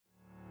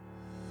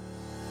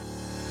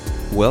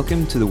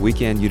Welcome to the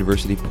Weekend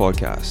University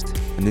podcast,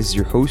 and this is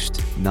your host,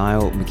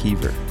 Niall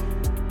McKeever.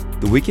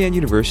 The Weekend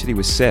University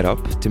was set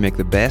up to make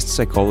the best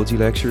psychology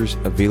lectures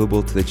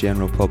available to the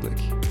general public.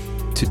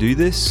 To do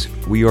this,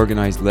 we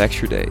organised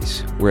lecture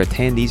days, where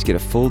attendees get a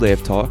full day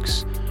of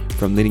talks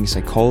from leading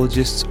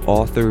psychologists,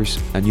 authors,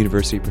 and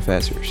university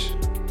professors.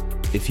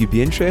 If you'd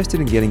be interested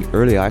in getting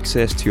early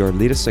access to our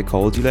latest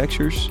psychology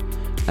lectures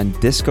and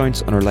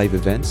discounts on our live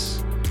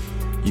events,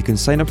 you can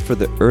sign up for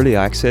the early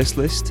access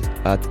list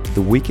at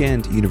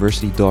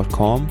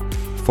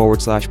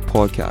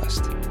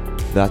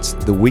theweekenduniversity.com/podcast. That's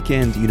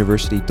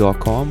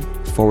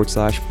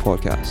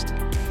theweekenduniversity.com/podcast.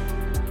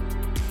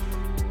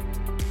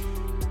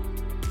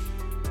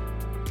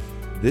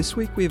 This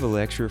week we have a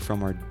lecture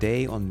from our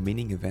Day on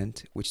Meaning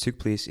event, which took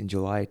place in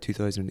July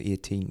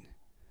 2018.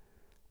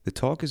 The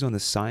talk is on the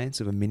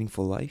science of a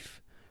meaningful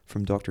life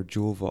from Dr.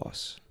 Joel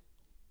Voss.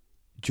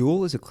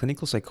 Joel is a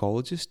clinical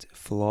psychologist,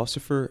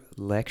 philosopher,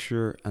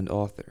 lecturer, and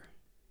author.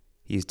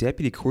 He is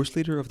Deputy Course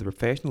Leader of the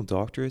Professional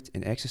Doctorate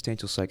in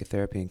Existential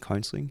Psychotherapy and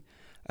Counselling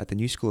at the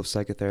New School of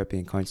Psychotherapy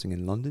and Counselling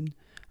in London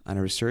and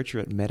a researcher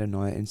at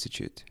Metanoia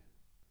Institute.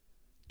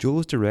 Joel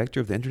is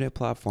Director of the internet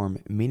platform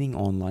Meaning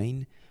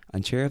Online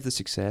and Chair of the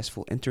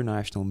successful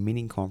International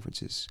Meaning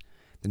Conferences,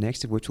 the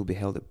next of which will be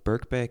held at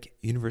Birkbeck,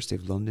 University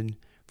of London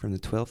from the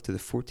 12th to the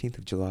 14th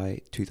of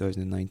July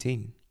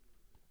 2019.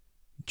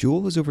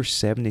 Joel has over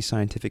 70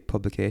 scientific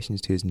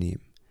publications to his name,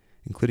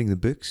 including the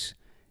books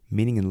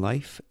Meaning in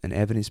Life, an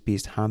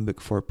evidence-based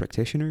handbook for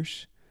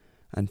practitioners,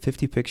 and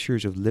 50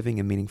 pictures of living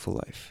a meaningful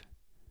life.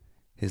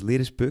 His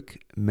latest book,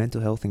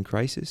 Mental Health in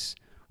Crisis,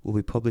 will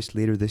be published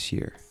later this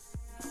year.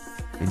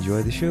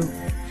 Enjoy the show.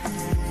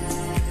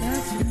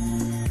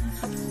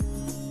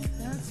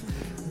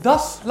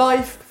 Does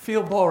life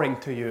feel boring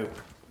to you?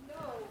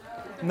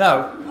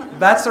 No,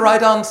 that's the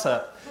right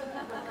answer.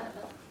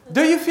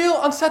 Do you feel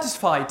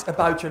unsatisfied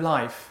about your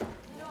life?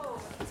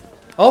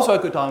 Also a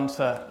good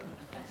answer.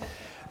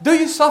 Do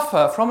you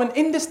suffer from an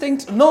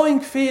indistinct, gnawing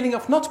feeling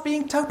of not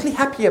being totally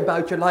happy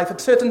about your life at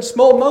certain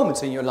small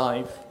moments in your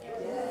life?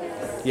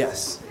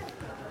 Yes.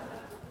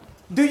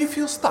 Do you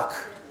feel stuck?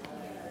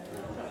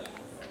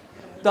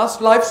 Does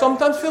life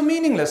sometimes feel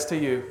meaningless to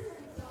you?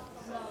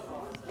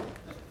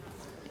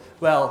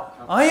 Well,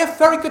 I have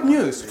very good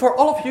news for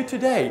all of you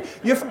today.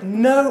 You have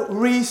no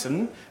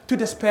reason to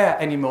despair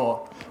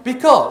anymore.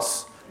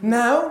 Because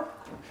now,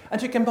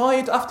 and you can buy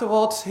it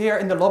afterwards here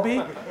in the lobby,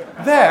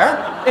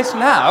 there is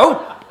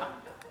now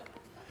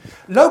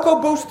Loco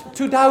Boost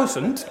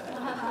 2000.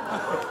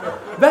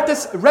 That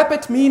is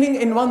rapid meaning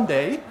in one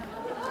day.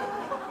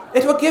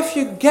 It will give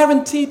you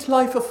guaranteed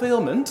life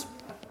fulfillment,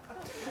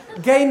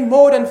 gain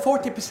more than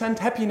 40%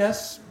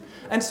 happiness,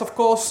 and it's of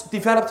course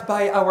developed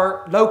by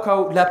our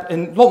Loco lab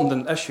in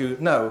London, as you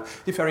know,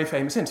 the very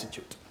famous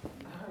institute.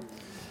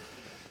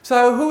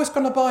 So who is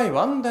going to buy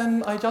one?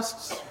 Then I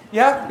just...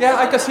 Yeah,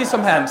 I can see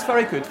some hands.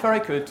 Very good, very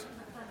good.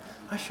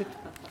 I should...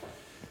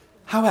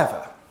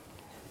 However,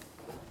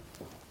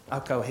 I'll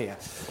go here.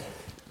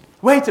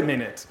 Wait a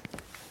minute.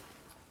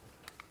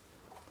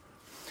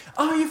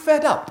 Are you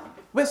fed up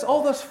with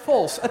all those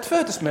false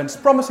advertisements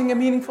promising a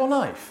meaningful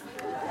life?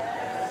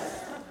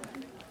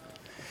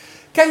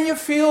 Can you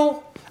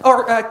feel,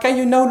 or can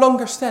you no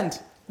longer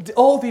stand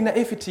all the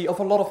naivety of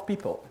a lot of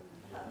people?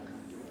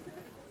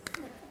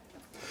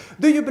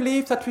 Do you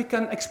believe that we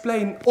can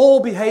explain all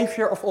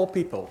behavior of all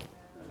people?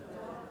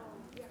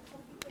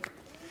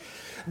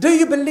 Do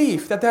you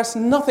believe that there's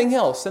nothing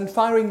else than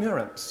firing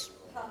neurons?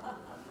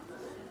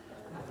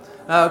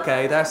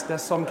 Okay,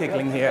 there's some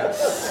giggling here.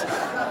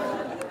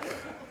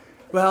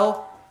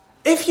 Well,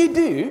 if you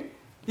do,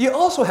 you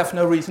also have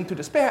no reason to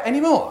despair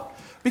anymore.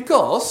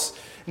 Because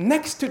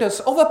next to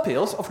those other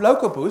pills of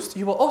Loco Boost,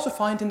 you will also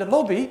find in the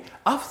lobby,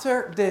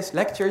 after this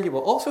lecture, you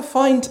will also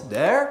find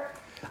there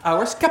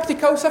our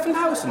Skeptico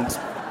 7000.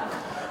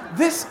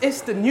 This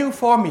is the new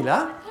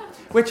formula,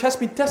 which has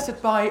been tested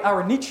by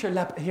our Nietzsche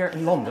lab here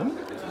in London.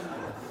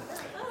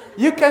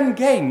 You can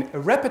gain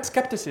rapid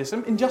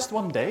skepticism in just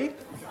one day.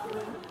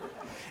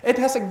 It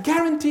has a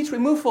guaranteed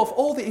removal of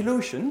all the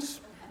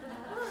illusions.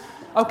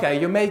 Okay,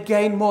 you may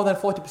gain more than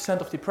 40%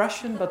 of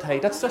depression, but hey,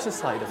 that's just a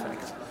side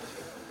effect.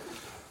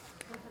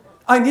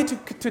 I need to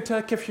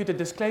give you the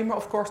disclaimer,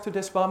 of course, to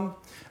this one,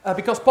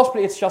 because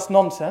possibly it's just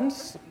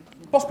nonsense.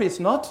 Possibly it's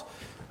not.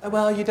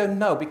 Well, you don't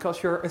know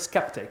because you're a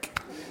skeptic.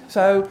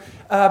 So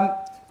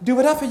do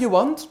whatever you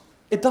want.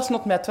 It does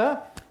not matter.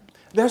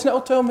 There's no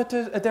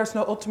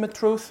ultimate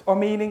truth or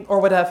meaning or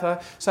whatever.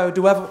 So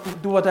do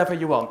whatever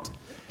you want.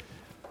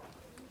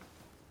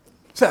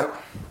 So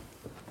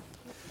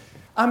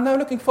I'm now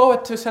looking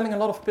forward to selling a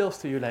lot of pills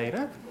to you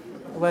later,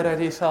 whether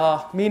these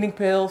are meaning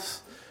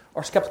pills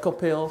or skeptical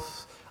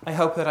pills. I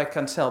hope that I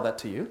can sell that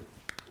to you.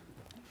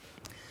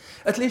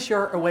 At least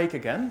you're awake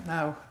again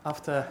now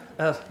after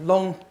a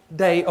long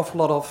day of a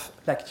lot of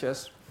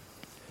lectures.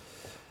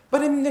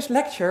 But in this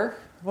lecture,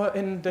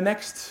 in the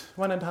next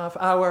 1.5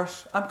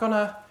 hours, I'm going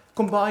to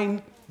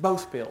combine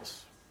both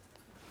pills.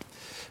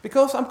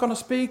 Because I'm going to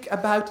speak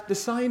about the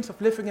science of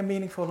living a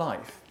meaningful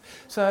life.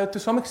 So to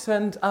some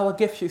extent, I will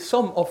give you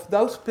some of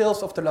those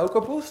pills of the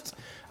Loco Boost,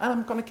 and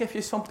I'm going to give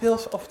you some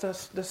pills of the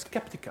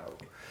Skeptico.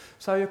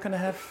 So you're going to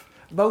have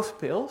both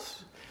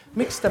pills,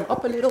 mix them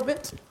up a little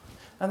bit,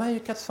 and then you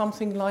get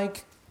something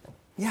like,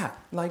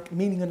 like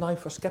meaning in life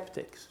for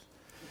skeptics.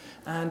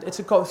 And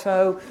it's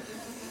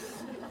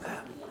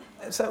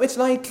so it's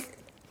like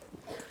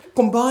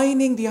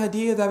combining the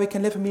idea that we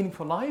can live a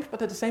meaningful life,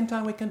 but at the same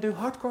time we can do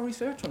hardcore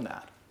research on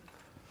that.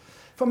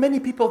 For many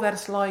people that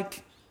is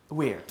like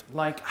weird,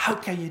 like how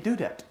can you do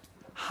that?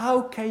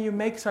 How can you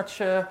make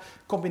such a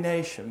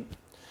combination?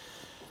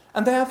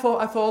 And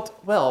therefore I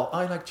thought, well,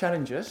 I like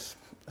challenges,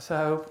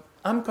 so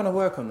I'm going to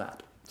work on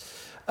that.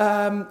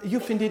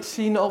 You've indeed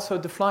seen also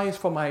the flyers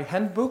for my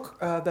handbook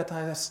that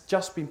has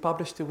just been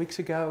published 2 weeks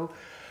ago.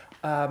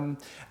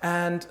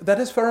 And that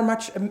is very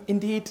much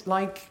indeed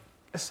like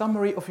a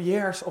summary of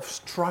years of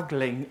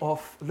struggling,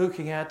 of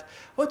looking at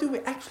what do we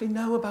actually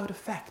know about the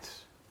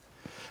facts.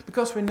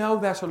 Because we know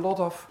there's a lot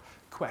of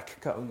quack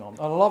going on,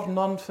 a lot of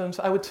nonsense.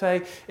 I would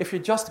say if you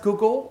just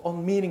Google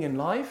on meaning in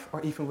life,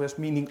 or even with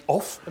meaning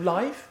of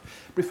life,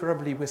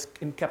 preferably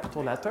in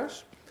capital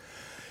letters,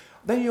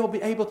 then you'll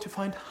be able to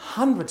find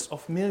hundreds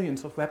of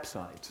millions of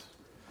websites.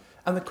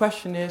 And the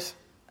question is,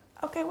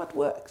 okay, what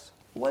works?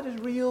 What is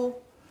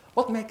real?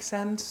 What makes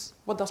sense?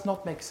 What does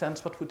not make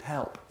sense? What would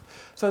help?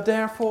 So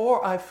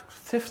therefore, I've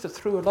sifted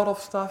through a lot of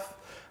stuff,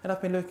 and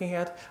I've been looking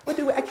at what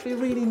do we actually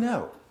really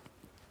know?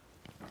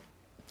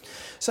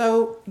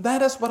 So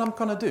that is what I'm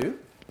going to do.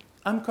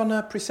 I'm going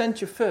to present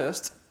you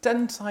first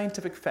 10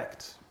 scientific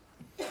facts.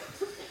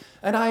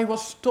 And I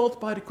was told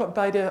by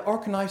the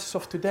organizers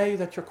of today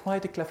that you're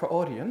quite a clever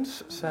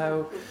audience.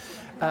 So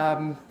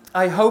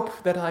I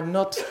hope that I'm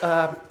not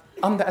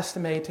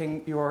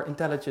underestimating your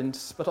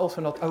intelligence, but also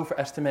not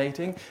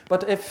overestimating.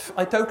 But if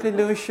I totally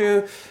lose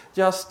you,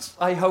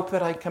 I hope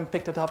that I can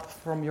pick it up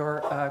from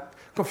your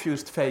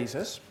confused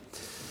faces.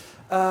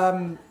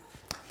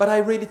 But I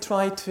really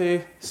try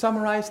to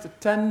summarize the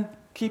 10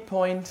 key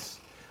points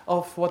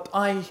of what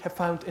I have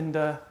found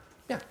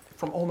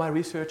from all my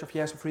research, of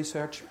years of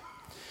research.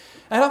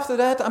 And after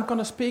that, I'm going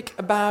to speak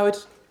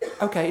about,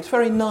 okay, it's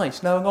very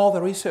nice knowing all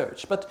the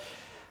research, but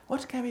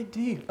what can we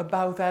do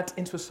about that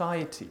in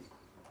society?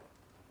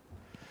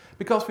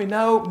 Because we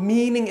know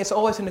meaning is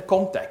always in a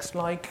context,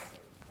 like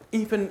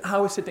even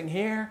how we're sitting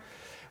here,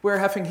 we're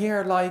having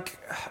here like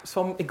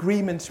some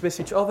agreements with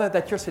each other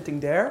that you're sitting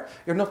there,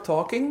 you're not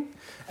talking,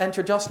 and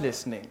you're just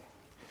listening.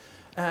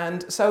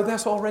 And so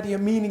there's already a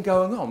meaning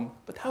going on.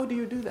 But how do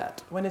you do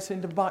that when it's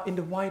in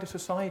the wider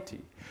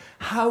society?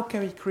 How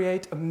can we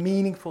create a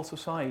meaningful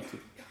society?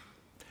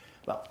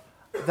 Well,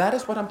 that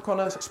is what I'm going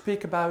to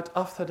speak about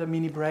after the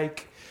mini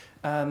break,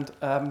 and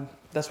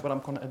that's what I'm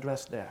going to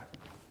address there.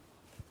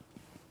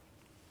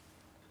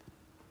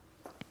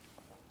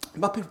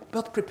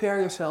 But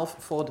prepare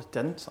yourself for the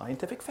 10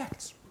 scientific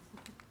facts.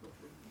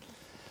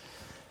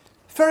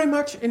 Very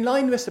much in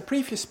line with the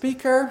previous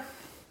speaker,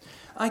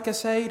 I can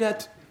say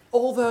that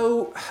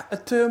although a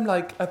term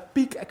like a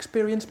peak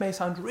experience may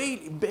sound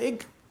really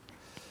big,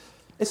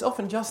 it's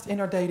often just in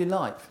our daily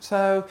life.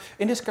 So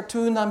in this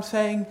cartoon I'm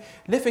saying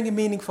living a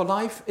meaningful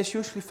life is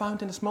usually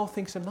found in the small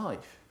things in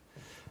life.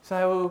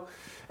 So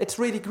it's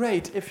really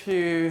great if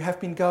you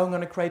have been going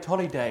on a great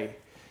holiday.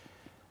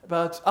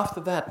 But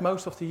after that,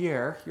 most of the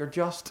year, you're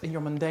just in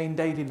your mundane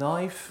daily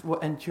life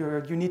and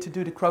you need to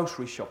do the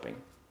grocery shopping.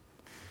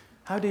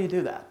 How do you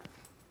do that?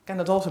 Can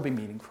that also be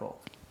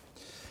meaningful?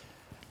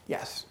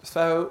 Yes,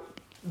 so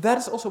that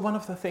is also one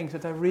of the things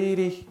that I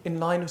really, in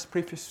line with the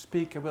previous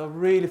speaker, will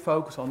really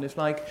focus on. It's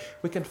like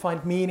we can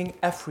find meaning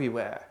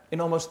everywhere, in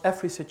almost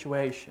every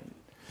situation.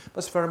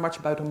 But it's very much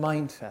about a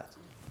mindset.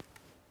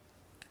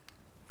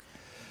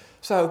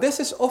 So this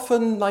is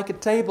often like a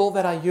table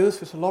that I use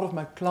with a lot of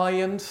my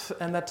clients,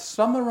 and that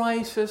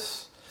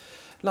summarizes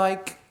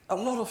like a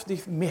lot of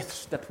the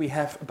myths that we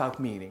have about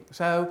meaning.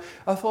 So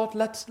I thought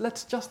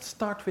let's just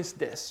start with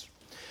this.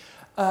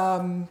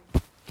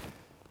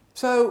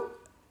 So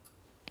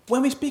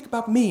when we speak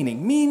about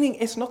meaning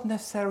is not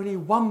necessarily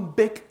one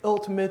big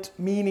ultimate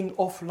meaning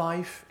of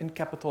life in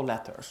capital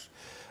letters.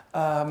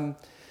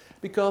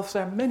 Because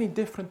there are many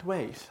different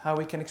ways how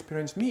we can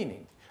experience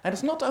meaning. And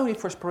it's not only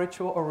for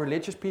spiritual or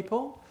religious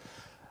people,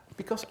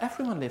 because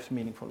everyone lives a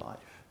meaningful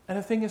life. And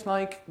the thing is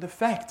like the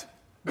fact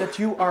that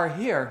you are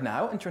here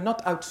now and you're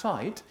not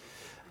outside,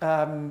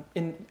 I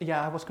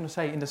was going to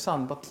say in the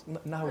sun, but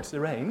now it's the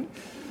rain.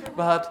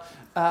 But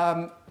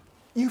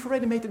you've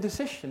already made the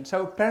decision.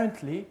 So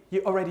apparently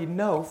you already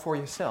know for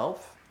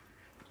yourself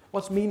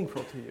what's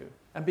meaningful to you.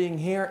 And being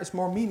here is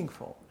more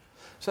meaningful.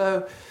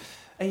 So,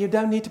 and you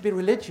don't need to be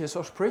religious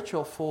or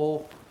spiritual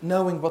for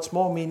knowing what's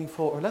more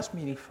meaningful or less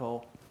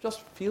meaningful.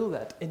 Just feel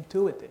that,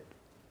 intuit it.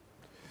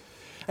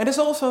 And it's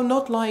also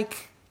not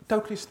like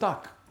totally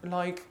stuck.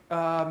 Like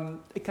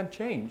it can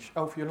change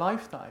over your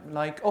lifetime.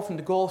 Like often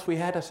the goals we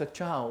had as a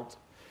child,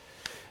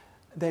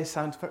 they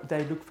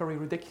look very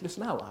ridiculous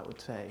now, I would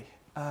say.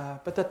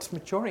 But that's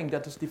maturing,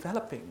 that is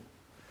developing.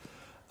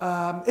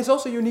 it's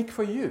also unique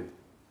for you.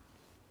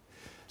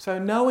 So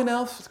no one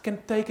else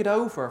can take it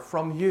over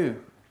from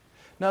you.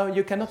 No,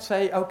 you cannot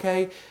say,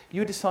 okay,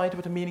 you decide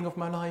what the meaning of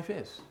my life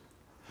is.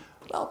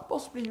 Well,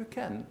 possibly you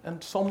can.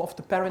 And some of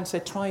the parents, they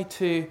try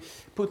to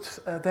put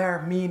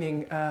their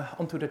meaning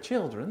onto the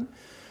children.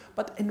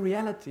 But in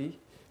reality,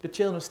 the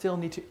children still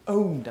need to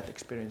own that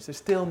experience. They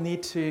still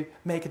need to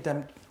make it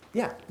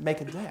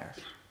theirs.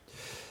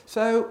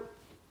 So,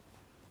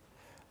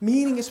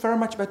 meaning is very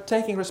much about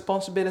taking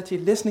responsibility,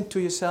 listening to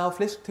yourself,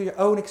 listening to your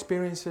own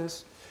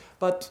experiences,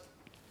 but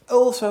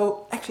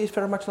also, actually, it's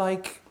very much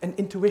like an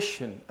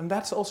intuition. And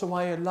that's also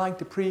why I like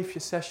the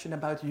previous session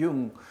about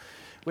Jung,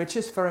 which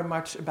is very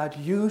much about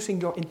using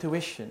your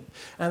intuition.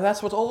 And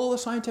that's what all the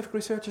scientific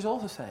research is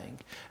also saying.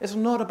 It's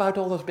not about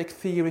all those big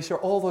theories or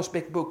all those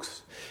big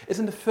books. It's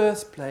in the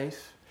first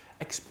place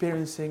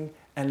experiencing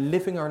and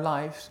living our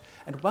lives.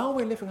 And while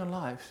we're living our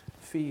lives,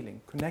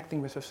 feeling,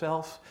 connecting with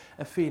ourselves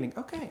and feeling,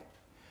 okay,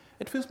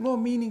 it feels more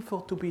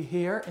meaningful to be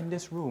here in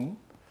this room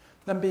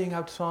than being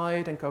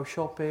outside and go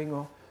shopping,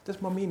 or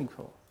that's more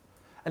meaningful.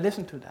 And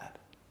listen to that.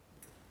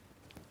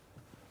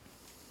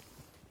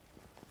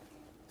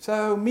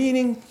 So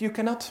meaning you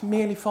cannot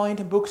merely find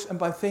in books and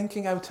by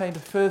thinking. I would say in the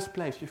first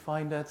place you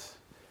find that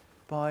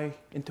by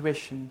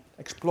intuition,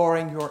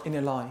 exploring your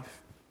inner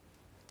life.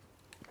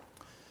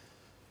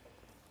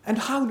 And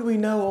how do we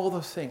know all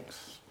those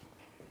things?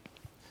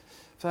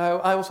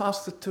 So I was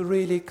asked to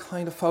really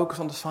kind of focus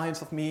on the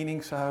science of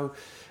meaning. So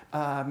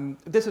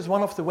this is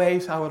one of the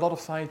ways how a lot of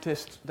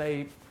scientists,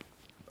 they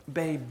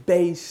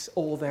base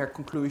all their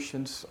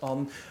conclusions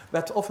on.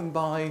 That's often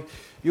by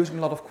using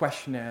a lot of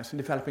questionnaires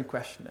and developing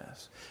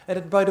questionnaires.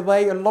 And by the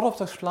way, a lot of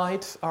those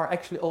slides are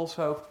actually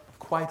also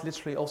quite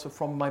literally also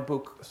from my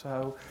book.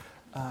 So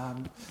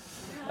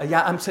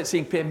I'm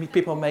seeing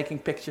people making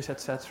pictures,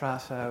 etc.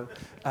 So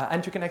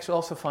and you can actually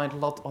also find a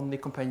lot on the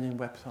companion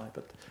website.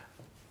 But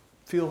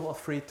feel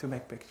free to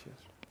make pictures.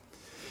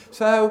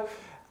 So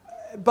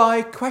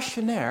by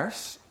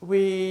questionnaires,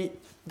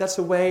 that's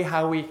a way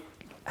how we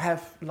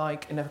have,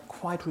 like, in a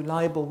quite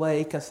reliable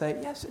way, can say,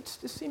 yes,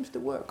 this seems to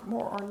work,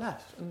 more or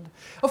less. And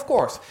of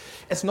course,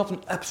 it's not an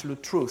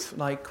absolute truth.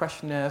 Like,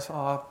 questionnaires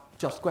are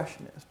just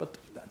questionnaires, but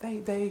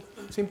they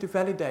seem to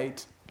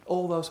validate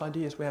all those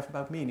ideas we have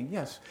about meaning.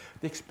 Yes,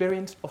 the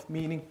experience of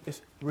meaning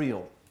is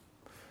real.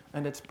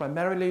 And it's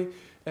primarily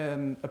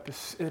a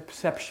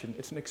perception,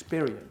 it's an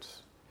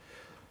experience.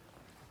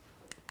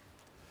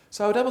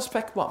 So that was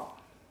fact one.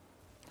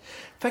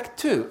 Fact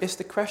two is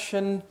the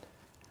question,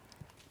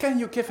 can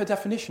you give a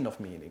definition of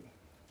meaning?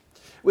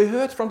 We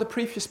heard from the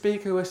previous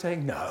speaker who was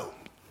saying no.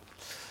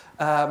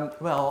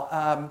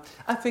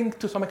 I think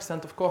to some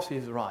extent, of course, he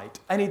is right.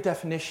 Any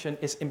definition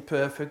is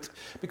imperfect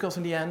because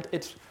in the end,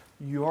 it's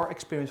your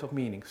experience of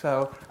meaning.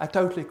 So I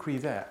totally agree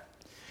there.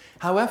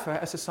 However,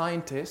 as a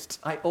scientist,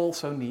 I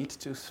also need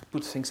to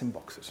put things in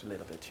boxes a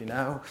little bit, you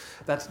know.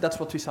 That's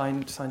what we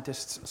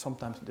scientists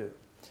sometimes do.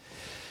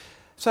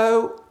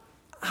 So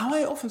how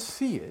I often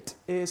see it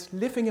is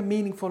living a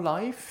meaningful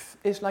life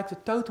is like the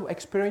total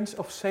experience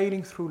of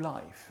sailing through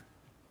life.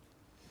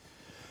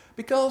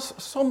 Because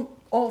some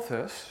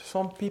authors,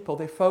 some people,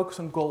 they focus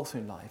on goals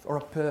in life or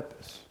a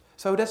purpose.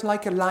 So that's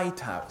like a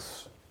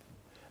lighthouse.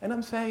 And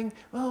I'm saying,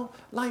 well,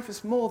 life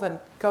is more than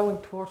going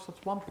towards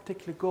that one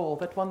particular goal,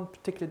 that one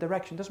particular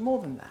direction. There's more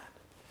than that.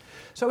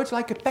 So it's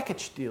like a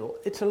package deal.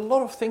 It's a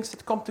lot of things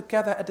that come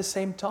together at the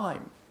same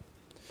time.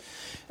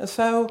 And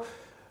so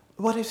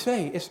what I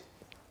say is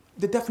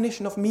the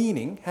definition of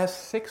meaning has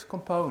 6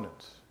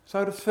 components.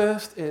 So the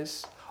first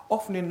is,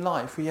 often in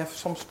life we have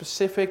some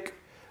specific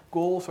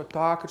goals or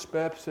targets,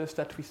 purposes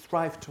that we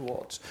strive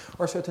towards,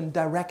 or a certain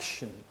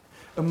direction,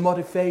 a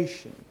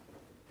motivation.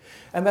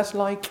 And that's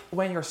like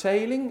when you're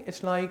sailing,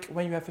 it's like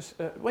when you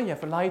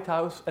have a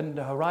lighthouse and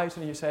the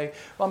horizon and you say,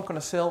 well, I'm going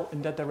to sail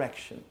in that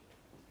direction.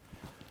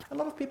 A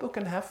lot of people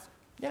can have,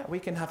 we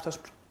can have those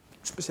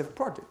specific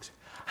projects.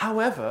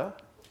 However,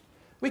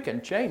 we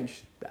can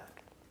change that.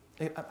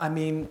 I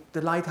mean,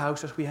 the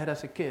lighthouses we had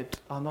as a kid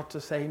are not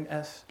the same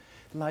as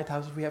the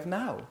lighthouses we have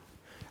now.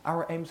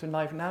 Our aims in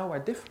life now are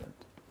different.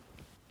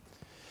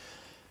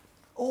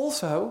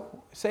 Also,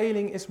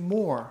 sailing is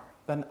more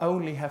than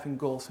only having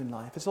goals in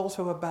life. It's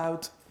also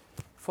about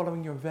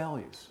following your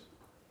values.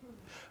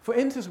 For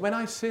instance, when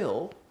I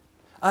sail,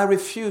 I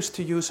refuse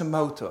to use a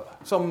motor.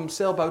 Some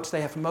sailboats,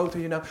 they have a motor,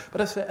 you know,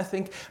 but I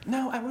think,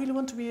 no, I really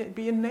want to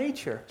be in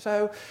nature.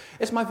 So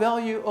it's my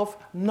value of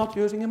not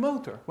using a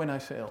motor when I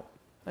sail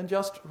and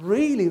just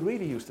really,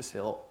 really use the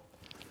sail.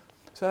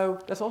 So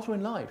that's also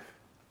in life.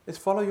 It's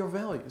follow your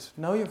values,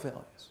 know your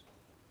values.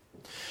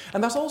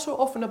 And that's also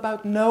often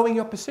about knowing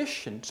your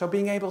position. So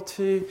being able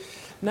to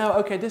know,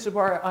 okay, this is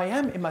where I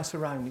am in my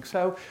surroundings.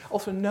 So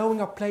also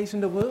knowing our place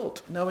in the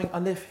world, knowing I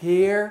live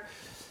here,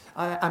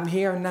 I'm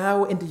here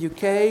now in the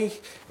UK,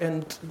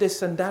 and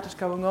this and that is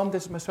going on.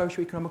 This is my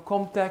socio-economic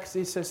context.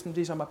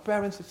 These are my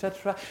parents,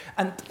 etc.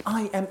 And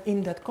I am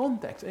in that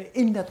context.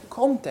 In that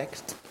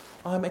context,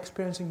 I'm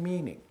experiencing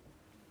meaning.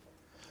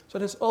 So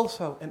that's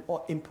also an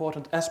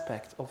important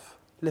aspect of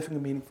living a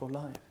meaningful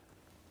life.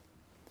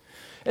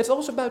 It's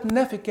also about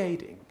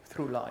navigating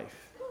through life.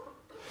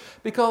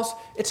 Because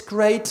it's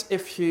great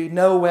if you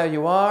know where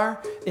you are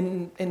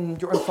in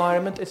your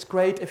environment, it's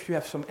great if you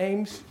have some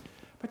aims,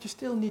 but you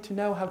still need to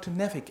know how to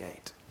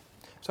navigate.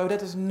 So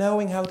that is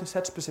knowing how to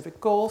set specific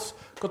goals,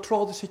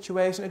 control the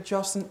situation,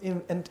 adjust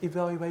and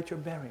evaluate your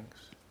bearings.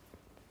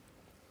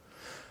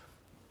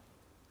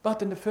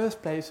 But in the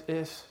first place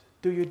is,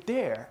 do you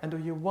dare and do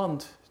you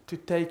want to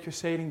take your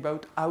sailing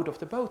boat out of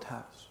the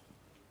boathouse?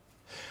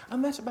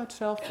 And that's about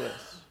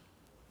self-worth.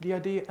 The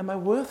idea, am I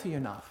worthy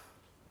enough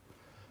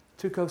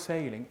to go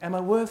sailing? Am I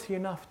worthy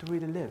enough to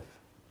really live?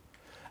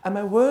 Am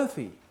I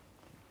worthy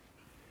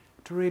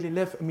to really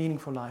live a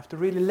meaningful life, to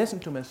really listen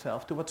to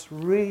myself, to what's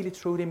really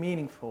truly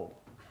meaningful?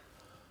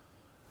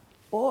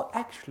 Or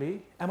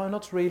actually, am I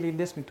not really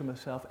listening to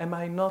myself? Am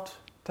I not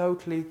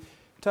totally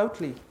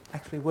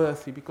actually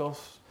worthy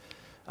because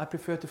I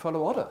prefer to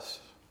follow others,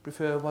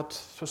 prefer what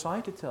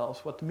society tells,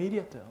 what the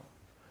media tell?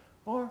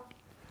 Or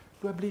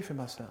do I believe in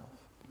myself?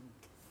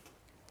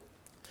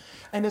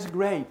 And it's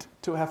great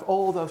to have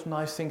all those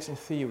nice things in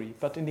theory,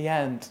 but in the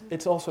end,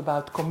 it's also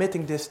about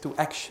committing this to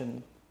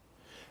action,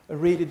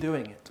 really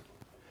doing it.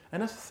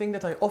 And that's the thing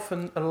that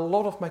a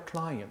lot of my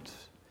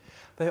clients,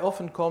 they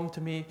often come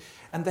to me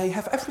and they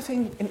have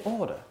everything in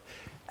order,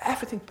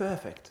 everything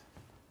perfect.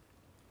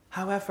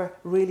 However,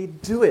 really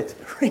do it,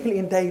 really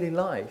in daily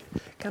life,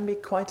 can be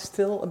quite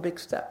still a big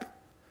step.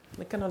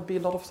 There cannot be a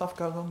lot of stuff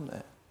going on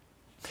there.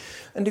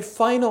 And the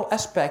final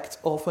aspect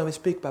of when we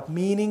speak about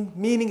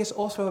meaning is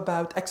also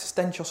about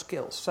existential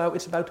skills. So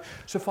it's about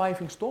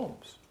surviving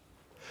storms.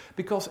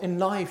 Because in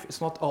life, it's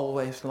not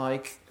always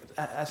like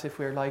as if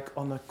we're like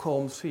on a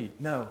calm sea.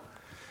 No.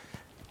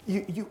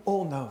 You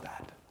all know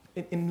that.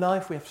 In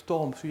life we have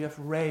storms, we have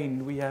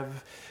rain, we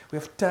have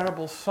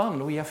terrible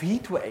sun, we have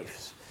heat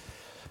waves.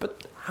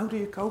 But how do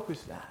you cope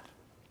with that?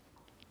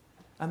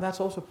 And that's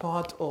also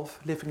part of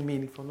living a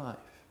meaningful life.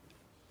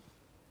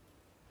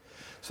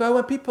 So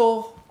when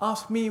people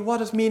ask me, what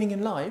is meaning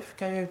in life?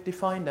 Can you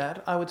define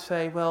that? I would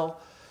say,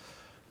 well,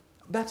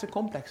 that's a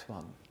complex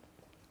one.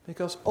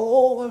 Because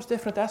all those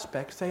different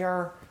aspects, they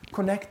are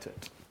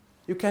connected.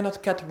 You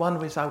cannot get one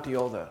without the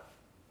other.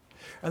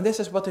 And this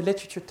is what the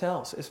literature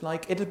tells. It's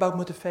like, it is about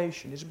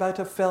motivation, it's about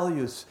our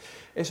values,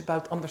 it's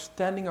about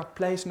understanding our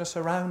place in our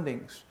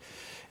surroundings.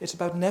 It's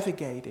about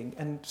navigating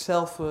and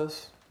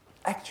self-worth,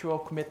 actual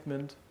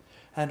commitment,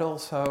 and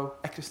also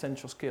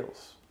existential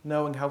skills,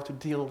 knowing how to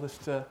deal with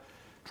the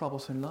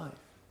troubles in life.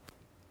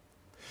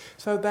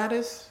 So that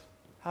is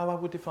how I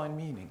would define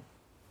meaning.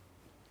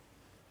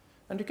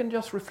 And you can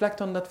just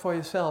reflect on that for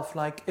yourself,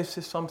 like, is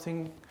this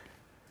something,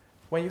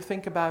 when you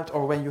think about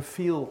or when you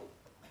feel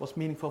what's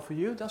meaningful for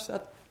you, is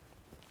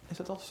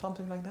it also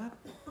something like that?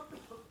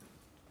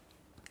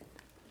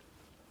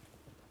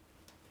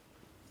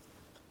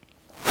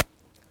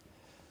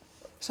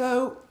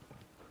 So,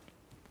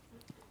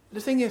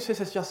 the thing is, this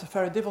is just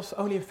this was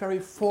only a very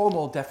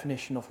formal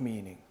definition of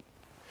meaning.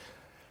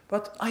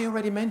 But I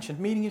already mentioned,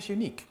 meaning is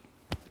unique.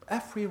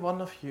 Every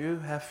one of you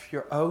have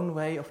your own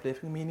way of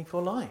living a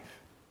meaningful life.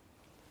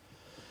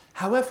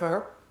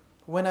 However,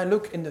 when I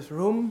look in this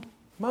room,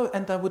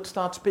 and I would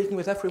start speaking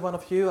with every one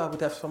of you, I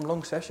would have some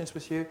long sessions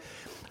with you,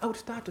 I would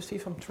start to see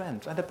some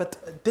trends,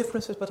 but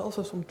differences, but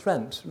also some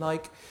trends.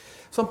 Like,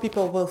 some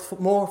people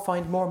will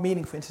find more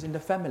meaning, for instance, in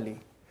the family.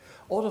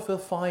 Others will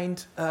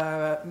find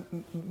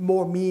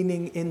more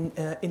meaning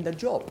in their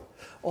job.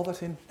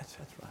 Others in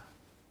etc.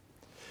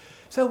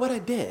 So what I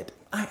did,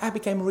 I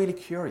became really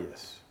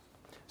curious.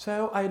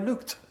 So I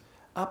looked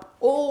up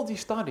all the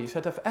studies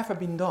that have ever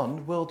been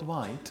done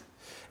worldwide,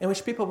 in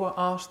which people were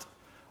asked,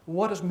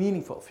 what is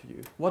meaningful for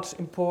you? What's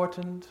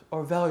important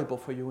or valuable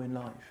for you in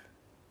life?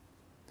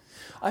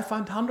 I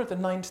found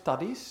 109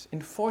 studies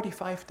in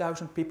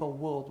 45,000 people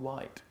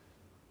worldwide,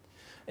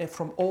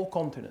 from all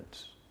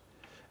continents.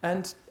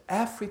 And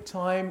every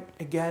time,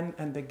 again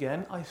and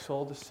again, I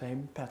saw the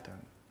same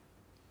pattern.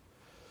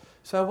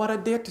 So what I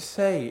dare to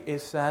say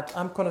is that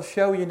I'm going to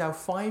show you now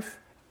 5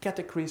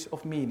 categories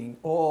of meaning,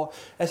 or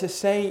as I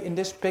say in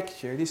this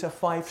picture, these are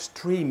 5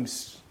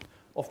 streams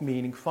of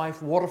meaning,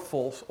 5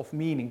 waterfalls of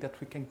meaning that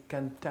we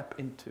can tap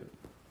into.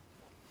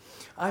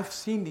 I've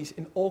seen these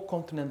in all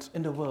continents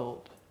in the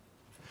world.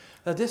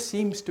 Now this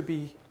seems to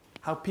be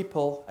how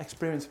people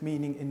experience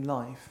meaning in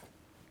life.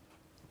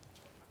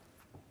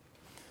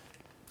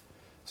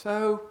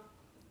 So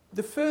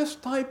the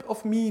first type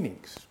of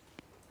meanings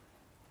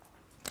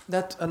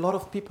that a lot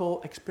of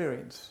people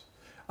experience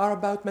are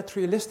about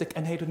materialistic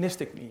and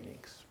hedonistic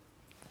meanings.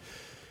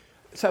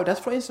 So that's,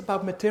 for instance,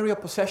 about material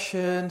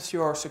possessions,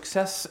 your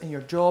success in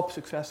your job,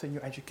 success in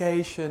your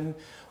education,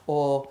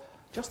 or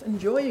just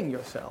enjoying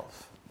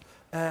yourself.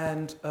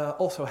 And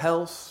also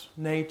health,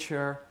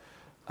 nature.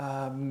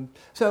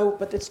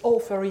 But it's all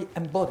very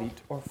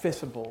embodied or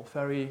visible,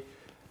 very,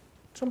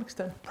 to some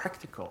extent,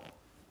 practical.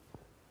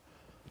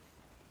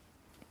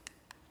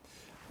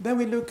 Then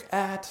we look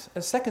at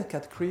a second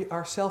category,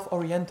 are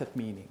self-oriented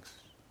meanings.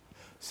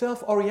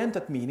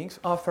 Self-oriented meanings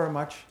are very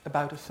much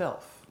about a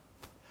self.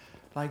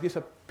 Like these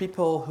are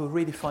people who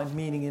really find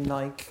meaning in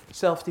like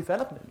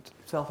self-development,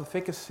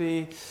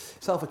 self-efficacy,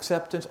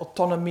 self-acceptance,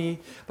 autonomy,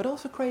 but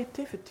also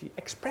creativity,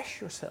 express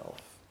yourself,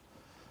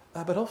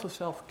 but also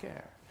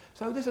self-care.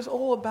 So this is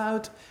all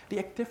about the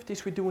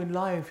activities we do in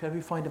life that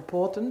we find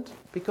important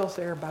because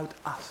they're about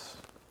us.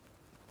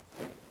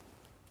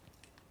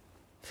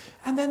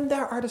 And then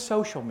there are the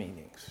social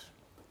meanings.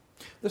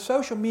 The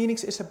social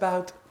meanings is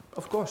about,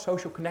 of course,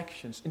 social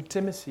connections,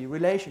 intimacy,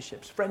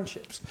 relationships,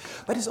 friendships,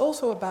 but it's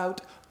also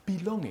about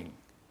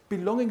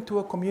belonging to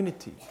a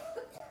community.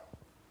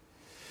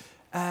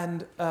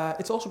 And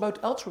it's also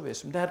about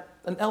altruism,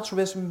 and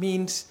altruism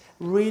means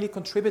really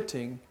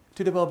contributing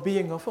to the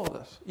well-being of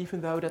others,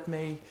 even though that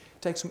may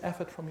take some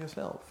effort from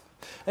yourself.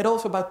 And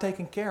also about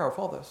taking care of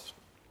others.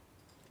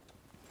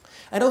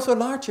 And also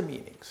larger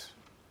meanings.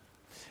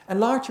 And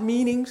larger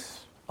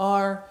meanings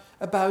are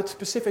about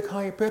specific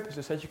higher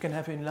purposes that you can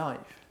have in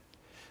life.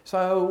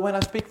 So when I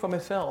speak for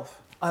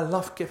myself, I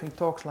love giving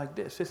talks like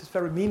this. This is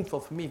very meaningful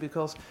for me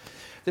because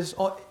this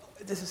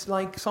is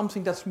like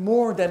something that's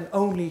more than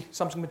only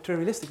something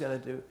materialistic that I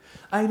do.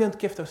 I don't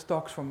give those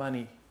talks for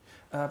money.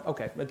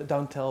 Okay, but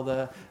don't tell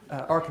the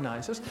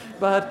organizers.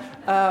 But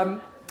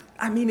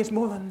I mean, it's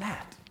more than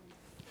that.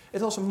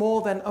 It's also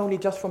more than only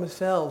just for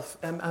myself.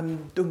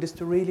 I'm doing this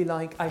to really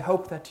like, I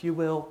hope that you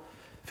will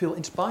feel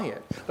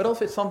inspired. But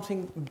also it's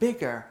something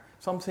bigger,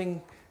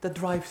 something that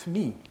drives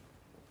me.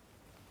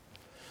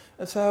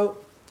 And so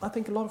I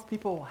think a lot of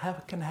people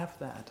can have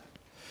that.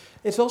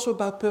 It's also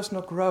about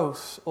personal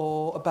growth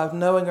or about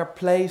knowing our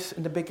place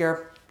in the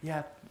bigger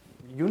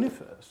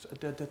universe,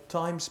 the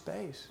time,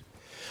 space.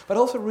 But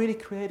also really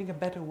creating a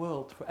better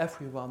world for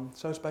everyone.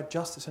 So it's about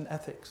justice and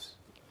ethics.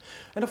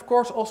 And of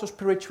course also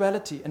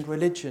spirituality and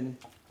religion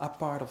are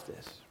part of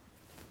this.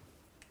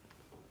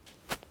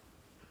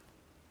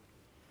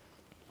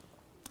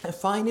 And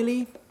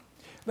finally,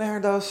 there are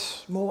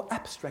those more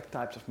abstract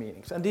types of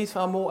meanings. And these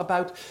are more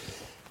about,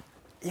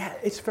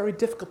 it's very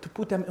difficult to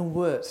put them in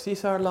words.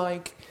 These are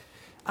like,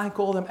 I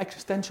call them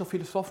existential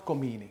philosophical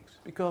meanings.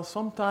 Because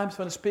sometimes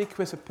when I speak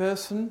with a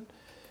person,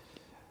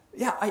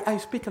 I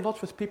speak a lot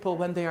with people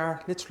when they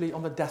are literally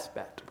on the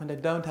deathbed, when they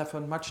don't have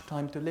much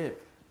time to live.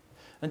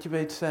 And you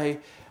would say,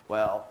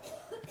 well,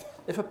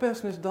 if a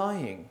person is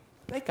dying,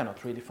 they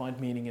cannot really find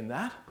meaning in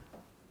that.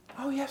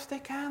 Oh yes, they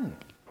can.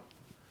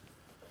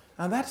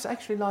 And that's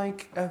actually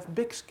like a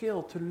big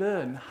skill to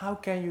learn. How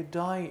can you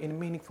die in a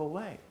meaningful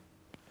way?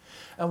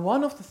 And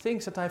one of the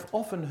things that I've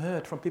often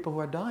heard from people who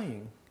are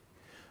dying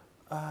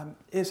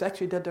is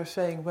actually that they're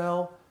saying,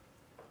 well,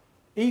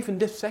 even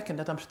this second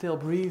that I'm still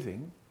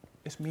breathing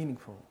is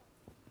meaningful.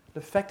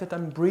 The fact that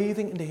I'm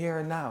breathing in the here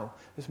and now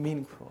is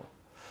meaningful.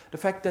 The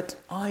fact that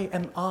I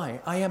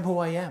am who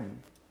I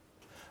am,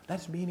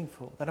 that's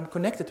meaningful. That I'm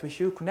connected with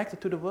you,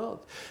 connected to the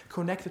world,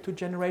 connected to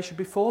generation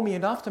before me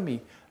and after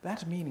me,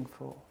 that's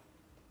meaningful.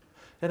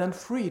 That I'm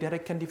free, that I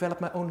can develop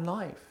my own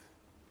life,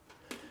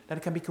 that I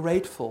can be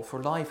grateful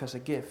for life as a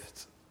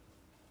gift.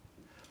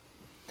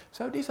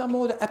 So these are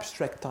more the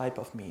abstract type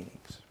of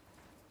meanings.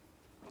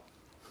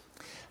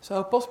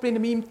 So possibly in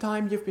the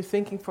meantime you've been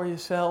thinking for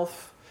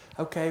yourself,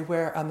 okay,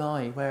 where am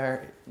I?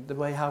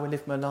 How I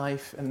live my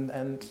life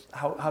and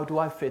how do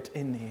I fit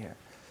in here?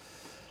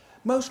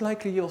 Most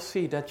likely you'll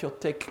see that you'll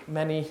tick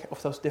many of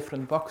those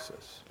different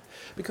boxes.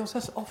 Because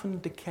that's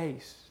often the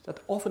case, that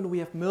often we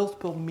have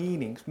multiple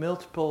meanings,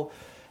 multiple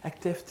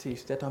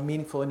activities that are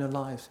meaningful in our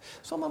lives.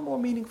 Some are more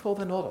meaningful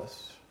than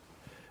others.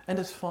 And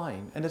that's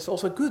fine. And it's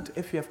also good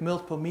if you have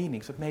multiple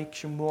meanings. It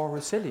makes you more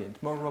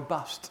resilient, more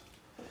robust.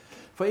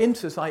 For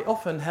instance, I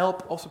often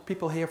help also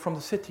people here from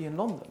the city in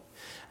London.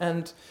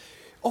 And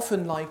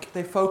often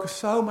they focus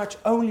so much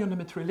only on the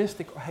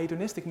materialistic or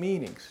hedonistic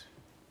meanings.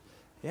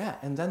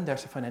 And then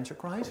there's a financial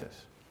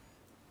crisis.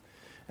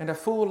 And their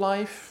full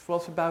life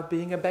was about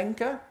being a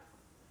banker,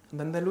 and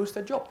then they lose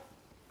their job.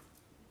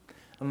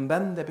 And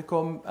then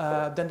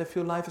they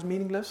feel life is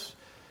meaningless,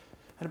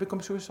 and they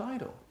become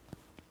suicidal.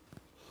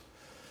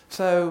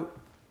 So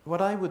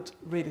what I would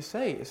really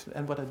say is,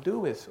 and what I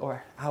do is,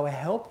 or how I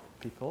help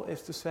people,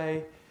 is to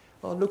say,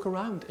 well, look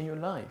around in your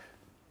life.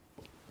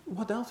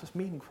 What else is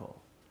meaningful?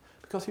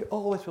 Because you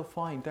always will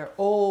find there are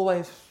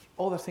always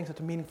other things that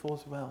are meaningful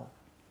as well.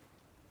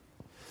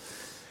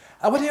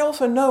 And what I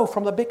also know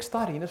from the big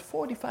study, and there's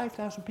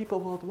 45,000 people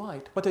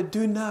worldwide, what I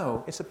do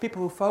know is that people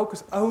who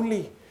focus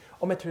only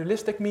on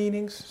materialistic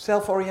meanings,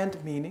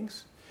 self-oriented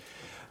meanings,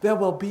 their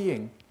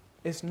well-being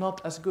is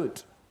not as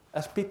good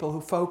as people who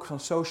focus on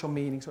social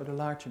meanings or the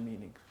larger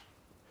meanings.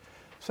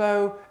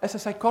 So, as a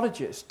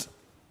psychologist,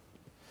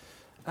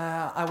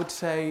 I would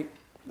say,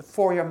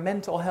 for your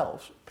mental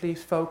health,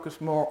 please focus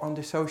more on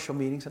the social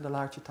meanings and the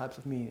larger types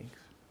of meanings.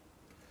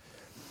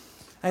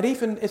 And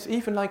it's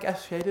even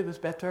associated with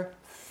better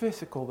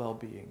physical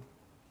well-being,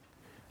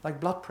 like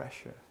blood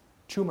pressure,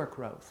 tumor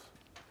growth.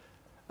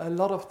 A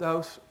lot of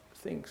those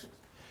things.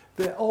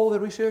 All the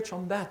research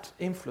on that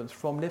influence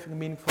from living a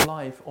meaningful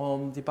life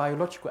on the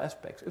biological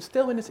aspects, it's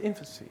still in its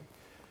infancy,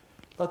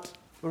 but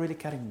we're really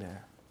getting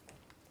there.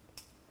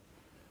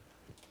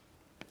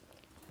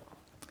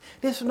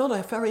 This is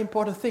another very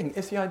important thing,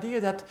 is the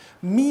idea that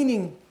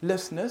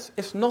meaninglessness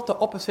is not the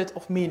opposite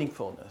of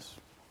meaningfulness.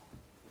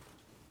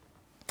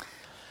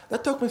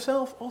 That took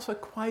myself also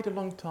quite a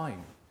long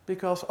time,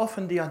 because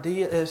often the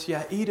idea is,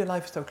 yeah, either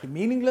life is totally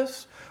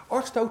meaningless or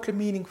it's totally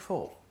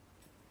meaningful.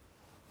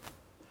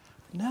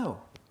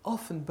 No,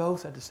 often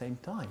both at the same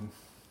time.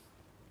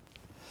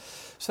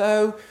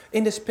 So,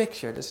 in this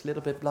picture, this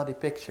little bit bloody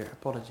picture,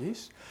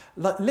 apologies,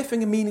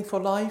 living a meaningful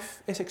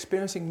life is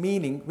experiencing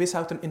meaning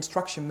without an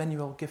instruction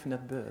manual given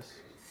at birth.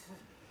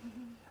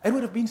 It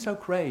would have been so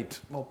great,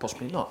 well,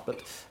 possibly not,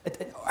 but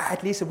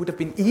at least it would have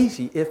been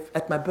easy if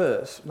at my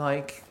birth,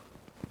 like,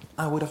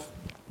 I would have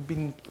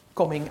been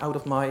coming out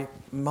of my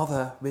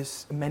mother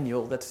with a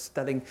manual that's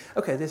telling,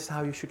 okay, this is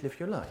how you should live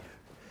your life.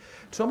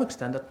 To some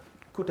extent, that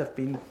could have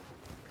been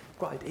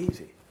quite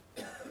easy.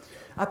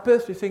 I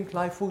personally think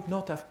life would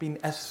not have been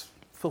as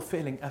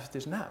fulfilling as it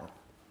is now,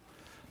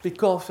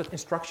 because that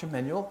instruction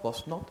manual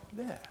was not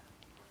there.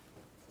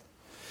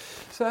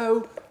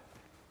 So,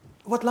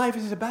 what life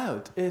is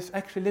about is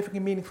actually living a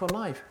meaningful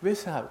life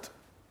without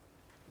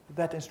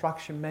that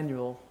instruction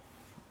manual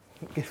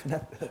given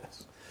at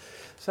birth.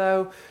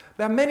 So,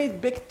 there are many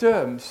big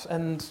terms,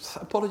 and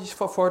apologies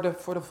for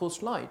the full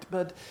slide,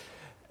 but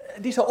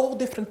these are all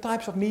different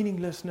types of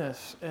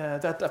meaninglessness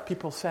that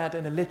people said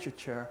in the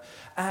literature.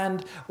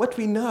 And what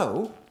we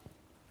know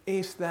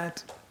is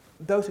that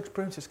those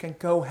experiences can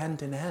go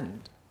hand in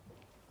hand.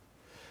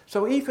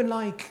 So even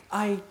like,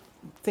 I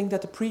think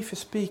that the previous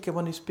speaker,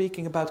 when he's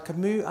speaking about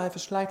Camus, I have a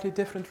slightly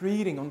different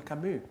reading on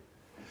Camus.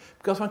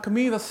 Because when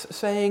Camus was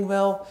saying,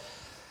 well,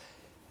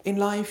 in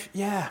life,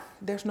 yeah,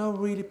 there's no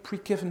really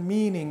pre-given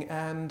meaning,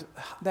 and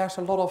there's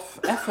a lot of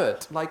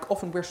effort. Like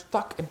often we're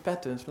stuck in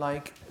patterns,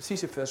 like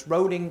Sisyphus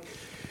rolling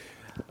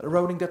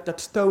that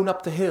stone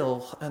up the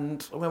hill,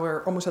 and when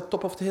we're almost at the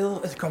top of the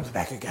hill, it comes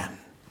back again.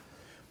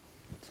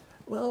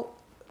 Well,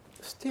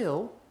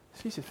 still,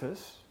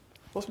 Sisyphus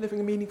was living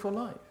a meaningful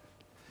life.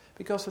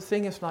 Because the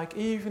thing is, like,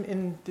 even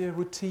in the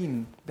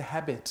routine, the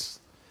habits,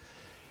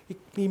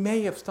 he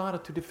may have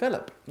started to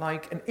develop,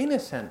 like, an inner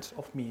sense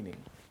of meaning.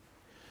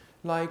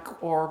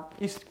 Like, or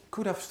he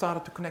could have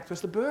started to connect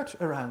with the birds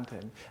around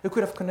him. He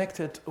could have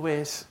connected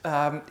with,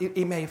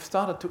 he may have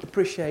started to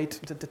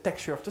appreciate the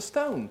texture of the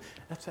stone,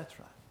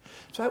 etc.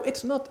 So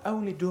it's not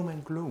only doom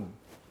and gloom.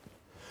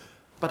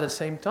 But at the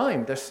same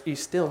time,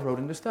 he's still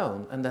rolling the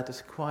stone, and that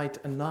is quite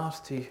a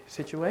nasty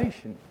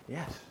situation,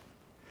 yes.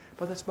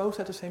 But it's both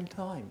at the same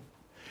time.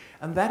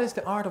 And that is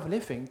the art of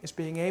living, is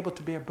being able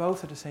to bear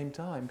both at the same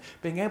time.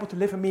 Being able to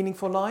live a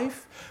meaningful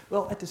life,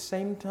 well, at the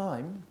same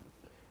time,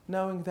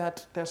 knowing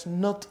that there's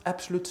not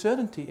absolute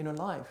certainty in our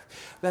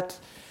life. That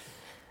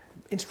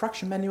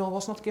instruction manual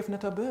was not given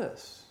at our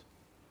birth.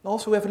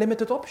 Also, we have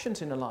limited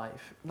options in our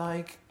life.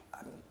 Like,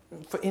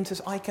 for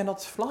instance, I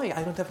cannot fly.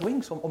 I don't have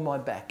wings on my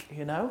back,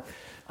 you know.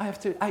 I have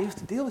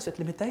to deal with that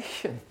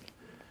limitation.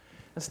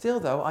 And still,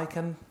 though, I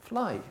can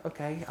fly.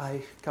 Okay,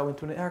 I go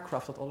into an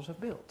aircraft that others have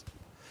built.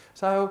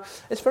 So,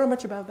 it's very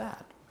much about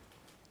that.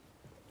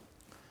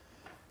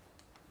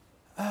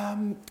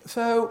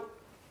 So,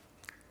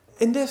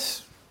 in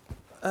this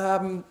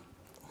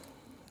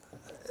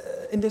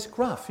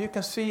graph, you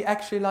can see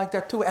actually like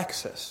there are two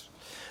axes.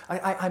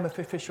 I'm a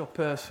visual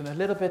person, a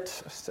little bit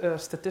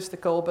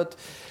statistical, but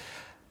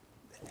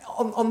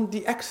on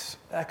the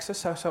x-axis,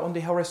 so on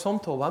the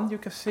horizontal one, you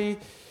can see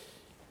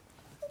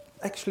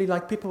actually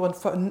like people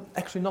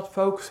actually not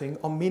focusing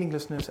on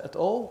meaninglessness at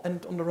all,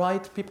 and on the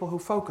right, people who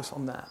focus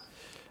on that.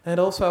 And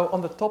also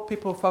on the top,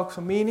 people who focus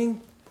on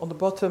meaning, on the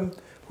bottom,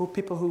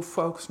 people who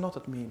focus not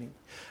at meaning.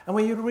 And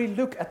when you really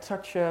look at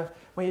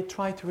when you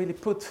try to really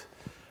put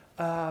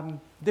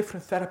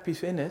different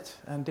therapies in it,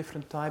 and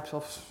different types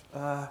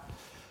of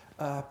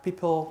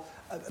people,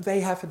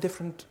 they have a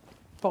different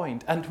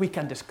point. And we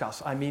can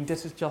discuss. I mean,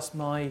 this is just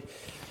my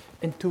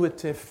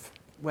intuitive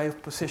way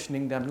of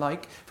positioning them.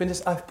 Like, for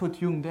instance, I've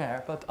put Jung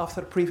there, but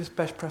after the previous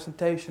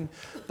presentation,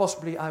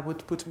 possibly I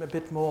would put him a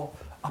bit more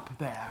up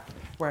there,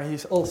 where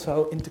he's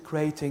also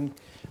integrating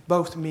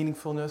both the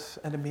meaningfulness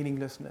and the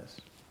meaninglessness.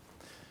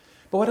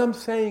 But what I'm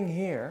saying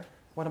here,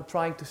 what I'm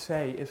trying to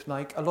say is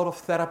like a lot of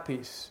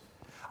therapies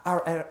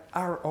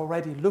are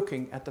already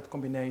looking at that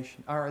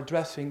combination, are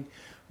addressing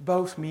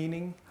both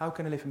meaning, how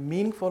can I live a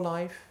meaningful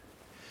life,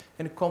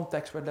 in a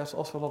context where there's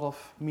also a lot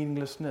of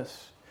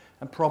meaninglessness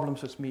and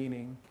problems with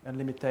meaning and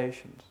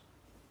limitations.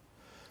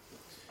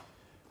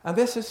 And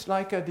this is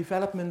like a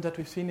development that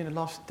we've seen in the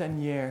last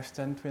 10 years,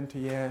 10, 20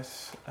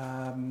 years,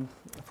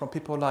 from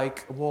people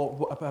like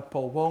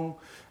Paul Wong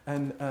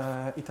and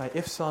Itai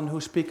Ifsan, who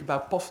speak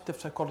about positive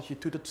psychology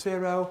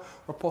 2.0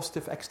 or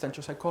positive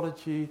existential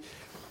psychology.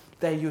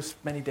 They use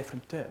many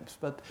different terms,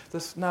 but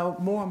there's now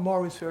more and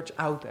more research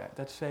out there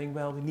that's saying,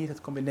 well, we need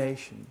that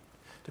combination.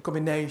 The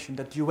combination,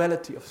 that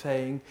duality of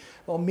saying,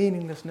 well,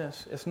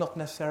 meaninglessness is not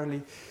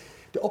necessarily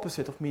the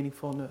opposite of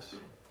meaningfulness.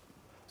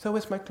 So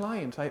with my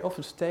clients, I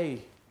often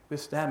stay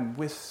with them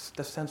with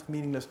the sense of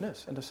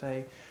meaninglessness, and they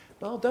say,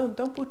 well,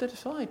 don't put that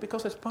aside,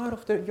 because it's part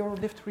of your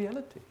lived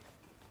reality.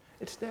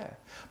 It's there.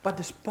 But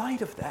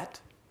despite of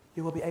that,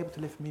 you will be able to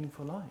live a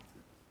meaningful life.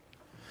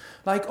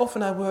 Like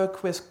often I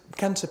work with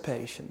cancer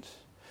patients,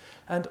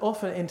 and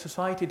often in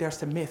society there's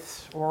the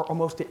myth, or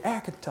almost the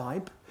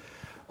archetype,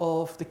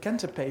 of the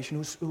cancer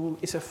patient who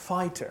is a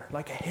fighter,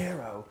 like a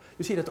hero.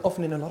 You see that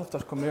often in a lot of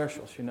those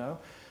commercials, you know.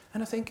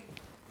 And I think,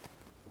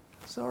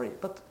 sorry,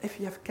 but if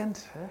you have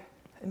cancer,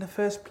 in the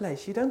first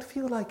place, you don't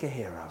feel like a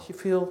hero. You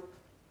feel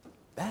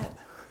bad.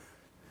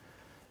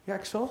 You're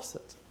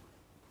exhausted.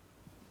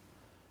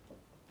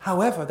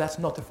 However, that's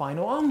not the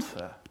final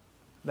answer.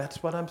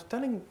 That's what I'm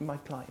telling my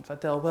clients. I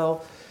tell,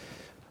 well,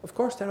 of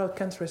course,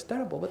 cancer is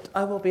terrible, but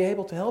I will be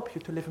able to help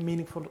you to live a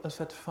meaningful and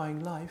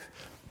satisfying life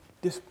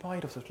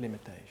despite of those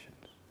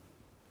limitations.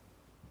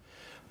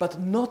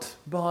 But not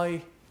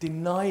by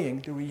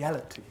denying the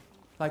reality.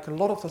 Like a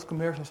lot of those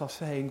commercials are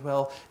saying,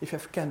 well, if you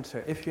have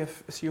cancer, if you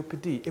have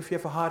COPD, if you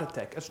have a heart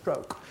attack, a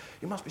stroke,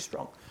 you must be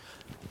strong.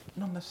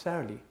 Not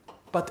necessarily.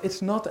 But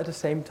it's not at the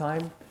same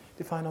time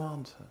the final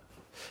answer.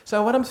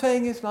 So what I'm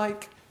saying is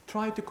like,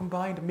 try to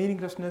combine the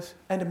meaninglessness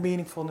and the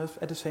meaningfulness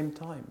at the same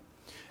time.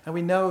 And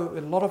we know a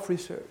lot of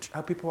research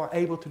how people are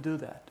able to do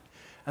that.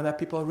 And that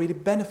people really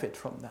benefit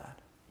from that.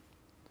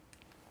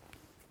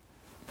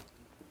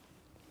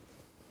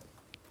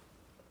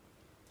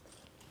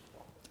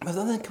 But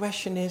then the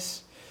question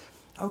is,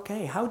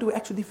 okay, how do we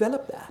actually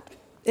develop that?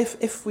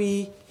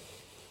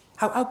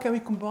 How can we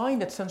combine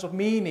that sense of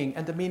meaning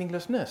and the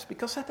meaninglessness?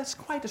 Because that's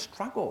quite a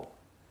struggle.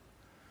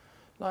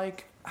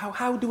 Like,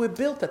 how do we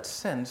build that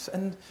sense?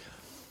 And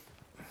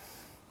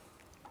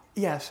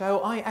yeah,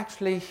 so I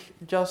actually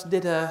just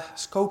did a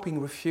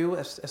scoping review,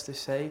 as they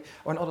say,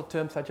 or in other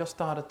terms, I just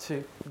started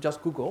to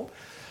just Google.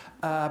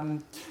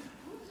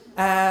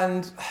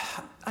 And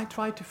I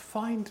tried to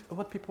find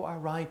what people are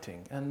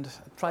writing and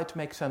try to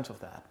make sense of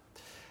that.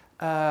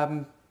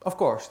 Of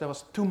course, there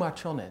was too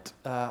much on it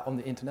on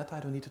the internet, I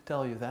don't need to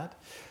tell you that.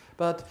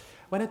 But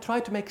when I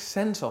tried to make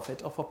sense of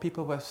it, of what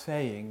people were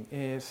saying,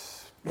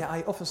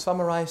 I often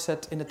summarize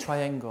it in a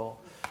triangle.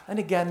 And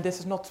again, this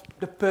is not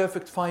the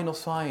perfect final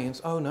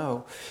science, oh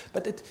no.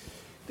 But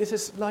this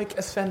is like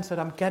a sense that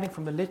I'm getting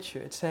from the literature.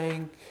 It's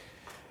saying,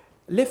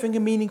 living a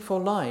meaningful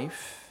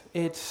life,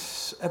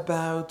 it's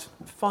about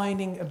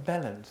finding a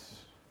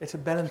balance. It's a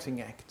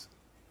balancing act.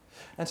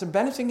 And it's a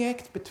balancing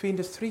act between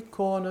the three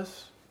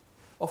corners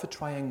of a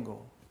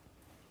triangle.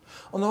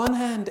 On the one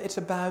hand, it's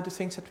about the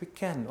things that we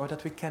can or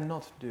that we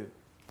cannot do.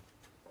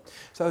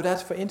 So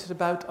that's, for instance,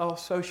 about our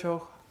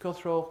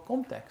socio-cultural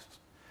context,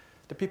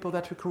 the people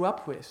that we grew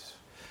up with,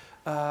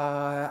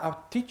 our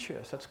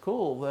teachers at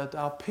school,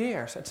 our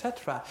peers,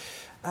 etc.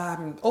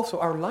 Also,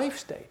 our life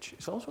stage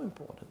is also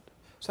important.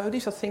 So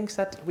these are things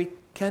that we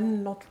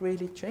cannot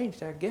really change,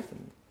 they're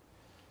given.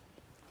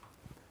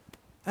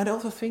 And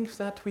also things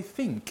that we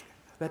think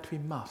that we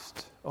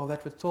must, or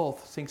that we're told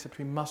things that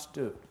we must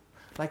do.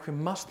 Like we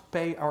must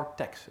pay our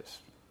taxes.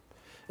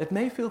 It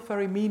may feel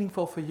very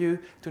meaningful for you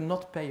to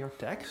not pay your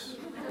tax.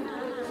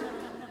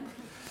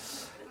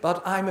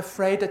 But I'm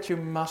afraid that you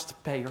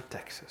must pay your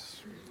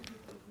taxes.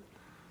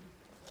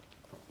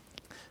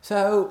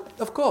 So,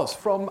 of course,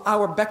 from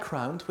our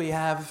background, we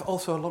have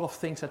also a lot of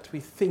things that we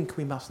think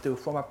we must do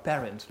from our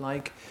parents.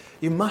 Like,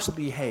 you must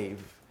behave.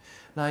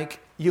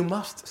 Like, you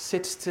must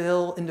sit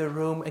still in the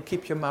room and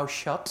keep your mouth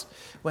shut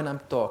when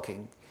I'm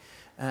talking.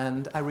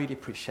 And I really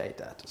appreciate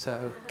that,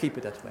 so keep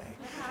it that way.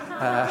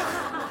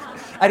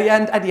 At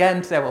the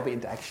end, there will be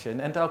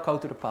interaction, and I'll go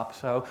to the pub,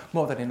 so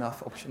more than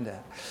enough option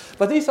there.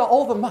 But these are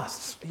all the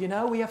musts, you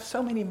know, we have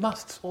so many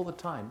musts all the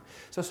time.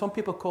 So some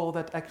people call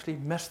that actually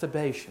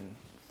masturbation.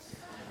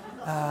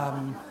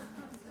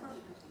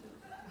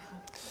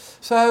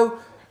 So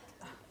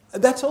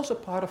that's also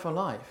part of our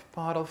life,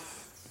 part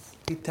of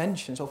the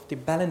tensions, of the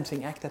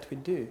balancing act that we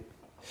do.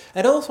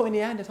 And also in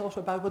the end, it's also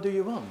about what do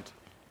you want.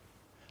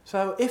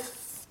 So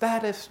if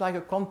that is like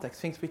a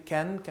context, things we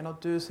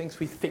cannot do, things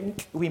we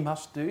think we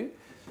must do,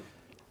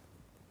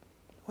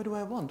 what do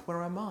I want?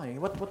 Where am I?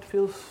 What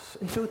feels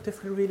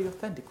intuitively really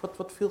authentic?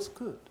 What feels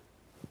good?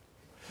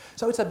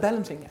 So it's a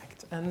balancing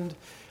act, and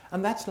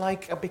that's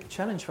like a big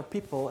challenge for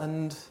people,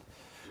 and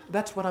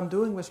that's what I'm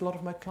doing with a lot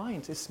of my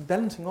clients. It's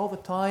balancing all the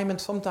time, and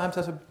sometimes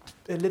there's a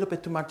little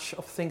bit too much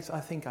of things I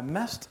think I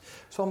must.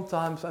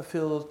 Sometimes I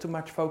feel too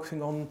much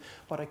focusing on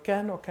what I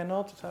can or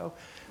cannot. So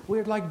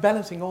we're like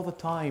balancing all the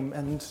time,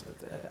 and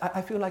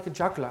I feel like a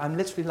juggler. I'm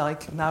literally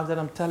like, now that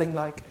I'm telling,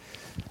 like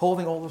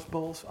holding all those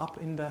balls up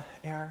in the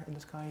air, in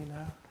the sky, you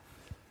know.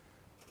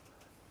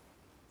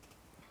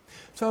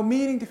 So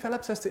meaning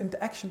develops as the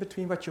interaction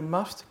between what you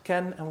must,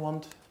 can, and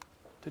want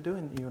to do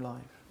in your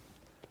life.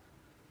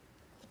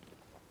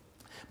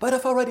 But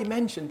I've already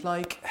mentioned,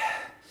 like,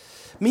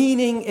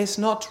 meaning is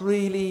not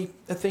really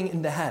a thing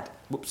in the head.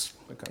 Whoops,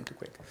 we're going too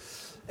quick.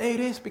 It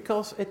is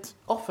because it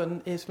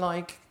often is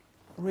like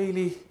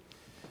really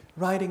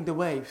riding the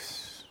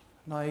waves.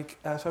 Like,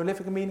 so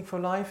living a meaningful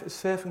life is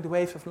surfing the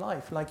waves of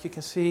life. Like you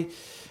can see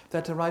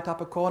that the right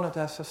upper corner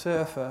there's a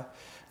surfer.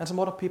 And some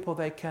other people,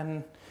 they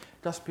can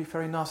just be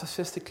very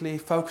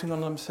narcissistically focusing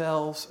on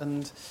themselves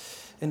and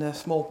in a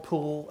small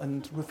pool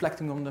and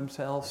reflecting on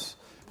themselves.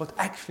 but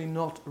actually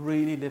not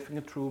really living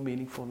a true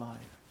meaningful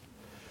life.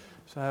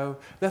 So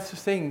that's the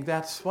thing,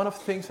 that's one of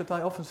the things that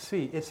I often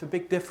see. It's a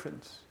big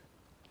difference.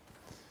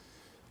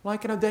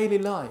 Like in our daily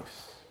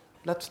lives,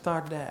 let's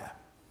start there.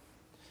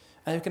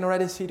 And you can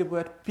already see the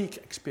word peak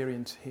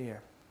experience here.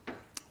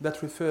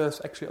 That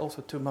refers actually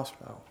also to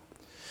Maslow.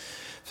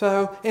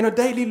 So in our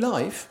daily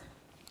life,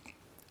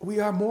 we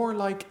are more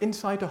like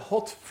inside a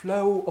hot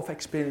flow of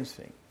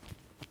experiencing.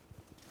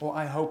 Or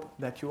I hope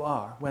that you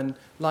are. When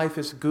life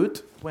is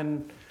good,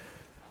 when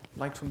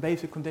like some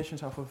basic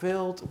conditions are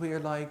fulfilled, we are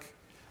like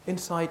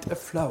inside a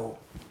flow.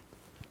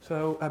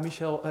 So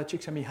Michel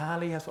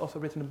Csikszentmihalyi has also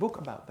written a book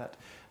about that.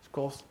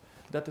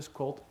 That is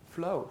called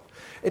flow.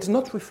 It's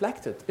not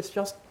reflected. It's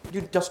just,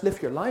 you just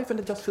live your life and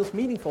it just feels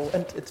meaningful.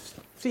 And it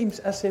seems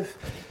as if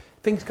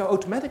things go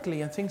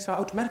automatically and things are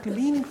automatically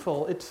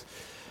meaningful. It's,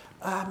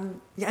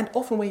 and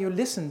often when you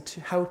listen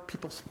to how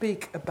people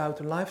speak about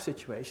a life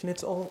situation,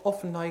 it's all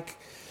often like,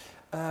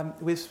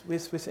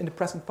 with in the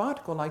present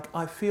particle, like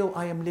I feel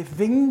I am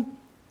living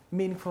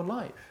meaningful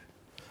life.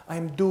 I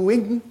am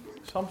doing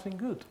something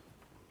good.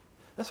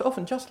 That's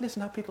often, just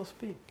listen how people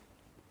speak.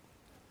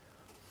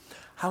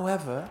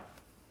 However,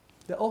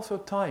 there are also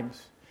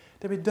times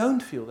that we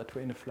don't feel that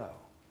we're in a flow.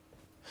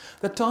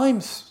 There are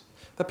times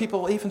that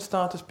people even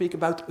start to speak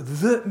about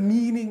the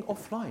meaning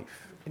of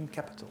life in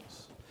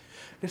capitals.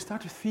 They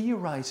start to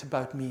theorize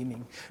about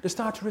meaning. They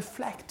start to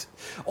reflect.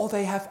 Or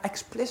they have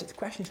explicit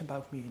questions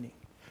about meaning.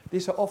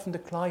 These are often the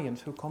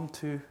clients who come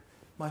to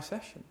my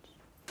sessions.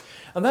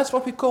 And that's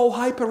what we call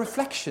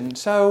hyper-reflection.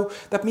 So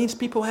that means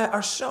people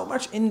are so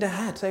much in the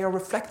head. They are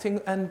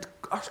reflecting and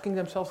asking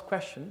themselves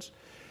questions.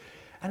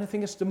 And the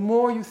thing is, the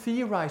more you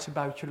theorize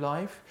about your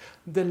life,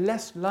 the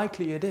less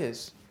likely it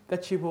is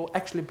that you will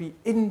actually be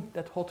in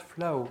that hot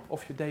flow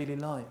of your daily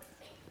life.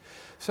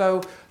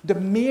 So the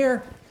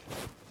mere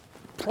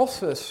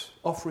process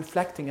of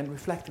reflecting and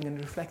reflecting and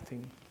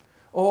reflecting,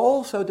 or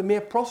also the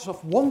mere process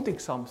of wanting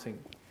something.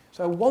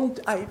 So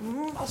I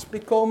must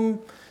become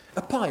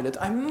a pilot.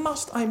 I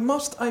must. I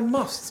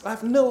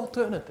have no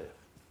alternative.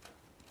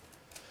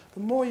 The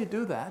more you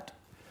do that,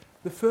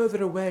 the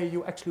further away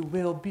you actually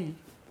will be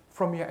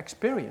from your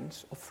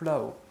experience of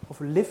flow,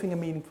 of living a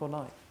meaningful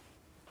life.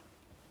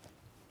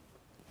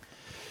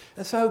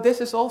 And so this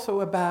is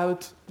also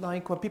about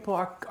like when people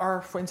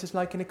are for instance,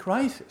 like in a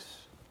crisis.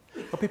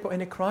 Or people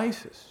in a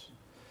crisis,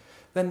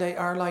 then they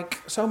are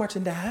like so much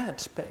in the head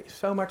space,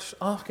 so much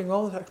asking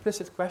all the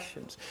explicit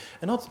questions,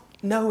 and not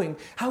knowing,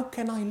 how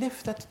can I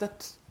live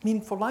that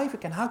meaningful life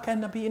again? How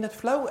can I be in that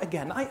flow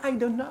again? I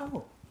don't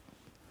know.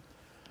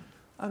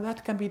 And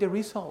that can be the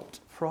result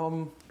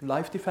from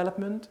life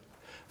development.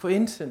 For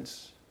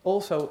instance,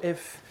 also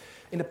if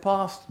in the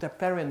past their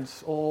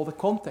parents or the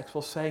context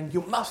was saying,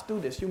 you must do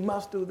this, you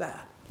must do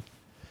that.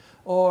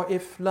 Or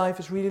if life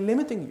is really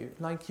limiting you,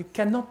 like you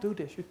cannot do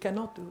this, you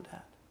cannot do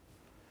that.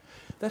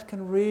 That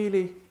can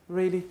really,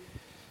 really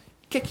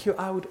kick you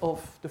out of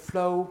the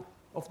flow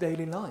of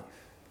daily life.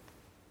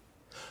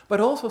 But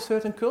also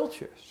certain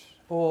cultures,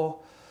 or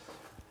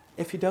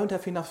if you don't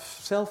have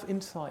enough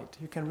self-insight,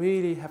 you can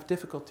really have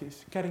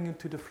difficulties getting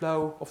into the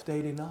flow of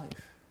daily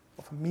life,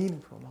 of a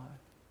meaningful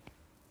life.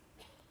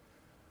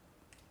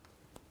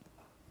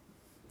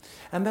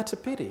 And that's a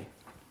pity.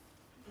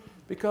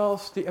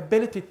 Because the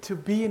ability to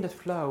be in that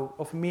flow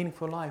of a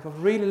meaningful life,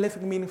 of really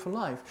living a meaningful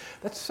life,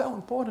 that's so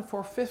important for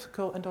our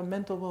physical and our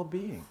mental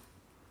well-being.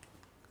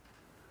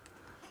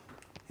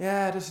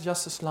 Yeah, this is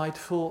just a slide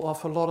full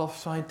of a lot of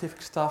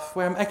scientific stuff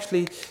where I'm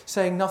actually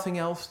saying nothing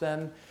else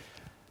than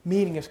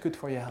meaning is good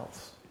for your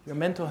health. Your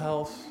mental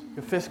health,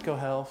 your physical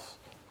health.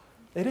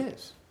 It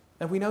is.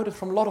 And we know that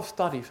from a lot of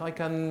studies. I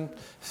can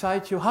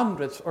cite you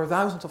hundreds or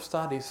thousands of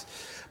studies,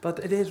 but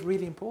it is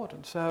really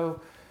important.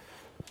 So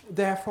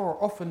therefore,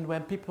 often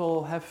when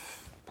people have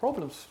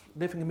problems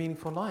living a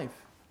meaningful life,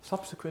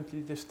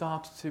 subsequently they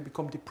start to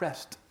become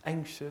depressed,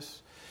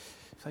 anxious,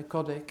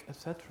 psychotic,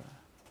 etc.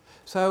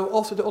 So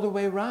also the other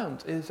way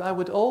around is I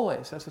would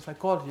always, as a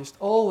psychologist,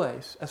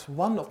 always, as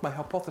one of my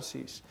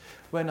hypotheses,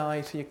 when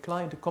I see a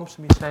client who comes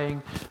to me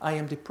saying, I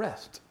am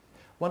depressed,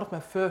 one of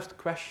my first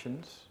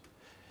questions,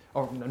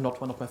 or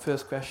not one of my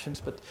first questions,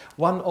 but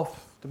one of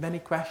the many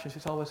questions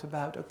is always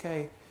about,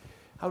 okay,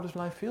 how does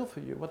life feel for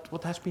you?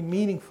 What has been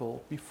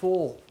meaningful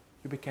before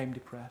you became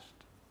depressed?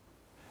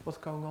 What's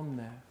going on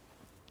there?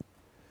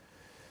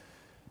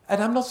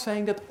 And I'm not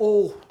saying that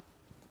all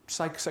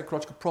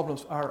psychological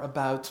problems are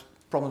about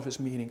problems with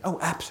meaning. Oh,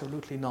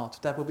 absolutely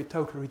not. That will be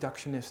totally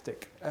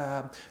reductionistic.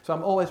 So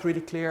I'm always really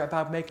clear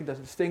about making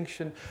that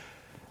distinction.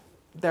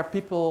 There are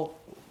people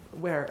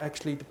where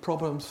actually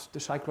the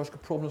psychological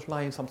problems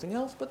lie in something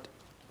else, but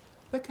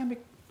there can be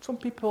some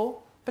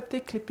people,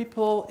 particularly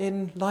people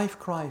in life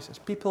crisis,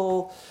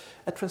 people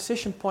at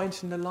transition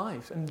points in their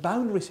lives and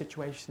boundary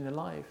situations in their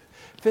life,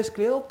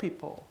 physically ill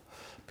people,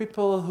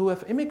 people who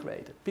have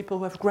immigrated, people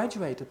who have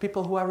graduated,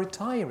 people who are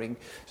retiring.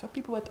 So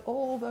people at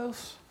all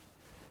those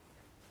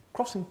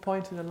crossing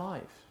points in their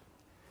life.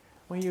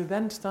 When you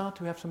then start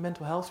to have some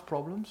mental health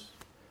problems,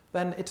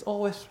 then it's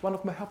always one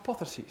of my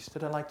hypotheses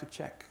that I like to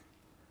check.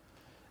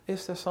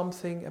 Is there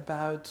something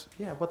about,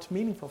 what's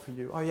meaningful for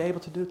you? Are you able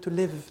to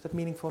live that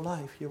meaningful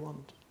life you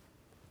want?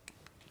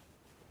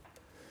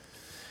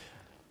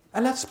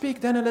 And let's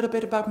speak then a little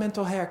bit about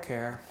mental health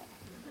care.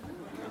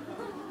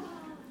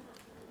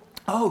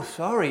 Oh,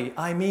 sorry,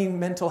 I mean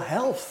mental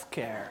health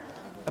care.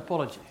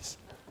 Apologies.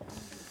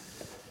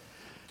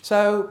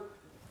 So,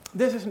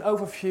 this is an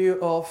overview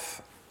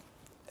of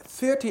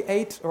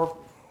 38 or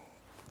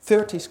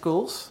 30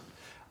 schools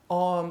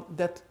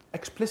that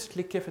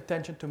explicitly give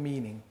attention to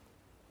meaning.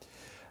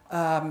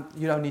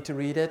 You don't need to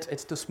read it,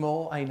 it's too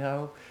small, I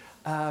know.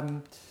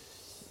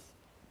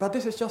 But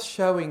this is just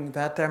showing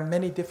that there are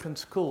many different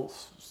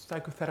schools,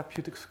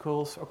 psychotherapeutic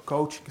schools or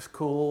coaching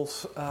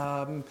schools,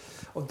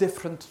 or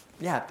different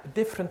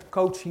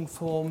coaching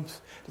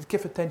forms that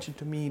give attention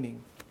to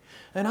meaning.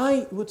 And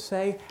I would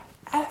say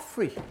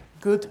every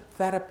good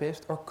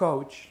therapist or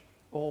coach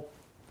or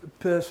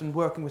person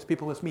working with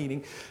people with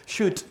meaning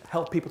should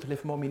help people to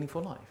live a more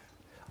meaningful life.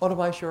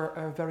 Otherwise, you're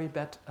a very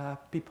bad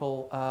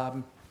people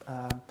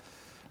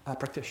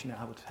practitioner,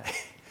 I would say.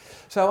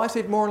 So I see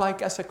it more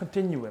like as a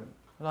continuum.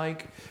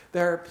 Like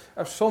there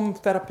are some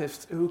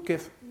therapists who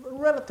give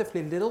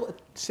relatively little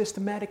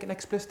systematic and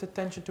explicit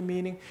attention to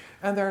meaning,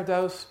 and there are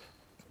those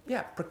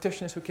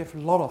practitioners who give a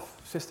lot of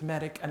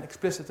systematic and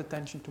explicit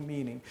attention to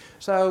meaning.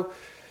 So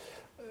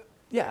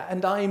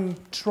and I'm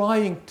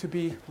trying to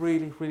be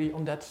really, really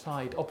on that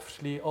side,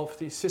 obviously, of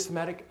the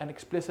systematic and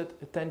explicit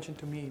attention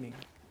to meaning.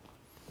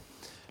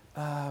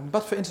 But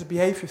for instance,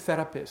 behavior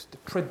therapists,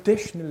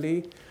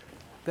 traditionally,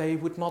 they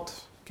would not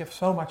give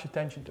so much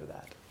attention to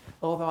that.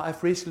 Although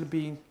I've recently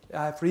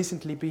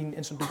been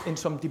in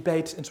some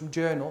debates, in some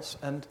journals,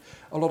 and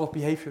a lot of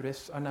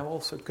behaviorists are now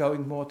also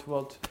going more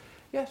towards,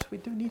 yes, we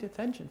do need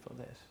attention for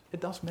this. It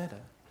does matter.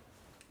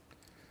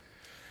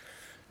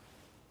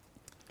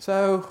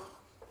 So,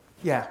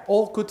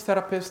 all good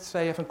therapists,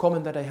 they have in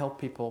common that they help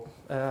people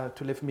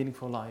to live a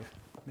meaningful life.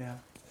 Yeah.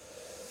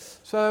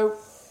 So,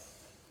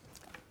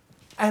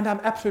 and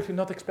I'm absolutely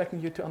not expecting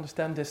you to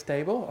understand this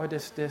table or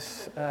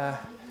this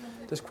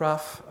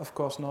graph, of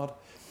course not.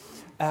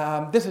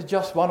 This is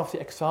just one of the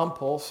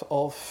examples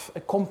of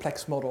a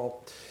complex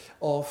model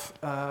of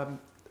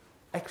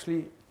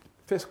actually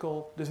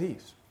physical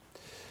disease.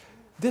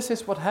 This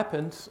is what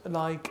happens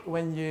like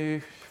when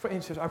you, for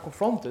instance, are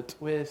confronted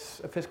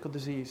with a physical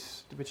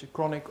disease which is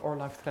chronic or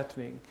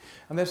life-threatening.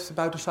 And this is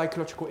about the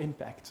psychological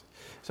impact.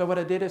 So what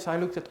I did is I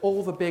looked at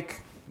all the big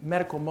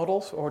medical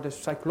models or the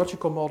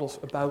psychological models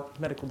about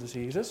medical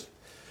diseases.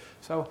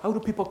 So how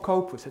do people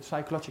cope with it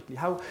psychologically?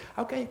 How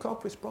can you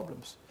cope with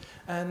problems?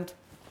 And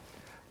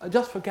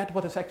just forget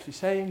what it's actually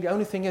saying. The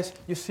only thing is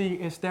you see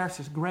is there's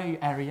this gray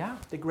area,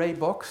 the gray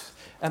box,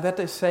 and that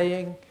is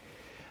saying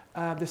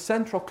the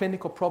central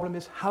clinical problem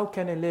is how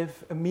can I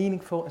live a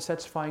meaningful and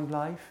satisfying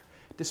life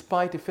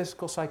despite the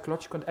physical,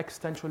 psychological and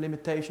existential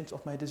limitations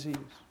of my disease.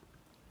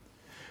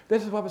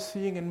 This is what we're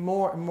seeing in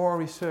more and more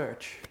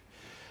research,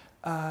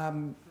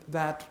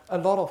 that a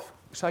lot of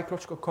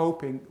psychological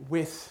coping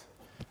with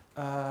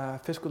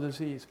physical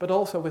disease, but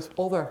also with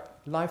other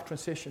life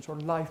transitions or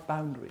life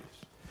boundaries,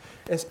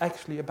 is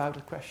actually about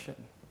a question.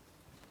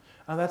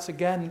 And that's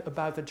again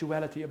about the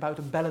duality, about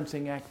a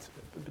balancing act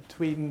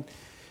between,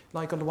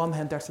 like on the one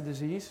hand there's the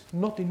disease,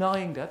 not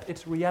denying that,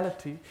 it's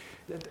reality,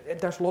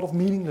 there's a lot of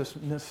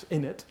meaninglessness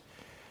in it.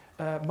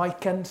 My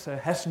cancer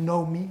has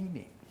no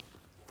meaning,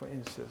 for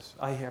instance,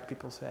 I hear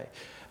people say.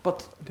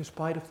 But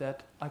despite of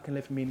that, I can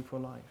live a meaningful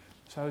life.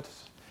 So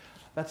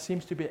that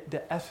seems to be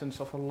the essence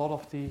of a lot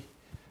of the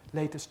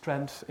latest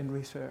trends in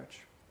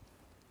research.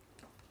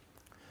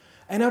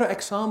 Another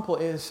example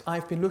is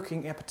I've been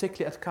looking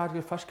particularly at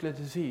cardiovascular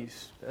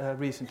disease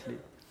recently.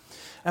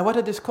 And what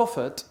I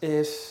discovered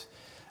is,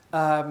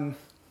 again,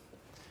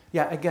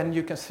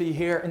 you can see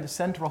here in the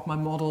center of my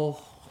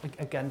model,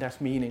 again, there's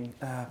meaning.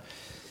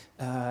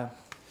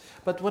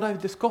 But what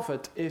I've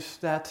discovered is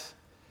that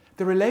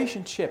the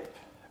relationship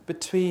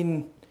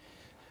between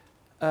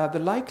the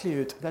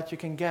likelihood that you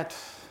can get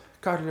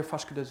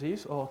cardiovascular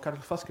disease or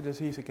cardiovascular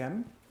disease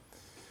again,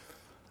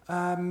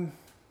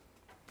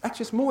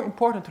 actually it's more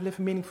important to live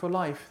a meaningful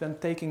life than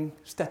taking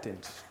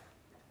statins.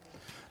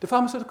 The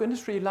pharmaceutical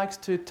industry likes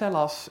to tell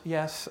us,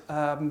 yes,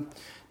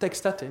 take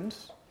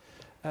statins,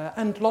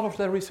 and a lot of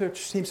their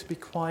research seems to be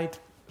quite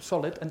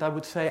solid, and I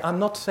would say, I'm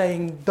not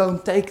saying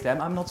don't take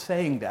them, I'm not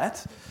saying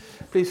that.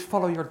 Please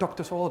follow your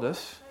doctor's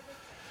orders.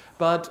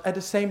 But at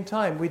the same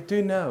time, we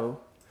do know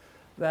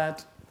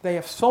that they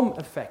have some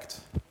effect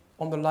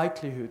on the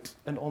likelihood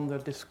and on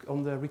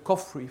the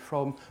recovery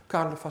from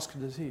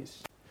cardiovascular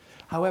disease.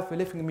 However,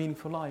 living a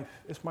meaningful life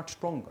is much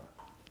stronger.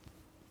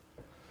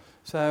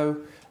 So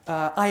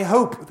I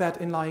hope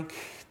that in like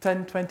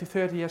 10, 20,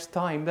 30 years'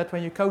 time, that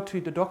when you go to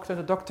the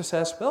doctor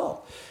says,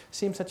 well, it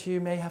seems that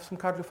you may have some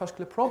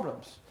cardiovascular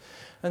problems.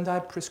 And I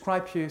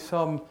prescribe you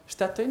some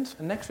statins,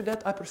 and next to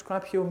that, I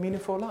prescribe you a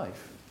meaningful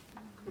life.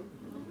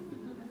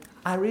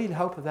 I really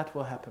hope that that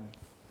will happen.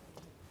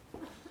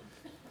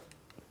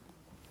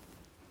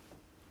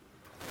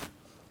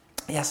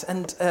 Yes,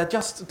 and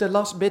just the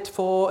last bit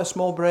for a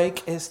small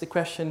break is the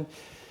question,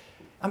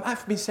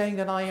 I've been saying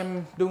that I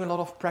am doing a lot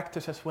of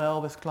practice as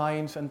well with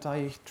clients, and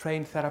I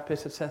train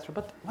therapists, etc.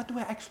 But what do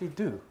I actually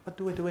do? What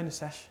do I do in a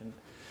session?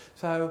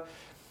 So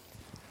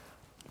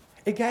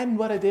again,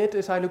 what I did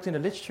is I looked in the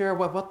literature,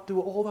 what do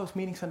all those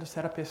meaning center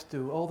therapists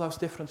do? All those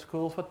different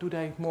schools, what do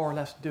they more or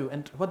less do?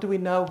 And what do we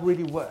know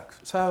really works?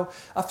 So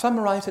I've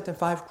summarized it in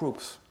 5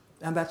 groups,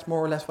 and that's more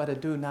or less what I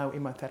do now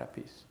in my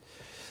therapies.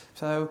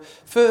 So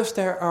first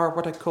there are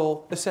what I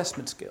call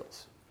assessment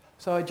skills.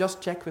 So I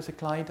just check with the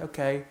client,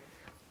 okay,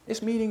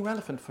 is meaning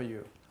relevant for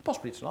you?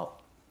 Possibly it's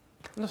not.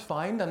 And that's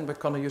fine, then we're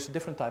going to use a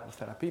different type of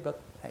therapy,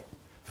 but hey,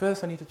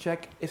 first I need to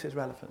check, is it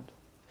relevant?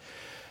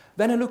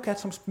 Then I look at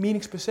some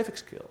meaning-specific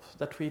skills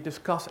that we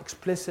discuss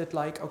explicit,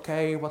 like,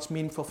 okay, what's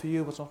meaningful for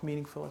you, what's not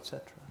meaningful,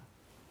 etc.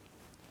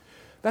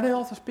 Then I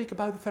also speak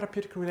about the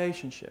therapeutic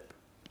relationship.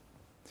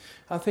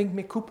 I think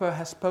Mick Cooper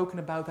has spoken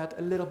about that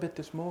a little bit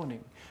this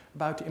morning,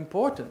 about the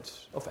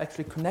importance of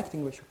actually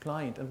connecting with your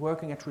client and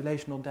working at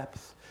relational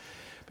depth.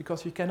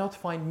 Because you cannot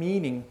find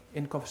meaning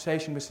in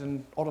conversation with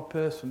another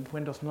person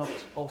when there's not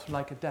also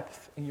like a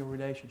depth in your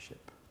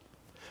relationship.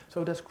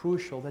 So that's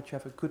crucial that you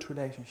have a good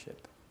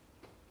relationship.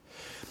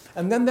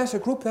 And then there's a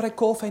group that I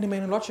call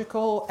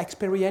phenomenological,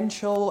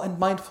 experiential, and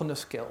mindfulness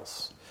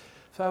skills.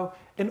 So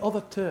in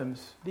other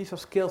terms, these are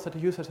skills that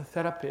you use as a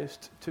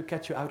therapist to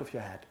get you out of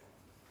your head.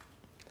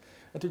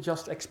 And to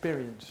just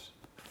experience,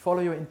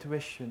 follow your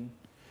intuition,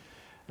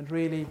 and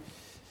really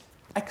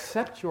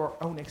accept your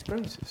own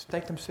experiences,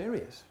 take them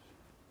serious,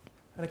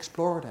 and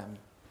explore them.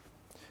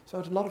 So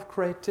it's a lot of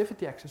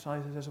creativity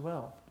exercises as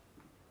well.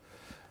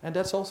 And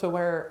that's also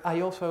where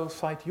I also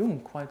cite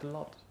Jung quite a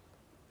lot.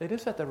 It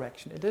is that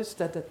direction, it is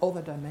that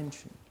other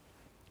dimension.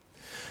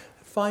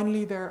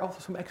 Finally, there are also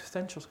some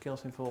existential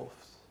skills involved.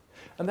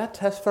 And that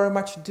has very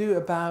much to do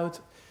about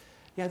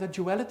the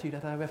duality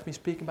that I have been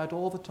speaking about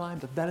all the time,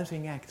 the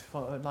balancing act.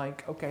 For,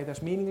 like, okay,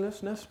 there's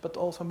meaninglessness, but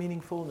also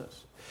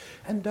meaningfulness.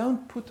 And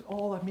don't put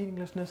all that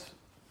meaninglessness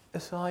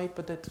aside,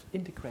 but that's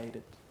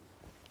integrated.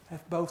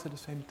 Have both at the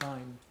same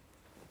time.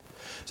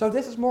 So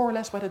this is more or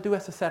less what I do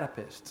as a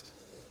therapist.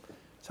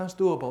 Sounds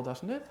doable,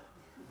 doesn't it?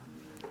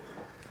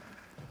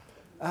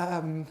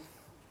 Oh,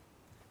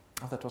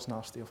 that was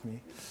nasty of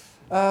me.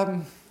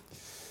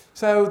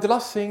 So the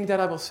last thing that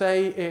I will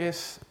say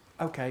is,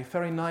 okay,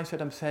 very nice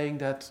that I'm saying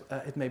that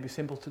it may be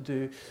simple to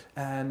do,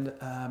 and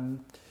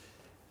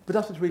but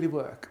does it really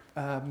work?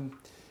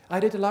 I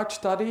did a large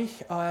study,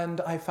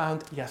 and I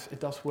found, yes, it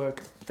does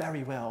work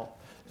very well.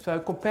 So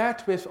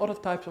compared with other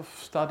types of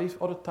studies,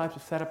 other types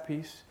of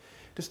therapies,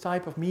 this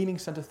type of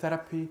meaning-centered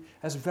therapy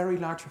has very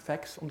large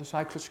effects on the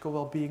psychological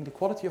well-being, the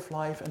quality of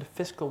life, and the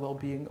physical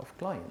well-being of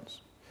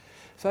clients.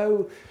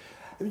 So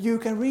you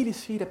can really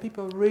see that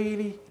people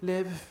really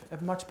live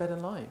a much better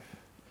life.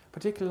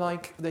 Particularly,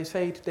 like they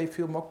say, they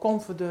feel more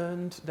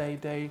confident.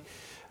 They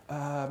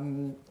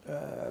live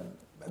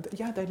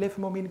a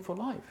more meaningful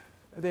life.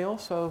 They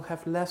also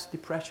have less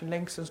depression,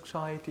 less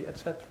anxiety,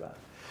 etc.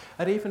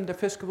 And even the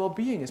physical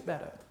well-being is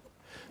better.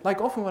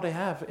 Like often, what I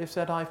have is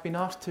that I've been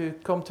asked to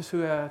come to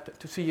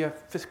see a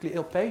physically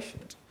ill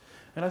patient,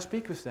 and I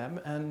speak with them,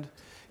 and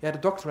the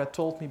doctor had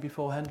told me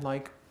beforehand,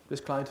 like,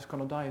 this client is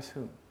going to die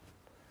soon.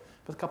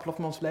 But a couple of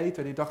months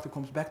later, the doctor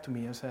comes back to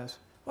me and says,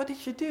 "What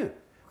did you do?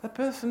 That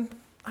person,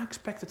 I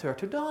expected her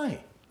to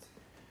die.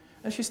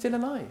 And she's still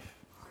alive."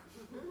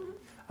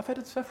 I've had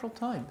it several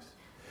times.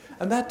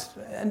 And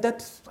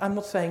that's, I'm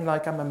not saying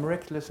like I'm a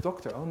miraculous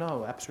doctor. Oh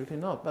no, absolutely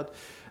not. But,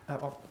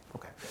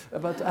 okay.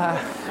 But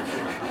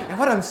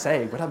what I'm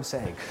saying,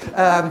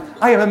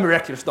 I am a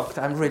miraculous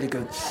doctor. I'm really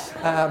good.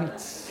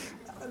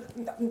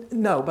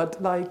 No,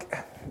 but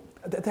like,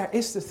 there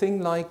is the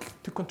thing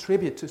like to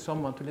contribute to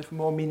someone to live a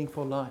more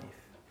meaningful life.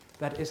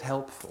 That is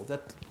helpful.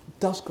 That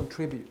does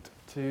contribute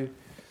to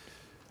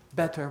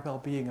better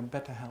well-being and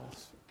better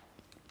health.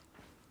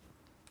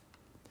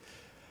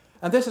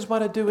 And this is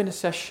what I do in a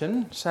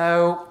session.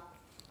 So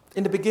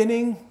in the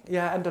beginning,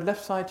 on the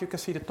left side you can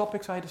see the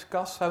topics I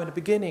discuss. So in the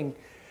beginning,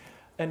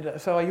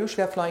 so I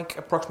usually have like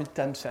approximately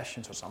 10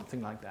 sessions or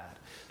something like that.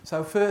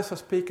 So first I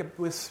speak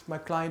with my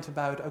clients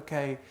about,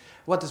 okay,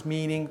 what is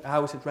meaning?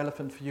 How is it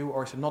relevant for you,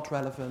 or is it not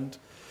relevant?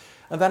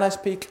 And then I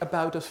speak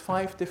about those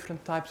 5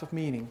 different types of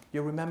meaning.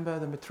 You remember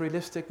the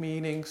materialistic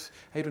meanings,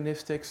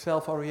 hedonistic,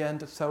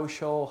 self-oriented,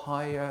 social,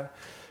 higher,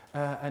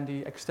 and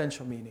the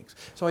existential meanings.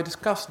 So I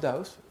discuss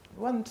those,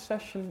 1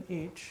 session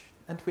each,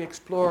 and we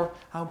explore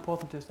how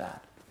important is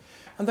that.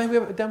 And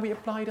then we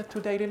apply that to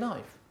daily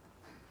life.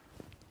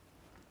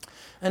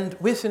 And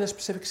within a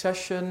specific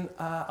session,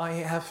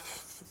 I have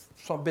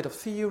some bit of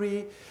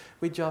theory.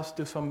 We just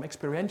do some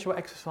experiential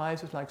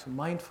exercises, like some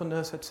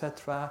mindfulness,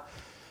 etc.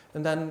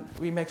 And then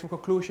we make some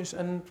conclusions,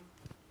 and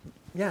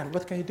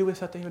what can you do with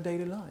that in your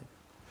daily life?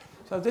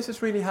 So this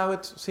is really how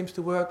it seems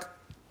to work,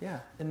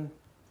 in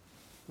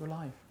your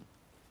life.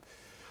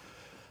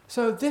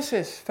 So this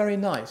is very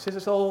nice. This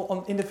is all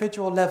on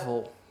individual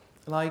level,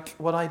 like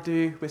what I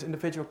do with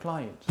individual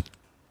clients.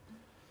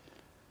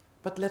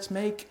 But let's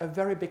make a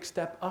very big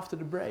step after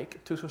the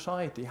break to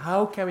society.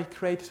 How can we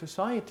create a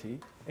society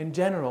in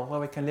general where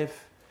we can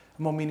live a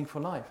a more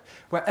meaningful life,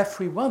 where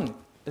everyone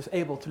is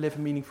able to live a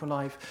meaningful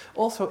life,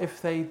 also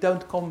if they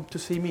don't come to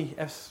see me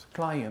as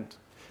client.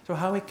 So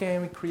how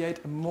can we create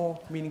a more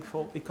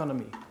meaningful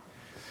economy?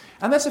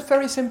 And that's a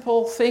very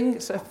simple thing,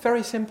 it's a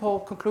very simple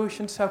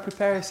conclusion, so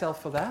prepare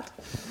yourself for that.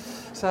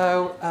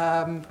 So,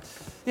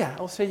 yeah,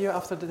 I'll see you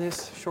after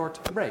this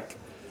short break.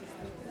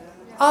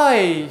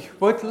 I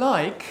would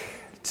like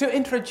to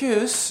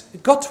introduce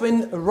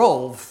Godwin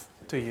Rolfe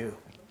to you.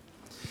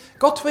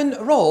 Godwin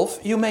Rolfe,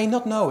 you may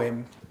not know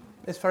him.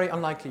 It's very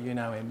unlikely you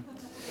know him.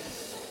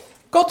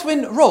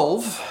 Godwin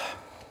Rolfe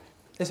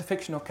is a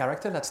fictional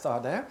character, let's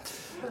start there,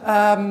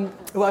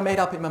 who I made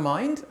up in my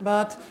mind.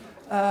 But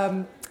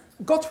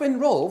Godwin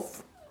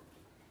Rolfe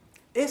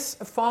is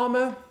a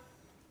farmer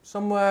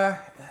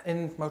somewhere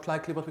in most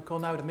likely what we call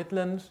now the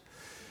Midlands.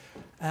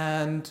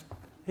 And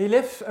he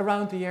lives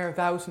around the year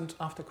 1000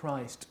 after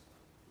Christ.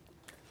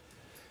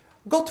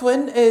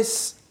 Godwin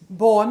is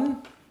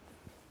born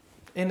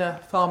in a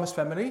farmer's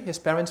family. His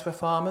parents were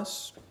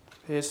farmers.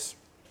 His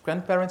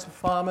grandparents were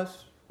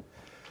farmers.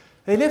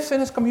 He lives in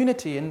his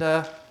community in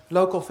the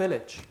local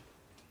village.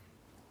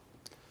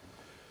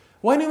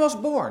 When he was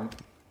born,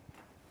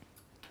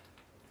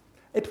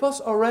 it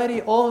was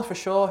already all for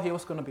sure he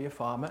was going to be a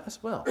farmer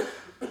as well.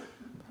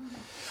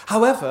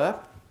 However,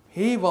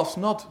 he was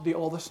not the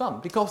oldest son,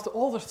 because the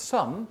oldest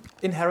son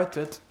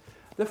inherited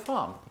the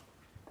farm.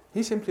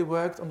 He simply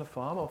worked on the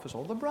farm of his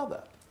older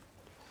brother.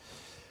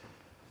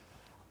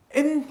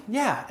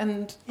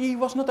 And he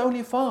was not only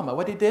a farmer.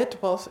 What he did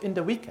was, in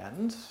the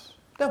weekends,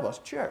 there was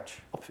church,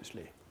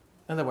 obviously.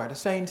 And there were the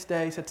saints'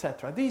 days,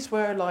 etc. These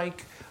were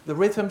like the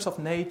rhythms of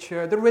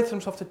nature, the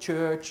rhythms of the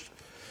church.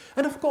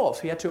 And of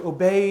course, he had to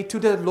obey to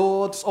the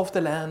lords of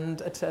the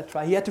land,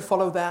 etc. He had to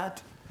follow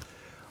that.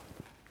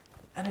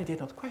 And he did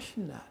not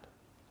question that.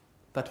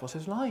 That was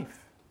his life.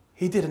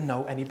 He didn't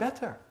know any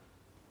better.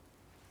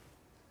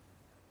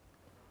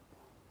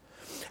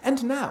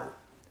 And now,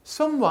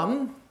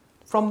 someone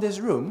from this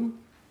room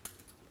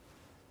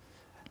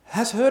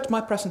has heard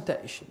my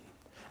presentation.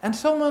 And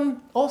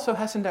someone also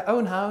has in their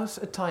own house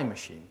a time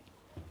machine.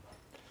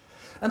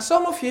 And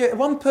some of you,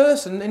 one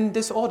person in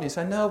this audience,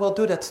 I know will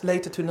do that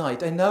later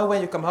tonight. I know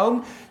when you come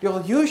home,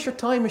 you'll use your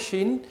time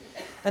machine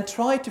and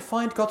try to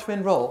find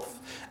Godwin Rolfe.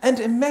 And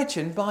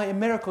imagine by a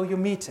miracle you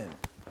meet him.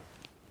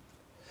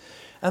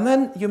 And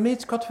then you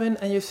meet Godwin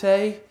and you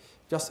say,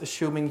 just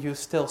assuming you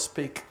still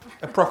speak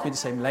approximately the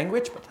same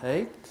language, but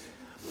hey.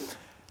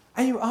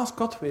 And you ask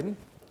Godwin,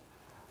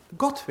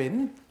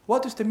 Godwin,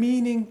 what is the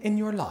meaning in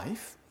your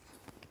life?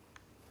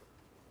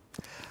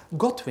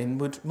 Godwin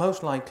would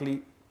most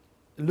likely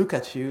look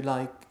at you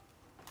like,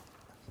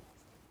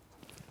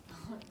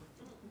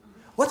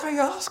 what are you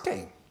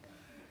asking?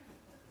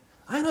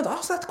 I don't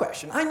ask that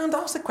question. I don't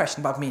ask the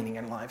question about meaning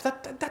in life.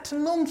 That's a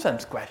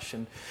nonsense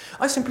question.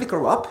 I simply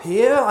grew up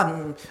here.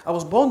 I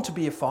was born to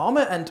be a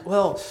farmer, and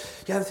well,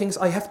 yeah, the things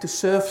I have to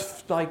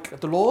serve like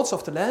the lords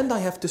of the land. I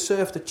have to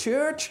serve the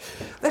church.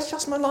 That's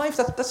just my life.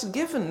 That's a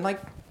given. Like,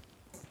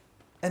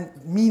 and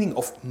meaning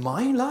of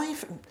my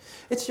life,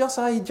 it's just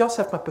I just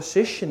have my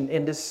position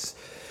in this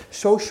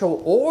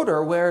social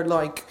order where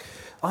like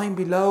I'm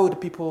below the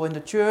people in the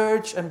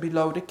church and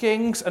below the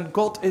kings, and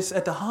God is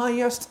at the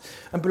highest,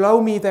 and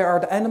below me there are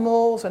the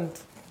animals, and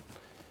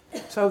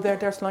so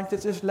there's like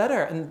this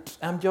ladder, and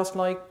I'm just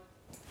like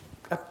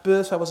at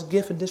birth I was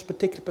given this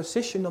particular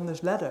position on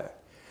this ladder,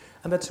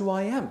 and that's who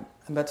I am,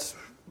 and that's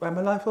where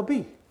my life will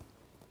be.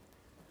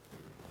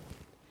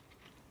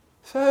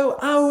 So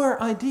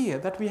our idea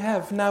that we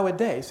have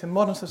nowadays in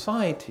modern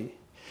society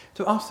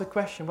to ask the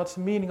question, what's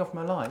the meaning of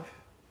my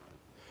life,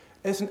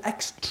 is an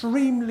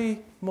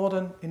extremely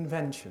modern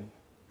invention.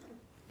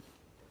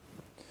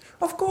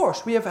 Of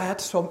course, we have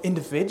had some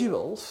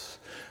individuals,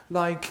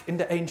 like in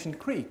the ancient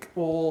Greek,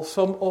 or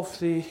some of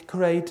the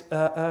great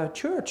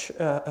church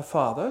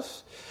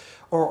fathers,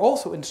 or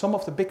also in some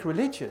of the big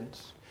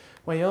religions,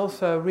 when you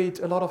also read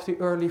a lot of the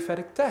early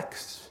Vedic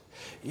texts.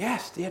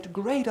 Yes, they had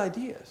great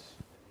ideas,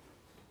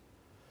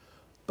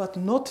 but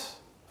not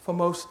for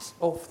most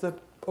of the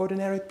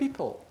ordinary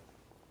people.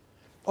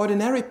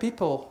 Ordinary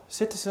people,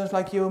 citizens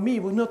like you and me,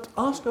 would not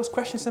ask those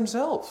questions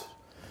themselves.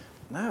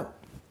 No.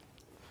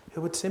 It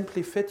would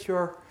simply fit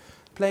your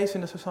place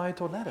in the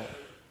societal ladder.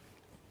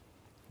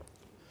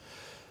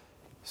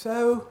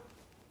 So,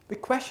 the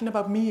question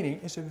about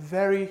meaning is a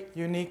very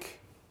unique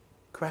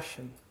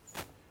question.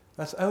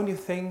 That's only a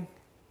thing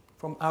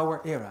from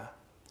our era.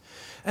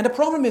 And the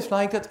problem is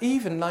like that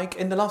even like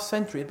in the last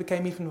century it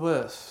became even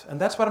worse.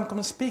 And that's what I'm going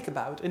to speak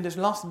about in this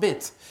last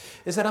bit.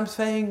 Is that I'm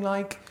saying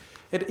like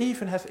it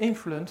even has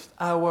influenced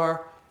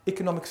our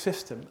economic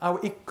system. Our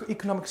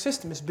economic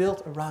system is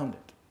built around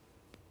it.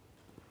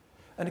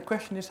 And the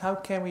question is, how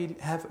can we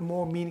have a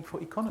more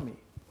meaningful economy?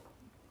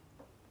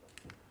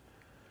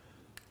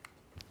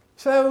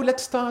 So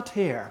let's start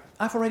here.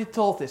 I've already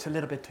told this a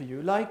little bit to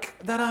you. Like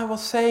that I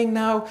was saying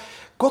now,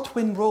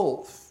 Godwin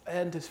Rolfe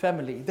and his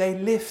family, they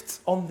lived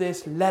on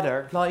this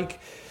ladder. Like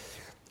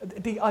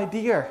the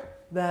idea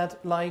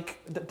that like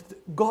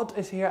God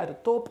is here at the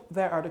top,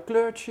 there are the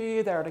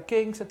clergy, there are the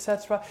kings,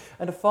 etc.,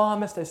 and the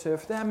farmers, they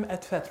serve them,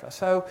 etc.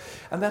 So,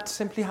 and that's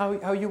simply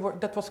how you were,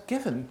 that was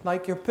given.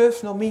 Like your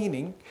personal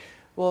meaning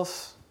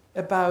was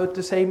about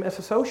the same as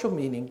a social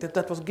meaning,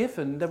 that was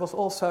given. That was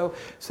also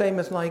same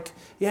as like,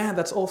 yeah,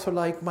 that's also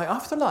like my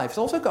afterlife, it's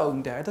also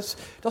going there. That's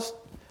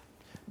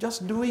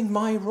just doing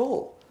my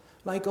role.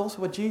 Like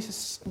also what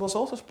Jesus was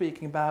also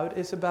speaking about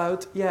is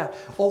about, yeah,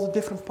 all the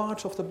different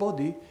parts of the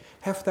body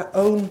have their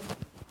own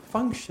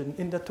function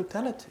in the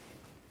totality.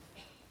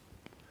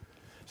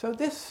 So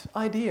this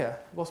idea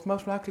was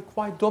most likely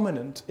quite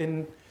dominant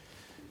in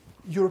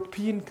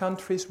European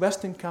countries,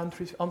 Western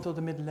countries until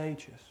the Middle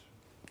Ages.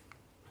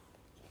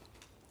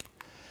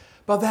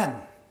 But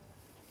then,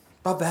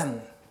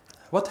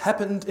 what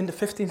happened in the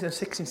 15th and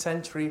 16th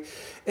century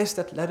is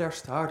that letters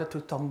started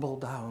to tumble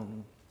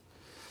down.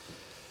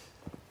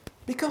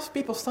 Because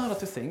people started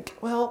to think,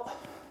 well,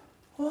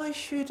 why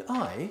should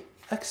I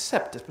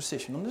accept this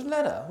position on this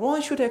letter?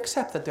 Why should I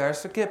accept that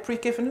there's a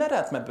pre-given letter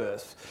at my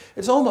birth?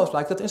 It's almost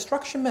like that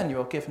instruction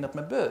manual given at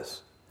my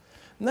birth.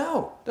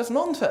 No, that's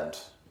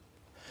nonsense.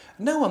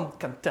 No one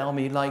can tell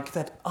me like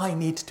that I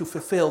need to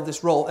fulfill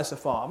this role as a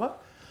farmer,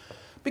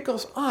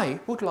 because I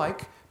would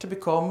like to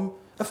become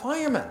a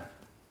fireman,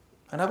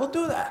 and I will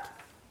do that.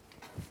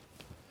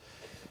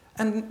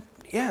 And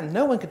yeah,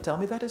 no one can tell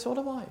me that is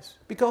otherwise,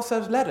 because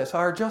those letters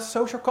are just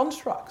social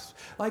constructs.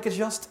 Like it's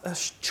just a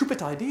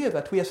stupid idea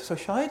that we as a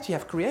society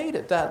have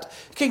created, that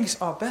kings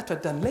are better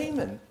than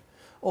laymen,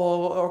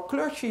 or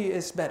clergy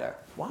is better.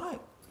 Why?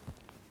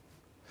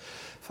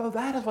 So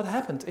that is what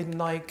happened in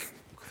like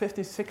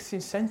 15th,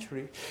 16th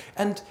century.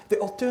 And the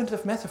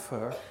alternative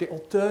metaphor, the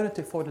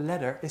alternative for the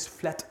letter is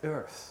flat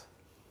earth.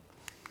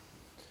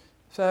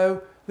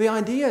 So the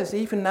idea is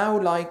even now,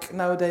 like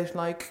nowadays,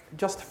 like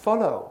just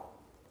follow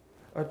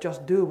or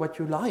just do what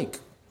you like.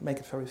 Make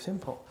it very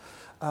simple.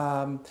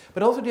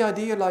 But also the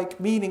idea, like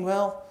meaning,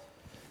 well,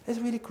 it's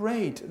really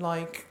great.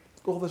 Like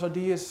all those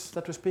ideas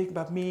that we speak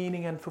about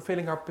meaning and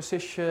fulfilling our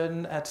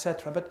position,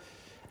 etc. But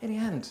in the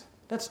end,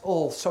 that's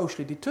all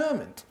socially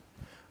determined.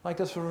 Like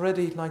that's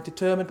already like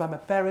determined by my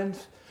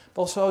parents,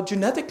 but also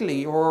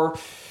genetically or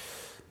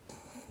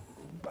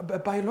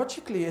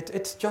biologically.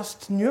 It's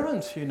just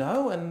neurons, you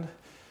know. And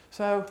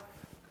so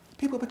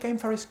people became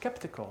very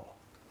skeptical.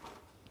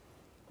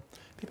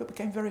 People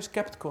became very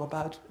skeptical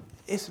about,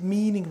 is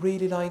meaning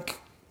really like,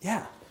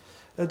 yeah,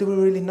 do we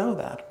really know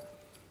that?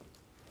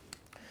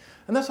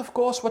 And that's of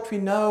course what we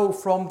know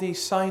from the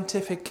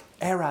scientific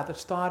era that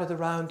started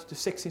around the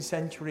 16th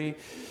century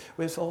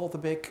with all the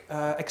big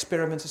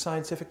experiments, the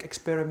scientific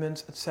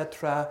experiments,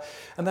 etc.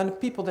 And then the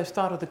people, they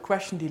started to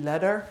question the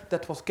letter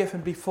that was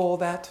given before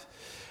that.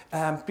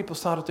 People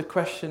started to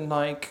question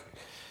like,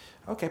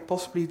 okay,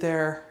 possibly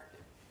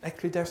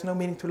there's no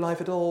meaning to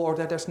life at all, or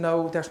that there's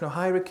no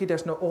hierarchy,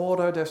 there's no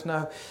order, there's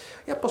no,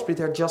 yeah, possibly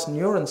they're just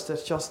neurons,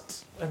 there's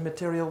just a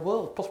material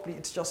world, possibly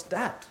it's just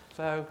that.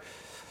 So,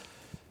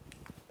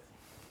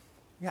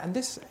 yeah, and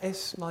this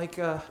is like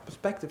a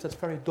perspective that's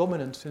very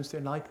dominant since the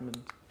Enlightenment.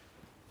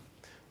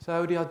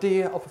 So the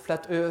idea of a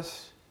flat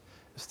earth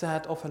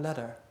instead of a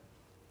ladder.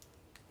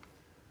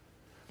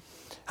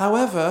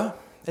 However,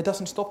 it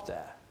doesn't stop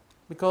there,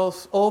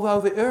 because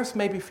although the earth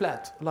may be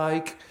flat,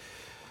 like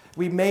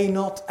we may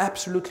not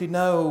absolutely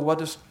know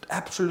what is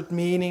absolute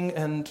meaning,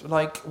 and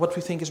like what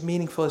we think is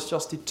meaningful is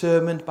just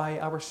determined by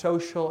our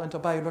social and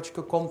our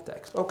biological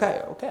context.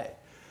 Okay.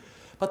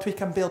 But we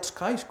can build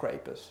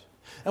skyscrapers.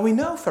 And we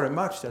know very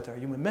much that they're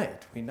human-made.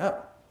 We know.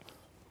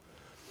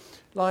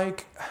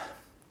 Like,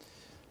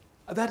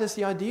 that is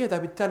the idea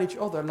that we tell each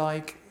other,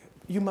 like,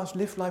 you must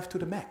live life to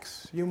the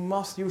max. You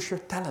must use your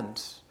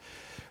talents.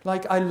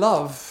 Like, I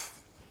love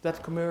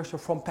that commercial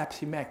from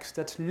Pepsi Max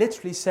that's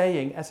literally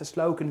saying as a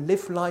slogan,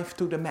 live life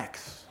to the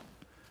max.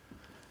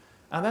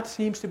 And that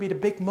seems to be the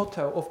big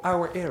motto of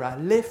our era,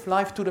 live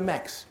life to the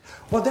max.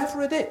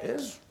 Whatever it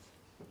is,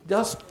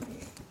 just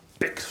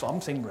pick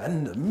something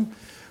random,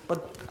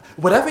 but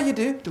whatever you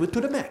do it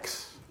to the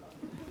max.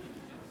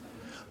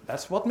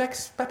 That's what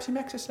Pepsi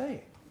Max is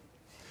saying.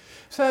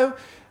 So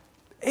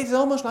it's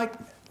almost like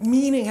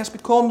meaning has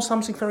become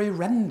something very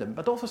random,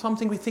 but also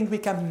something we think we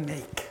can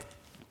make.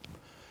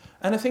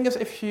 And the thing is,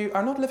 if you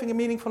are not living a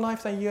meaningful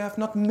life, then you have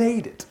not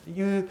made it.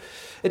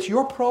 It's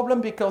your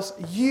problem because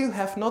you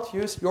have not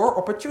used your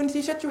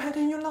opportunities that you had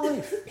in your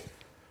life.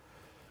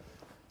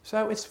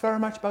 So it's very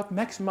much about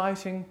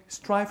maximizing,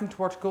 striving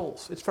towards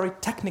goals. It's very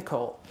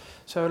technical.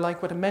 So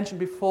like what I mentioned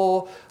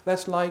before,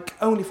 that's like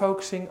only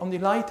focusing on the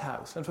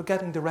lighthouse and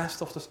forgetting the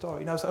rest of the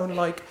story. It's only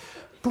like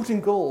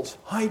putting goals,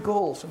 high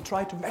goals, and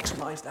try to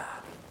maximize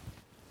that.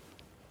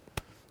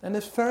 And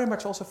it's very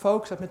much also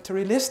focused on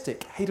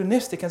materialistic,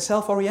 hedonistic, and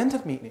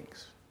self-oriented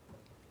meanings.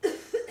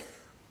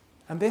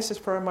 And this is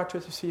very much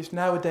what you see is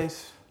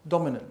nowadays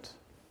dominant.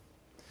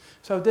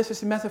 So this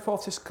is the metaphor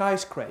of the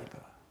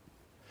skyscraper.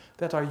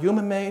 That are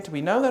human-made,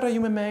 we know that are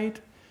human-made,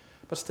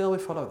 but still we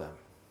follow them.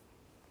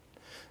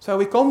 So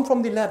we come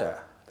from the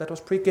ladder that was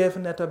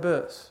pre-given at our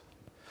birth.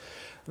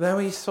 Then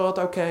we thought,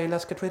 okay,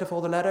 let's get rid of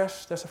all the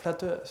letters, there's a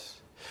flat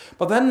earth.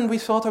 But then we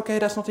thought, okay,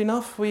 that's not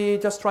enough, we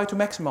just try to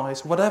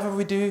maximize. Whatever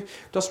we do,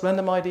 just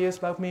random ideas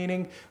about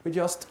meaning, we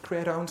just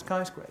create our own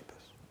skyscrapers.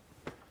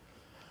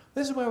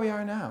 This is where we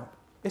are now.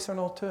 Is there an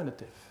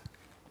alternative?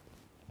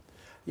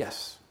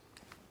 Yes.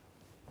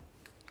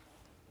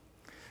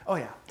 Oh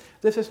yeah,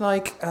 this is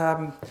like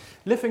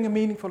living a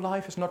meaningful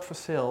life is not for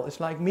sale. It's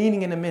like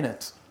meaning in a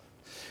minute.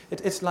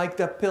 It's like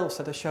the pills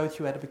that I showed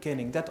you at the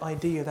beginning. That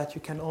idea that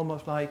you can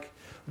almost like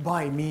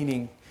buy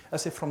meaning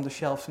as if from the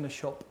shelves in a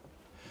shop.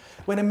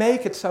 When I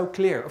make it so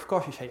clear, of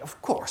course you say,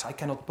 of course I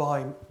cannot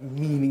buy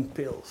meaning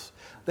pills.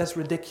 That's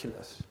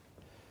ridiculous.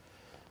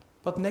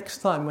 But next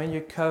time when you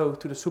go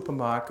to the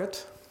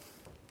supermarket,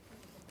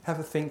 have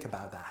a think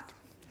about that.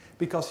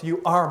 Because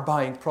you are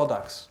buying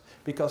products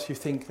because you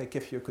think they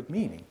give you a good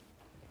meaning.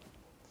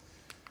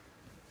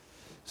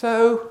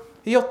 So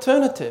the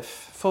alternative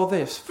for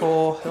this,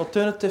 for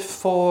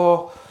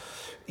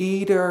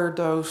either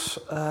those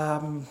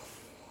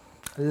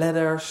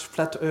ladders,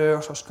 flat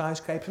earths or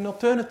skyscrapers, an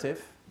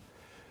alternative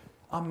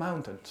are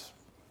mountains.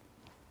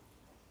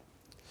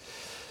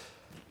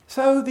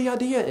 So the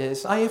idea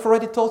is, I have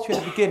already told you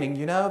at the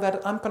beginning,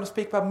 that I'm going to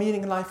speak about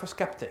meaning in life for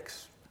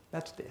skeptics.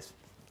 That's this.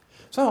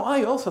 So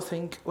I also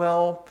think,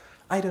 well,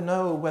 I don't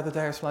know whether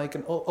there's like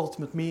an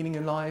ultimate meaning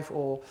in life,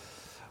 or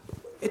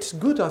it's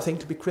good, I think,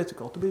 to be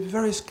critical, to be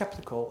very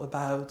skeptical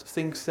about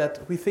things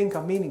that we think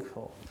are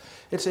meaningful.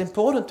 It's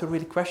important to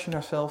really question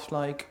ourselves,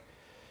 like,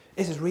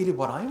 is this really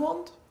what I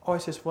want? Or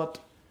is this what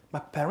my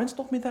parents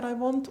taught me that I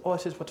want? Or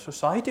is this what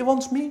society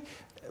wants me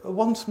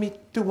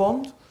to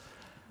want?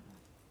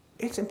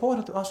 It's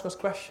important to ask us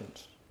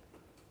questions.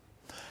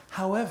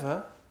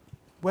 However,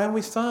 when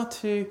we start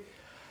to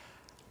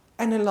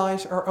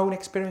analyze our own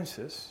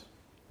experiences,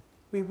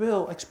 we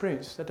will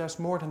experience that there's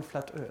more than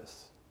flat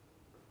earth.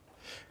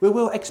 We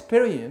will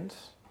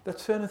experience that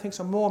certain things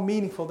are more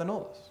meaningful than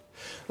others.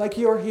 Like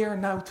you're here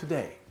now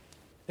today,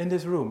 in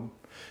this room.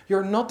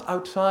 You're not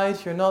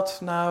outside, you're not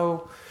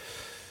now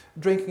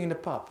drinking in the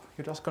pub.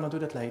 You're just going to do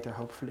that later,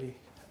 hopefully.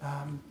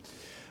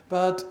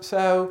 But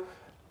so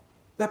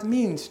that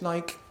means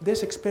like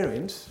this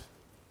experience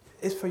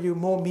is for you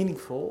more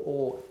meaningful,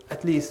 or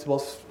at least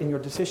was in your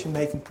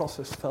decision-making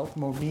process felt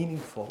more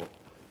meaningful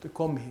to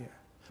come here.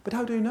 But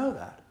how do you know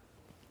that?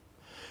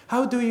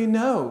 How do you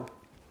know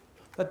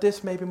that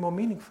this may be more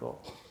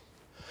meaningful?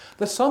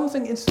 There's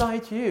something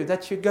inside you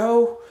that you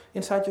go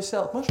inside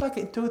yourself, most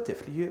likely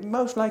intuitively,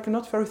 most likely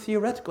not very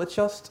theoretical. It's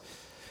just,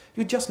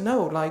 you just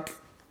know, like,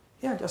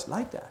 yeah, just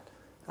like that.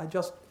 I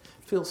just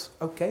feels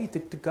okay to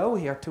go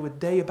here to a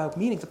day about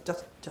meaning.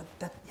 Just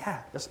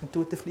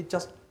intuitively,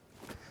 just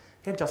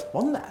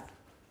want that.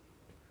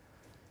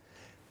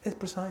 It's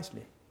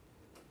precisely.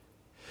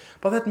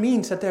 But that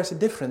means that there's a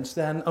difference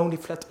than only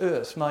flat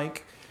earth.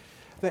 Like,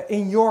 that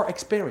in your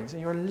experience, in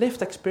your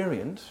lived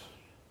experience,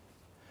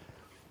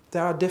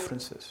 there are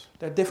differences.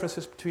 There are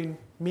differences between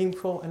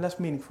meaningful and less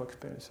meaningful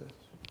experiences.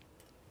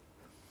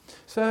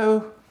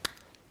 So,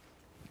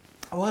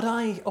 what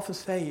I often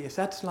say is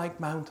that's like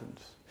mountains.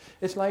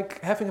 It's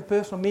like having a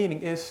personal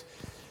meaning is,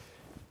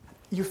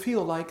 you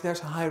feel like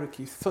there's a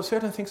hierarchy. So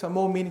certain things are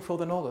more meaningful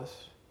than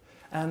others.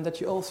 And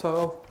that you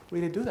also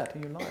really do that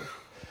in your life.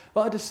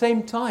 But at the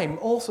same time,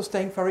 also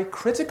staying very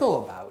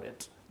critical about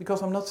it.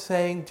 Because I'm not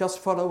saying just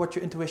follow what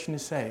your intuition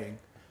is saying.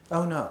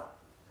 Oh no.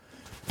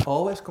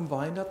 Always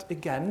combine that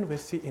again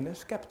with the inner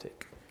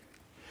skeptic.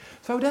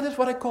 So that is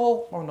what I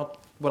call, or not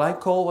what I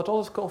call, what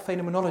others call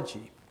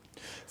phenomenology.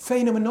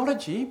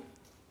 Phenomenology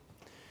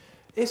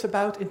is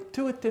about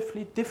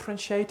intuitively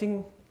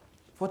differentiating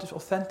what is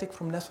authentic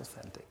from less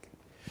authentic.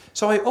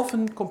 So I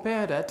often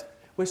compare that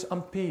with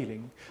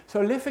unpeeling.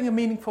 So living a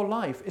meaningful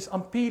life is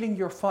unpeeling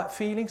your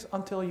feelings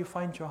until you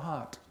find your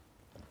heart.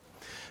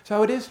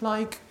 So it is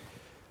like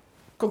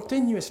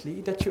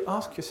continuously that you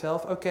ask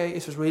yourself, okay,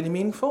 is this really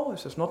meaningful?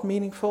 Is this not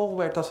meaningful?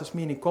 Where does this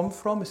meaning come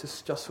from? Is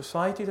this just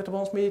society that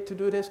wants me to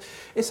do this?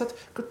 Is that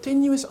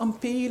continuous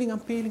unpeeling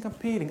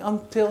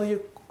until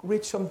you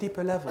reach some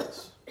deeper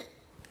levels?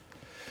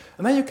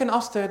 And then you can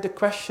ask the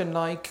question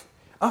like,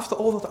 after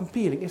all that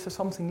unpeeling, is there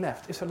something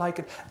left? Is there like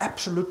an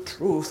absolute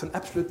truth, an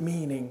absolute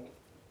meaning?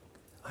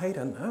 I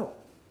don't know.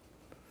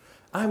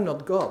 I'm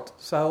not God,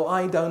 so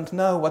I don't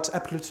know what's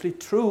absolutely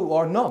true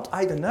or not.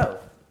 I don't know.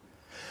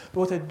 But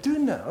what I do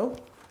know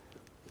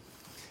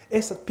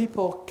is that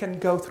people can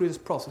go through this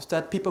process,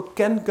 that people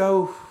can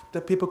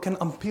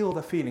unpeel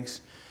their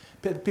feelings.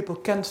 People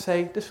can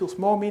say, this feels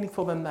more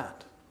meaningful than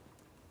that.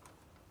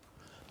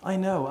 I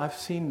know, I've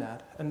seen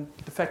that. And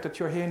the fact that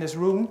you're here in this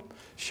room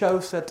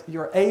shows that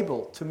you're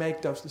able to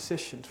make those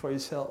decisions for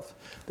yourself.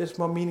 This is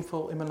more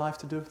meaningful in my life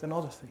to do than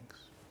other things.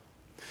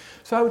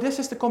 So this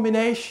is the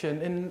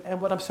combination,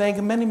 and what I'm saying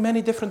in many,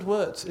 many different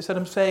words, is that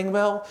I'm saying,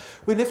 well,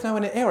 we live now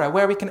in an era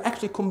where we can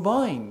actually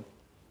combine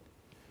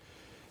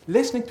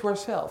listening to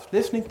ourselves,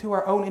 listening to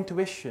our own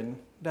intuition,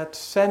 that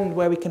sense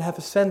where we can have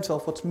a sense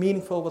of what's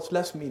meaningful, what's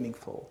less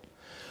meaningful,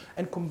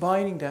 and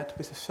combining that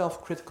with a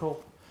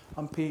self-critical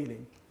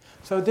unpeeling.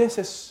 So this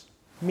is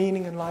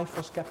meaning in life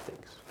for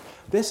skeptics.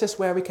 this is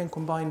where we can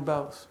combine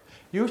both.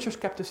 Use your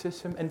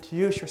skepticism and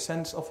use your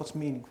sense of what's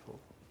meaningful.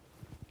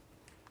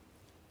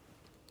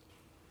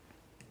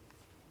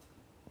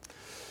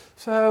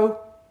 So,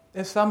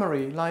 in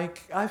summary,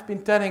 like I've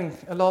been telling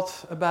a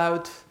lot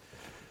about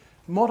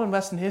modern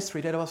Western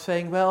history, that I was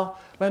saying, well,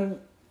 when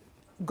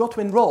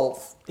Godwin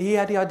Rolfe, he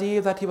had the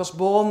idea that he was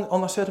born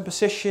on a certain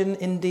position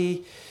in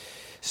the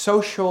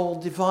social,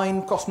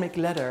 divine, cosmic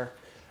ladder.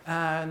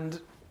 And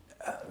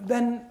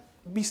then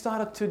we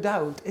started to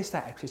doubt, is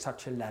there actually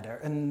such a ladder?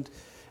 And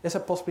is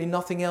there possibly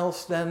nothing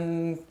else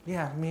than,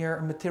 mere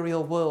a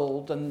material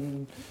world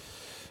and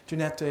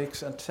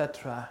genetics,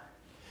 etc.?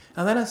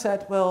 And then I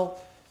said,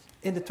 well,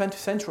 in the 20th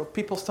century,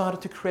 people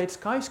started to create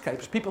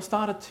skyscrapers. People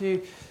started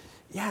to,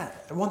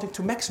 wanting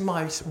to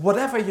maximize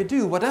whatever you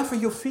do, whatever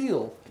you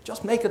feel,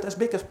 just make it as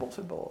big as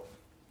possible.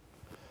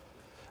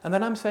 And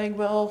then I'm saying,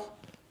 well,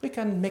 we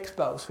can mix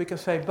both. We can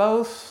say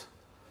both,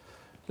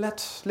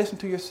 let's listen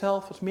to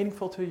yourself, what's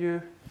meaningful to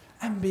you,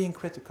 and being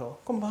critical.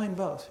 Combine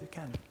both, you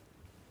can.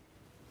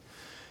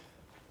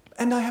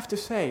 And I have to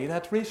say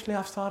that recently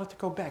I've started to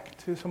go back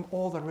to some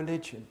older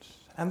religions.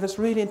 And it's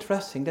really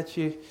interesting that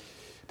you,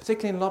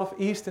 particularly in a lot of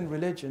Eastern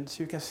religions,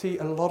 you can see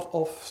a lot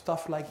of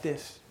stuff like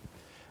this,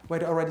 where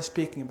they're already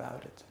speaking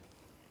about it.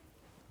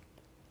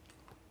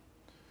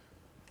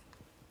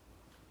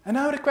 And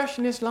now the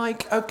question is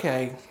like,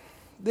 okay,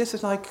 this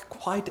is like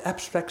quite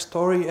abstract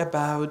story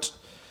about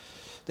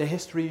the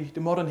history,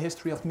 the modern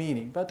history of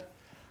meaning. But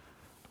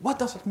what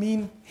does it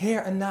mean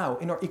here and now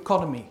in our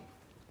economy?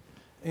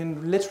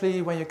 In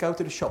literally when you go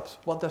to the shops,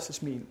 what does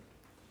this mean?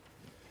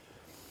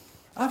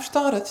 I've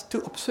started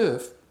to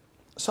observe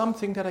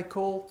something that I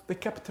call the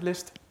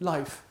capitalist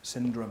life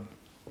syndrome.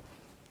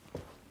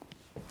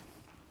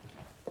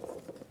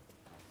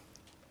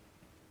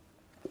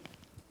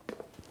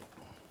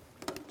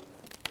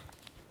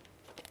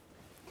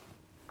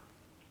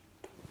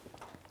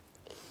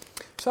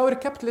 So the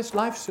capitalist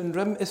life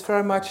syndrome is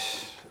very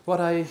much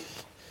what I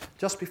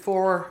just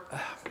before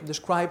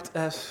described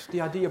as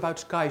the idea about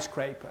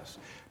skyscrapers.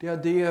 The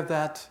idea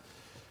that,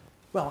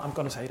 well, I'm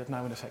going to say that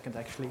now in a second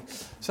actually.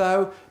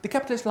 So the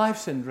capitalist life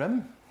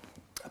syndrome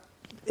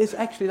is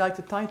actually, like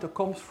the title,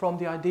 comes from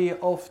the idea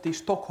of the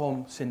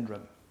Stockholm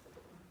syndrome.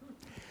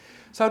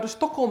 So the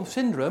Stockholm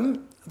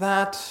syndrome,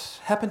 that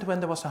happened when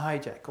there was a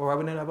hijack, or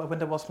when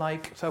there was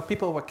like, so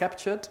people were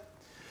captured,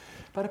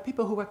 but the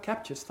people who were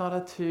captured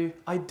started to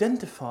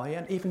identify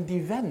and even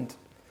defend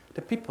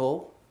the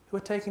people who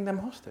were taking them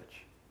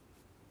hostage.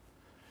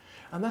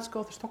 And that's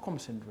called the Stockholm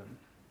syndrome.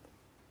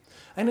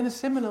 And in a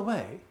similar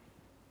way,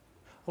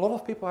 a lot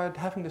of people are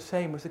having the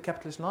same with the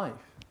capitalist life.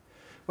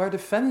 We're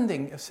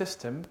defending a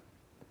system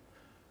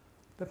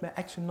that may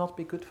actually not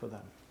be good for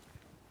them.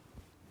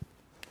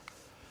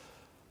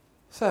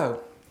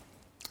 So,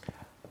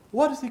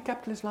 what is the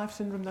capitalist life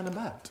syndrome then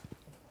about?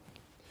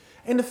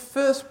 In the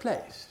first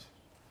place,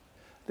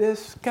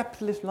 this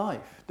capitalist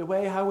life, the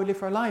way how we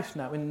live our lives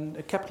now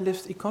in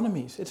capitalist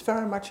economies, it's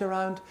very much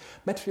around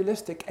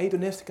materialistic,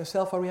 hedonistic and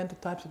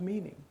self-oriented types of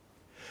meaning.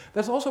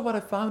 That's also what I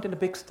found in a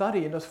big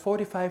study in those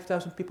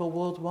 45,000 people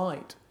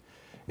worldwide.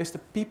 Is the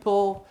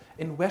people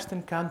in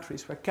Western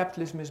countries where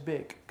capitalism is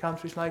big,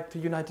 countries like the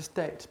United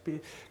States,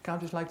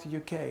 countries like the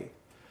UK.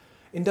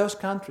 In those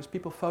countries,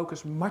 people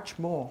focus much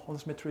more on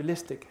this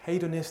materialistic,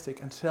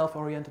 hedonistic and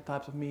self-oriented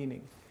types of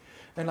meaning.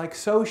 And like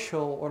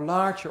social or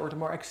larger or the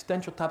more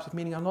existential types of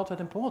meaning are not that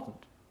important.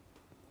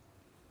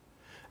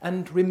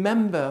 And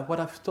remember what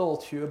I've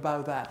told you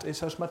about that, is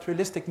those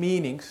materialistic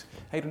meanings,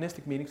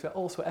 hedonistic meanings, are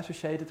also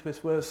associated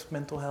with worse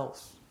mental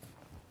health.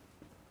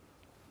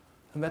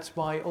 And that's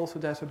why also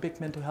there's a big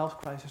mental health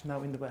crisis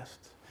now in the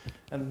West,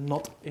 and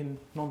not in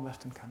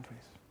non-Western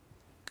countries.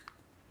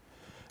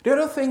 The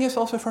other thing is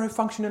also a very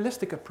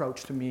functionalistic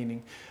approach to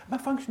meaning. By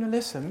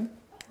functionalism,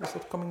 is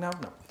it coming now?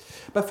 No.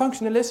 By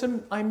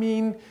functionalism, I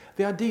mean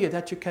the idea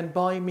that you can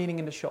buy meaning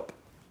in the shop.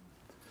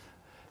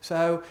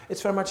 So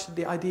it's very much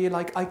the idea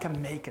like I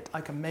can make it, I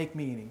can make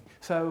meaning.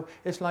 So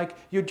it's like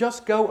you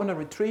just go on a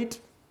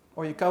retreat,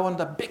 or you go on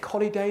that big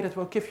holiday that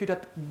will give you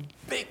that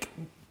big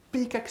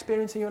peak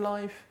experience in your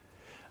life,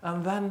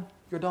 and then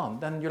you're done.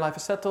 Then your life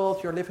is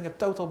settled, you're living a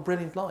total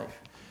brilliant life.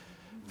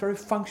 Very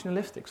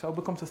functionalistic, so it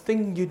becomes a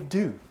thing you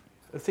do,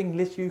 a thing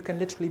you can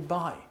literally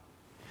buy,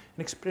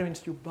 an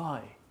experience you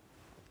buy.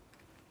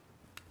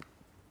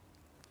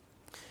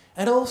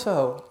 And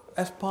also,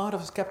 as part of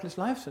this capitalist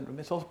life syndrome,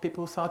 it's also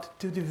people who start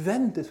to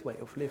defend this way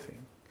of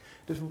living.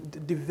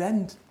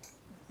 Defend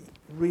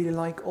really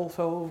like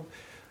also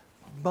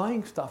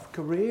buying stuff,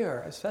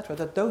 career, etc.,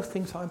 that those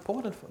things are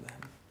important for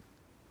them.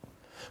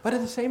 But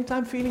at the same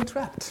time feeling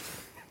trapped.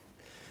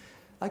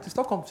 Like the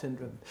Stockholm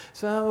syndrome.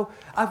 So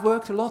I've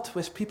worked a lot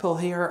with people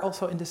here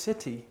also in the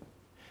city.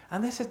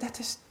 And that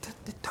is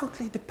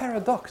totally the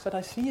paradox that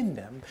I see in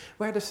them.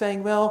 Where they're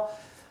saying, well,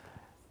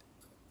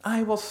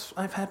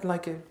 I've had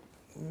like a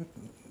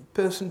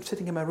person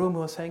sitting in my room who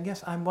was saying,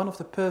 yes, I'm one of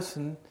the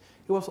person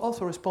who was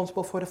also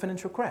responsible for the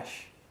financial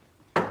crash.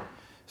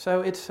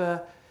 So it's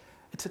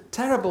it's a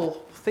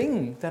terrible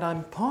thing that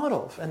I'm part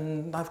of,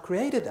 and I've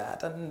created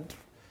that.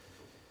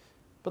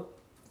 But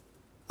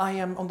I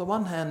am, on the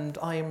one hand,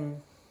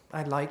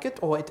 I like it,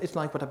 or it's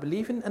like what I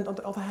believe in, and on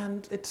the other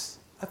hand,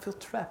 I feel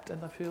trapped,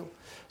 and I feel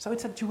so.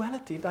 It's a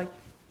duality, like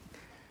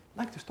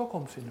the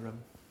Stockholm syndrome,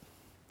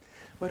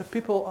 where the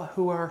people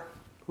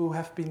who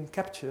have been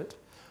captured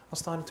are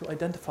starting to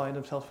identify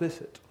themselves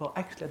with it, while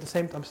actually at the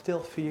same time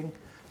still feeling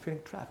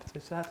trapped.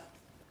 It's that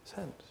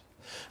sense,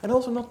 and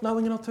also not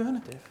knowing an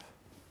alternative.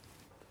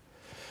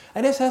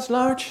 And this has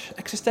large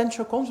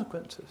existential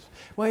consequences,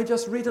 where you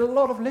just read a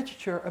lot of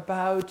literature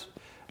about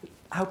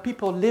how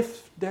people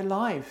live their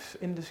lives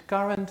in this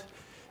current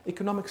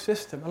economic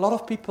system. A lot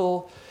of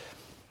people,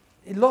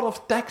 a lot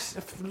of texts,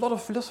 a lot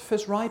of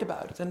philosophers write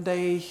about it, and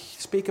they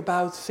speak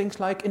about things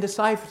like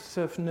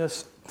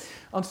indecisiveness,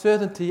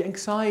 uncertainty,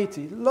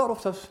 anxiety, a lot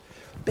of those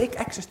big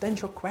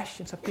existential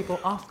questions that people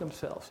ask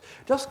themselves.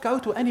 Just go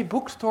to any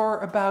bookstore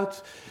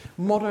about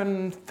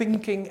modern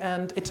thinking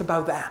and it's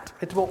about that.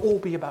 It will all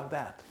be about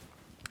that.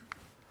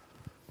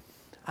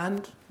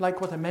 And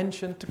like what I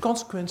mentioned, the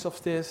consequence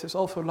of this is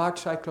also large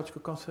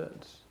psychological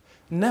concerns.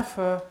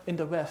 Never in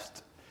the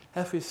West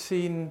have we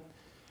seen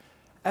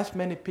as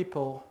many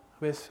people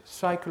with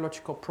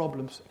psychological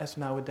problems as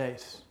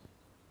nowadays.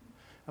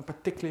 And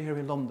particularly here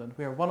in London,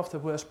 we are one of the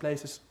worst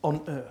places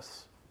on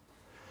earth.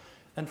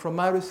 And from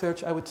my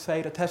research, I would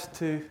say that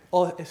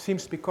it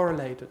seems to be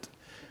correlated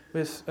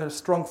with a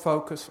strong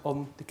focus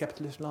on the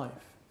capitalist life.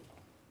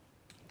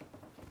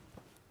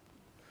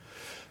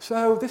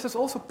 So this is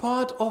also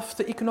part of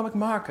the economic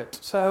market.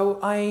 So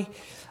I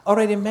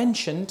already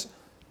mentioned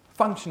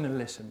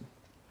functionalism.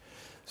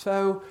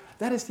 So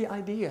that is the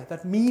idea,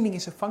 that meaning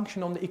is a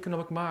function on the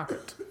economic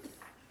market.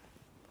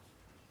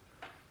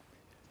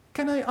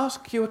 Can I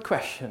ask you a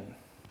question?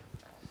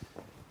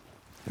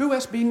 Who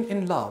has been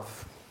in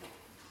love?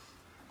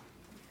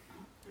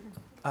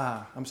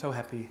 Ah, I'm so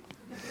happy.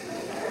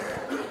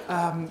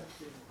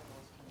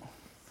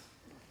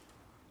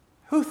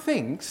 Who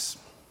thinks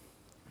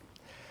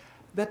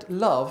that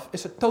love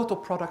is a total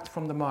product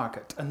from the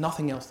market and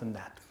nothing else than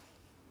that?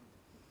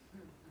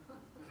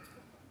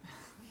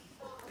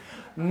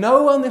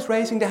 No one is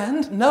raising their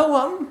hand? No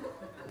one?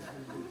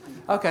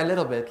 Okay, a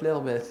little bit.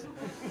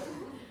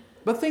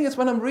 But the thing is,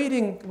 when I'm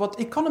reading what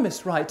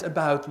economists write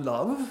about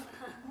love,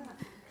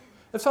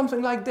 it's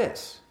something like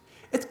this.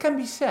 It can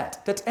be said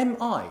that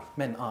MI,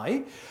 man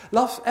I,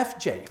 loves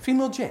FJ,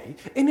 female J,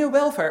 in her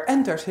welfare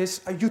enters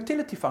his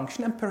utility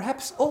function, and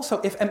perhaps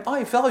also if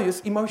MI values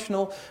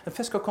emotional and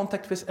physical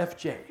contact with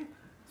FJ.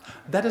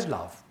 That is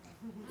love.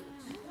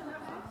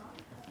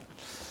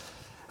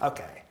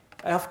 Okay.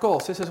 Of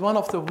course, this is one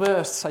of the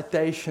worst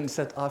citations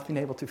that I've been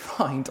able to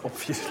find,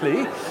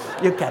 obviously.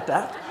 You get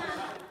that.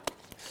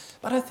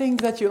 But I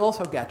think that you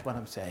also get what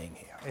I'm saying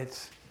here.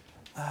 It's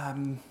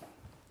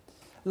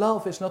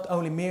love is not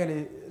only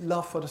merely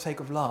love for the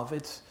sake of love.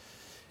 It's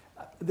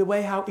the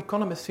way how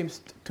economists seem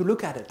to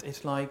look at it.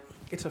 It's like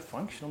it's a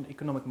function on the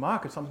economic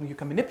market, something you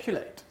can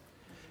manipulate.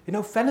 You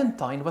know,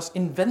 Valentine was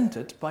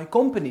invented by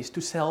companies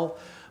to sell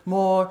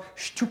more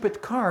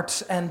stupid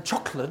cards and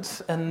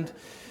chocolates. And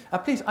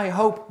please, I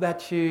hope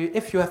that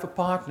if you have a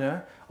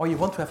partner or you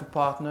want to have a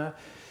partner,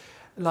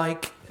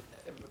 like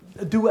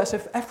do as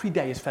if every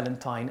day is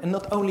Valentine, and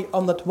not only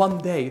on that one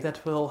day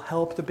that will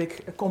help the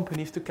big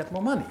companies to get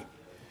more money.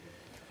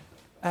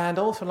 And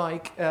also,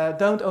 like,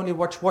 don't only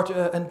watch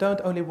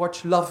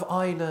Love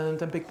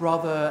Island and Big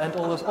Brother and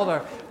all those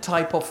other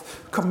type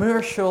of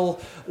commercial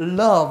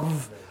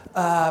love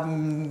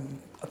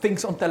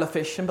things on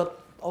television, but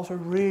also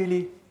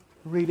really,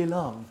 really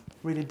love,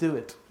 really do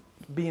it,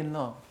 be in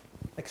love,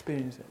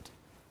 experience it.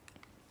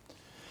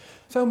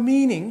 So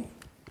meaning,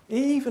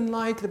 even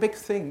like the big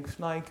things,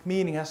 like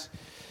meaning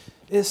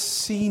is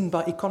seen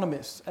by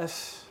economists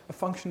as a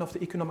function of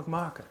the economic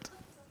market.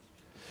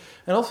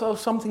 And also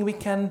something we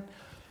can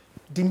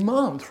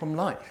demand from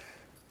life.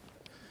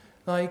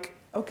 Like,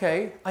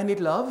 okay, I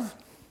need love.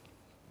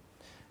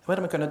 What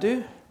am I going to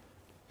do?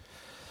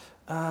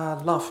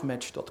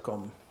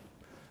 Lovematch.com.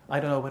 I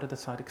don't know whether that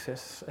site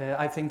exists.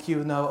 I think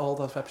you know all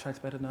those websites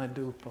better than I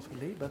do,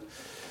 possibly. But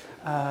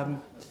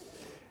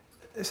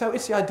so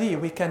it's the idea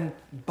we can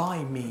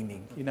buy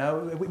meaning, you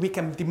know. We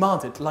can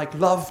demand it, like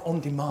love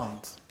on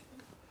demand.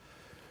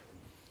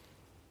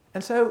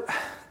 And so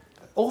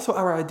also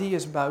our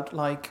ideas about,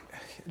 like,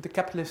 the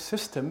capitalist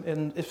system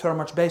is very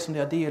much based on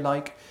the idea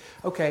like,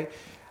 okay,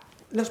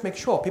 let's make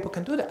sure people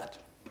can do that.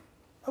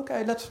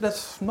 Okay,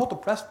 let's not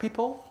oppress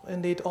people.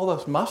 Indeed, all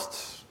those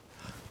musts,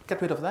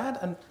 get rid of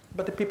that.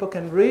 But the people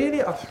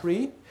are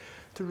free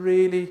to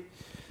really,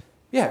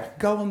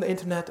 go on the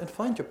internet and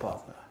find your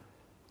partner.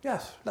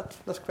 Yes,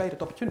 let's create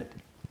that opportunity.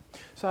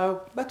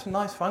 So that's a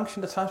nice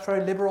function. That sounds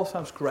very liberal,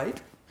 sounds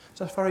great,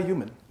 sounds very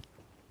human.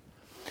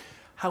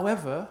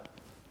 However,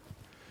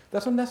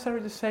 that's not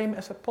necessarily the same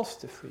as a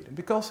positive freedom,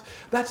 because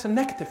that's a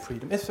negative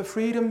freedom. It's a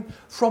freedom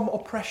from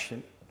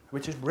oppression,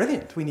 which is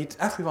brilliant. We need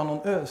everyone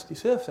on earth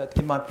deserves that,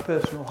 in my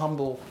personal,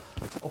 humble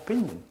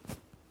opinion.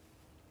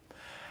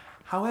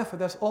 However,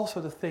 there's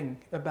also the thing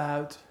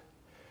about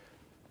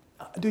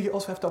do you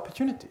also have the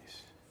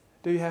opportunities?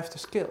 Do you have the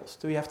skills?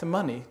 Do you have the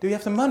money? Do you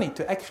have the money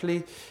to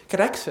actually get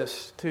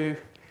access to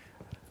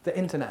the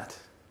internet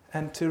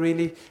and to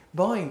really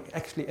buy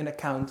actually an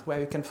account where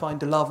you can find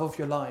the love of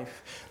your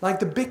life? Like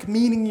the big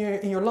meaning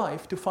in your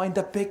life, to find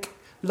that big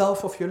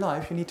love of your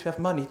life, you need to have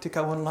money to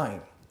go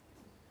online.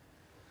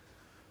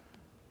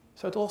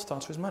 So it all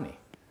starts with money,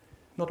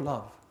 not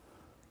love.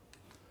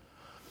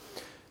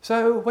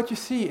 So what you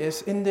see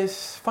is, in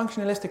this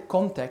functionalistic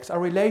context, our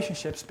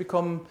relationships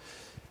become,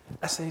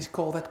 as they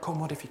call that,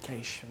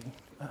 commodification.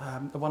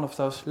 One of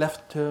those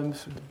left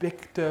terms, the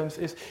big terms,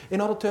 is,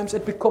 in other terms,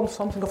 it becomes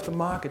something of the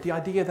market. The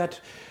idea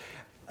that,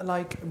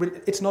 like,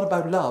 it's not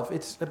about love,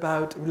 it's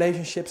about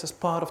relationships as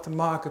part of the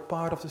market,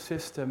 part of the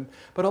system,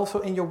 but also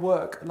in your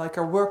work, like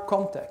our work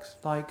context.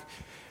 Like,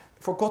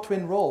 for God to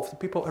involve the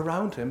people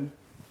around him,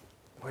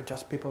 were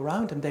just people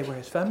around him. They were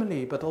his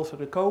family, but also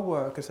the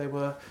co-workers.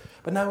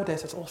 But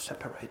nowadays it's all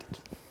separated.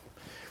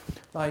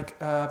 Like,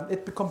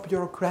 it becomes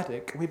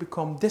bureaucratic. We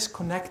become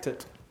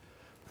disconnected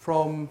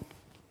from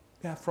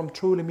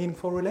truly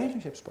meaningful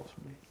relationships,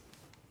 possibly.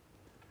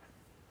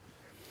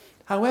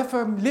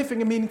 However,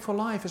 living a meaningful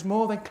life is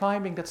more than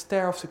climbing that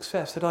stair of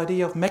success, that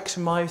idea of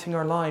maximizing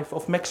our life,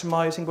 of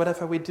maximizing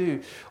whatever we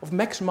do, of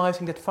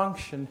maximizing that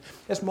function.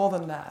 It's more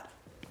than that.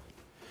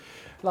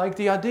 Like,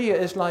 the idea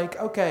is like,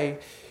 okay,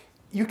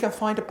 you can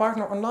find a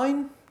partner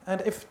online,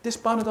 and if this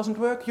partner doesn't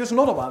work, use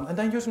another one, and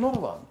then use another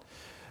one.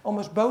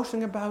 Almost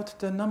boasting about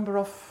the number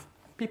of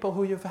people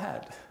who you've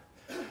had.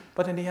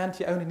 But in the end,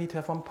 you only need to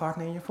have one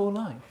partner in your full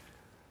life.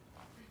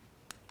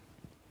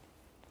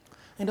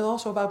 And it's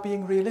also about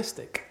being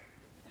realistic.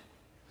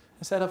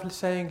 Instead of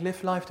saying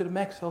live life to the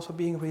max, also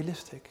being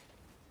realistic.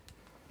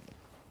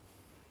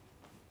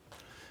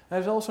 And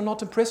it's also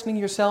not imprisoning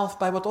yourself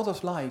by what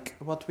others like.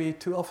 What we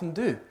too often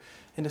do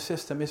in the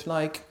system is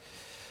like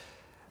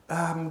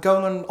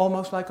going on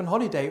almost like on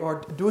holiday,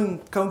 or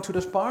going to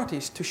those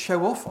parties to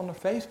show off on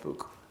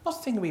Facebook.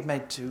 Nothing we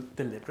may do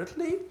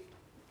deliberately,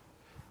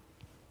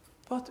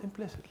 but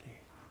implicitly.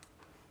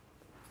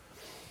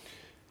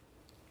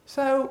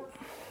 So,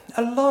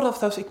 a lot of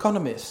those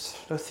economists,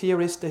 those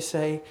theorists, they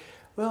say,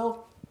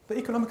 well, the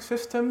economic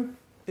system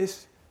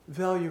is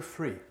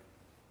value-free.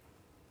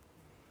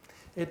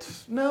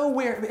 It's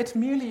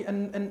merely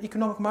an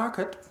economic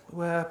market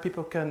where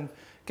people can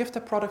give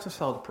their products and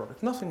sell the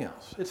product, nothing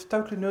else. It's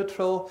totally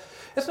neutral.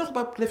 It's not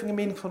about living a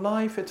meaningful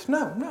life. It's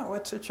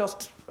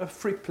just a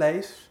free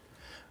place.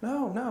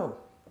 No,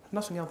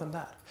 nothing else than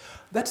that.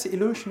 That's the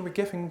illusion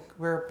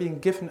we're being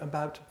given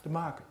about the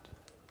market.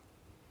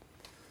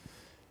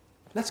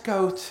 Let's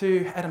go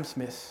to Adam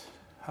Smith.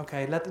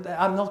 Okay,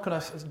 I'm not going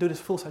to do this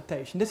full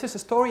citation. This is a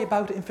story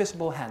about the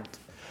invisible hand.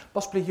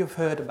 Possibly you've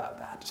heard about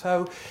that.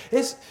 So,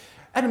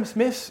 Adam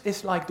Smith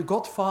is like the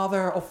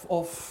godfather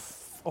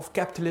of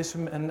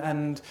capitalism,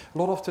 and a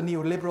lot of the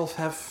neoliberals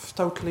have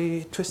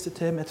totally twisted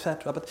him,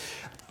 etc. But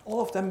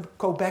all of them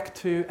go back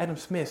to Adam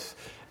Smith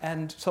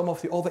and some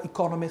of the other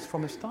economists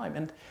from his time.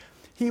 And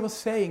he was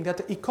saying that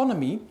the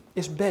economy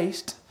is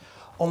based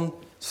on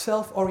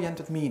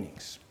self-oriented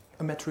meanings,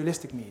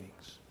 materialistic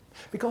meanings.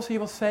 Because he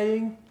was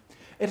saying,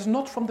 it is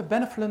not from the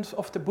benevolence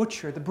of the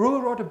butcher, the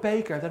brewer or the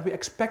baker that we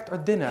expect our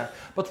dinner,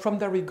 but from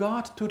their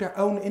regard to their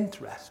own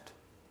interest.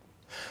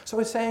 So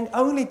he's saying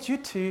only due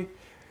to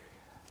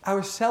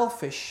our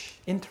selfish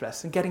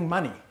interest in getting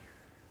money,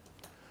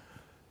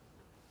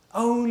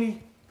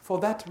 only for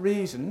that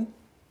reason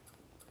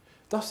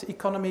does the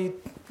economy,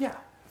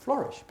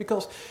 flourish.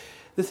 Because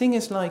the thing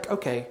is like,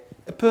 okay,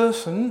 a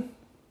person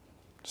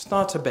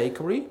starts a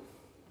bakery,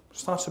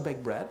 starts to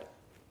bake bread,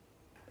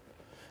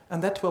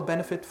 and that will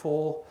benefit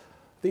for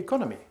the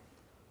economy.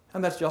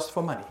 And that's just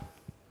for money.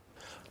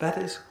 That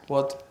is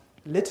what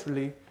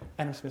literally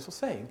Adam Smith was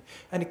saying.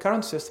 And the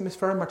current system is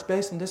very much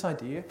based on this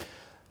idea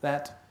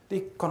that the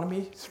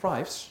economy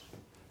thrives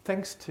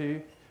thanks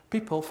to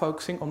people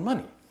focusing on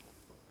money.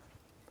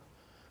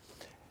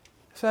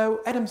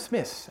 So Adam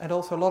Smith and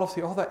also a lot of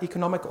the other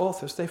economic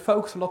authors, they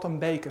focus a lot on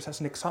bakers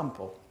as an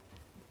example.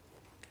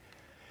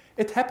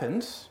 It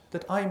happens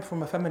that I am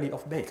from a family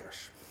of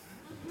bakers.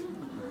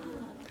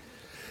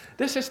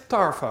 This is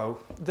tarvo.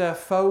 The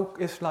vo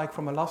is like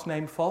from a last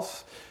name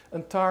Vos,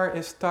 and tar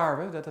is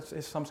tarwe, that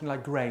is something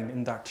like grain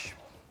in Dutch.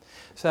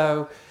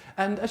 So,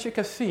 and as you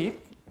can see,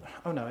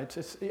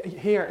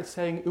 here it's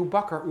saying uw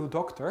bakker, uw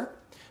dokter.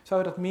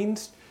 So that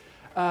means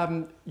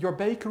your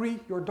bakery,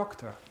 your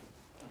doctor.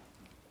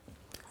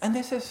 And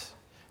this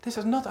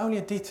is not only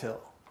a detail,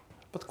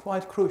 but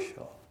quite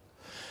crucial.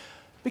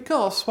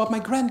 Because what my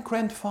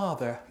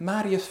grandfather,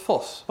 Marius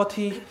Vos, what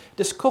he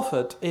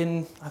discovered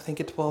in, I think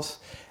it was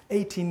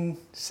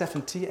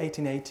 1870,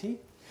 1880,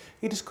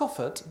 he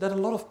discovered that a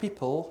lot of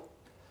people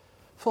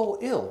fall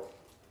ill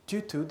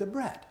due to the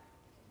bread.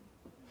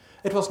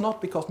 It was not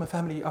because my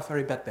family are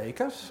very bad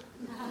bakers.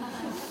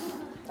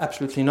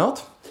 Absolutely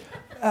not.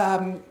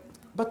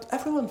 But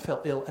everyone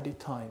fell ill at the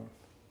time.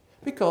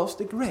 Because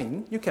the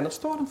grain, you cannot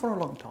store them for a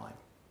long time.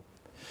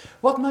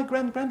 What my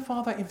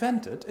grandfather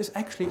invented is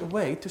actually a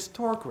way to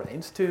store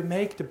grains, to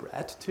make the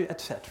bread, to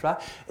etc.,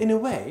 in a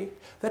way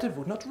that it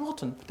would not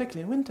rotten,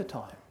 particularly in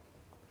wintertime.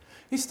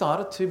 He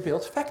started to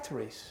build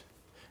factories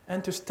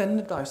and to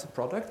standardize the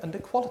product and the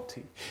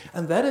quality.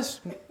 And that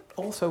is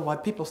also why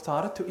people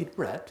started to eat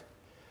bread,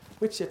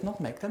 which did not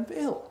make them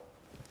ill.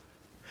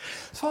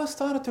 So I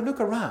started to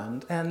look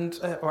around and,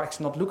 or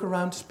actually not look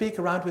around, speak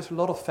around with a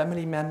lot of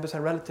family members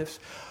and relatives.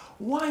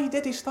 Why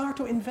did he start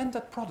to invent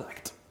that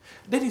product?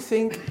 Did he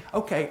think,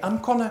 okay, I'm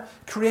gonna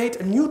create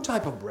a new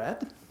type of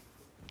bread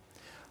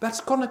that's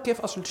gonna give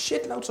us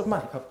shitloads of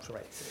money? Oh,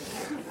 sorry.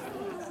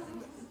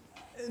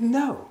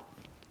 No.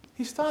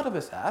 He started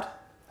with that.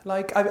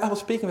 Like, I was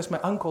speaking with my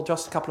uncle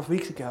just a couple of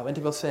weeks ago, and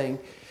he was saying,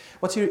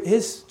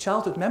 his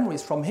childhood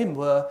memories from him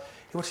were,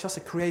 he was just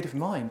a creative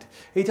mind.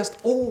 He just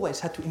always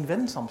had to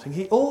invent something.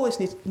 He always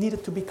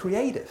needed to be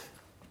creative.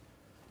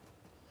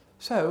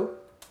 So,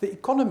 the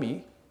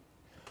economy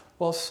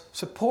was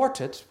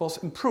supported, was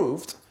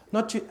improved,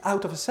 not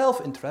out of his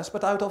self-interest,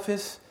 but out of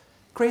his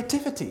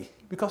creativity,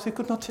 because he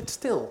could not sit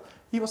still.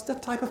 He was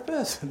that type of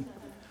person.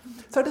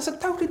 So there's a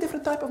totally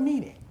different type of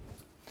meaning.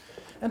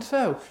 And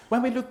so,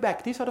 when we look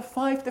back, these are the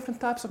 5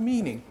 different types of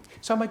meaning.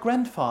 So my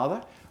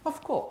grandfather,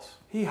 of course,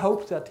 he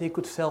hoped that he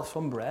could sell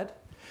some bread.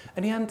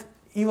 In the end,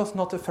 he was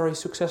not a very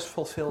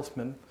successful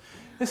salesman.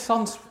 His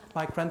sons,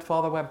 my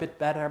grandfather, were a bit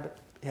better, but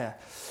yeah.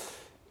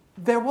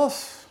 There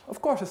was,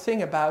 of course, a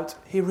thing about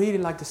he really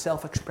liked the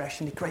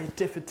self-expression, the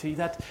creativity,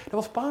 that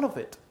was part of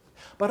it.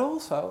 But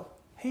also,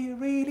 he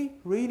really,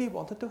 really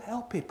wanted to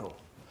help people.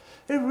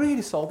 He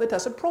really saw that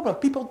as a problem,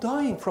 people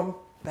dying from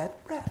bad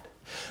bread.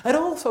 And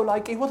also,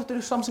 like, he wanted to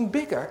do something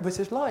bigger with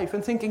his life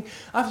and thinking,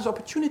 I have those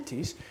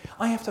opportunities,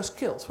 I have those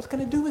skills, what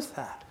can I do with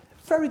that?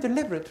 Very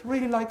deliberate,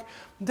 really like,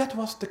 that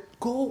was the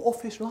goal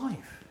of his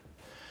life.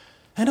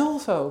 And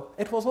also,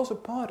 it was also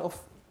part of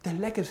the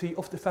legacy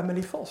of the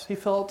family Vos. He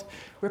felt,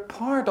 we're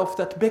part of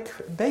that big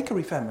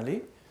bakery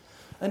family,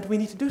 and we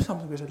need to do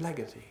something with that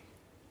legacy.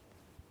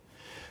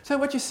 So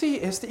what you see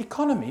is the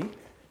economy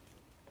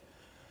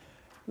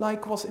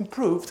was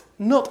improved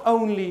not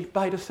only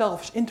by the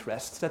selfish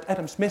interests that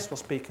Adam Smith was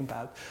speaking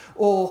about,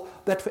 or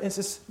that, for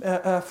instance,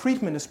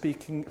 Friedman is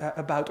speaking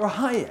about, or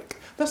Hayek.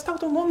 That's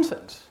total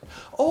nonsense.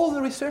 All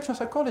the research on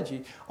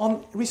psychology,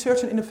 on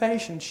research and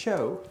innovation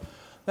show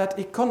that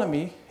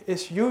economy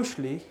is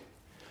usually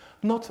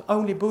not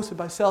only boosted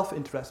by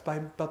self-interest,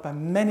 but by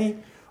many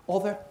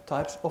other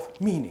types of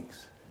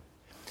meanings.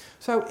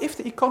 So if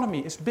the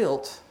economy is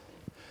built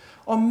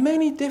on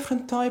many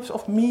different types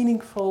of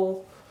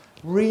meaningful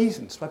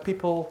reasons why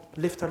people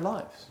live their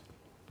lives.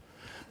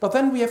 But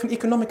then we have an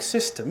economic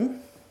system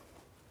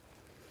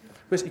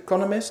with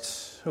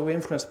economists who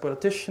influence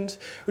politicians,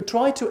 who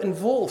try to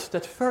enforce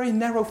that very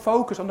narrow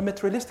focus on the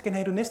materialistic and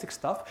hedonistic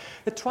stuff,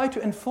 that try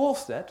to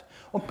enforce that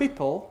on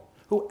people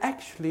who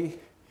actually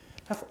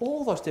have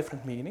all those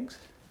different meanings.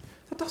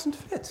 That doesn't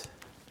fit.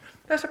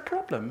 There's a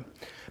problem.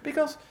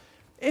 Because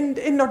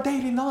in our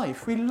daily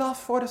life, we love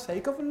for the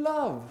sake of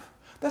love.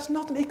 That's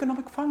not an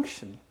economic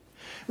function.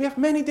 We have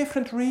many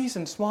different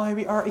reasons why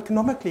we are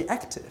economically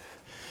active,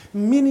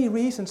 many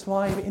reasons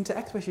why we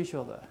interact with each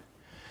other.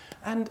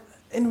 And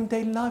in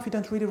daily life, we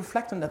don't really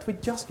reflect on that, we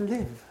just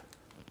live.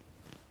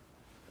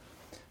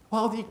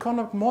 While the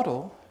economic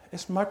model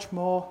is much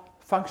more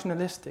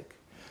functionalistic,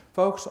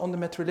 focused on the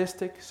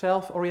materialistic,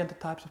 self-oriented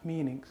types of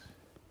meanings.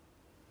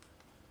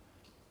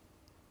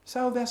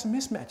 So there's a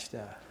mismatch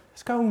there.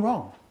 It's going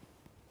wrong.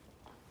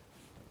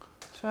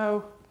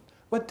 So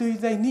what do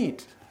they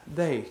need?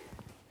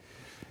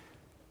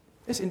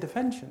 Is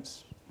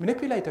interventions.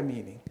 Manipulate their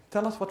meaning.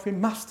 Tell us what we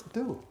must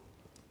do.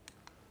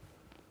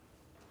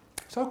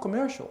 So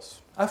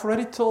commercials. I've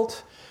already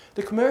told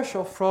the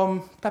commercial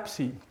from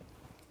Pepsi.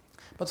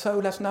 But so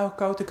let's now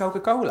go to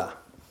Coca-Cola.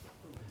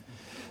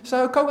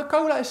 So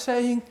Coca-Cola is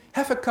saying,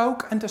 have a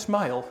Coke and a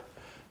smile.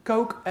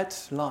 Coke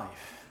adds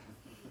life.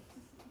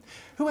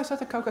 Who has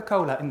had a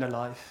Coca-Cola in their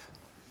life?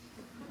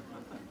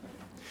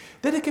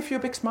 Did it give you a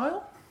big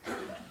smile?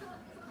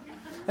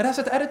 And has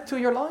it added to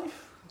your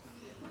life?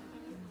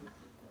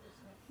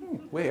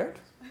 Weird.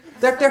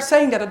 They're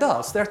saying that it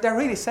does. They're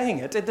really saying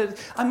it.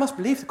 I must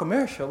believe the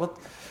commercial, but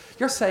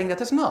you're saying that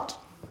it's not.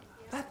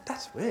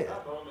 That's weird.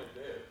 That moment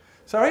did.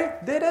 Sorry?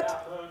 Did it?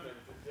 That moment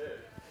it did.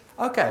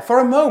 Okay, for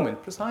a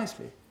moment,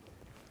 precisely.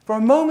 For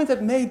a moment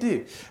it may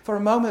do. For a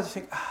moment I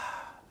think,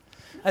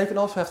 And you can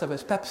also have that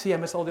with Pepsi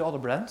and with all the other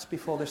brands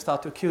before they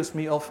start to accuse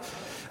me of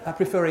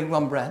preferring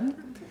one brand.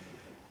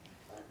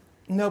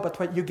 No, but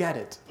what you get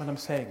it, what I'm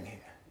saying here,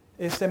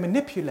 is they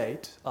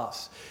manipulate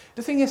us.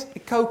 The thing is,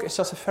 Coke is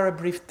just a very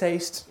brief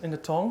taste in the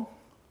tongue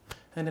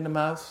and in the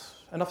mouth,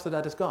 and after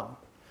that it's gone.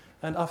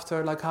 And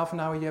after like half an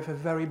hour you have a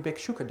very big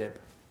sugar dip.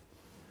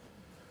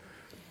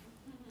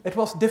 It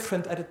was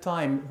different at the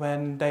time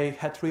when they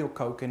had real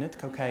Coke in it,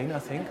 cocaine I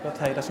think, but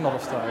hey, that's another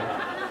story.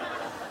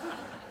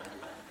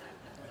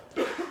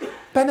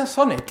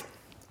 Panasonic,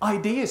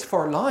 ideas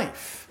for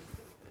life.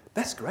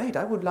 That's great,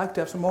 I would like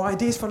to have some more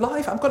ideas for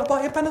life. I'm going to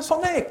buy a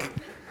Panasonic.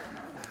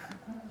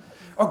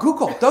 Or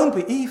Google, don't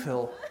be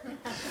evil.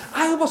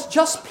 I was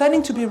just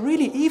planning to be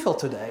really evil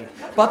today.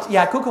 But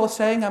yeah, Google is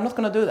saying I'm not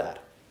going to do that.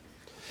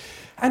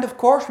 And of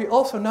course, we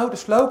also know the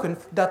slogan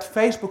that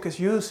Facebook is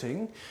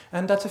using,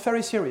 and that's a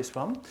very serious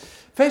one.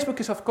 Facebook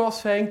is, of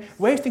course, saying,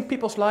 wasting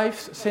people's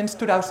lives since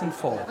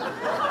 2004.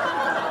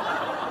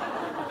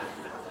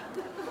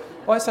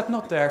 Or is that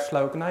not their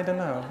slogan? I don't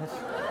know.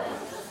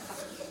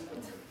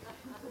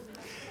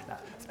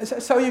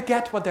 So you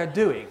get what they're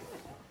doing.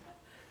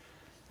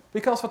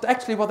 Because what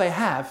they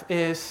have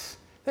is,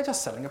 they're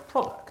just selling a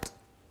product.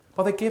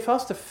 But they give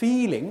us the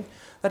feeling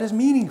that is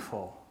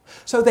meaningful.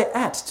 So they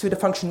add to the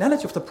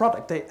functionality of the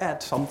product, they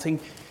add something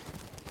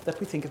that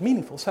we think is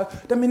meaningful. So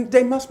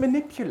they must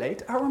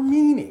manipulate our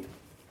meaning.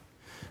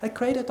 They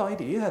create that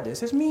idea that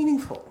this is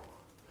meaningful.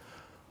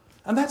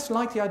 And that's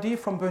like the idea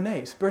from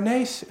Bernays.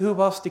 Bernays, who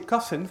was the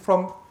cousin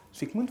from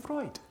Sigmund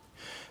Freud.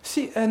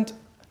 See, and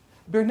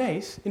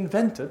Bernays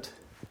invented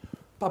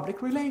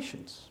public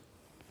relations.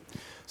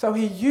 So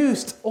he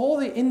used all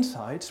the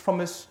insights from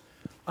his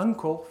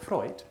uncle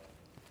Freud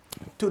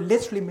to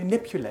literally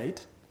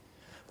manipulate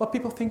what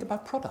people think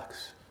about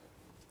products.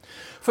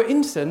 For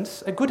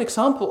instance, a good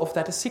example of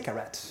that is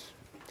cigarettes.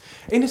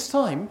 In his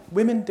time,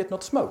 women did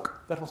not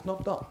smoke. That was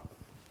not done.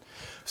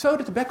 So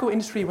the tobacco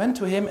industry went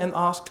to him and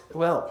asked,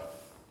 well,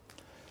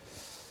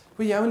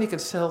 we only can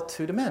sell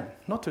to the men,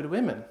 not to the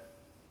women.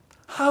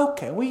 How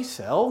can we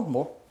sell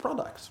more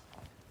products?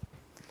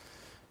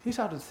 He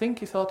started to think,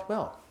 he thought,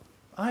 well,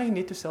 I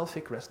need to sell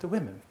cigarettes to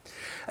women.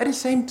 At the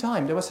same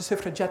time, there was a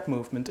suffragette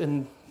movement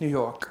in New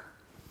York.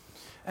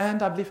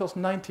 And I believe it was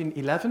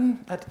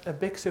 1911, at a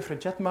big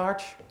suffragette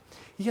march,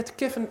 he had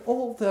given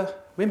all the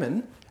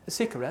women a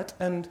cigarette,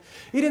 and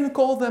he didn't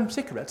call them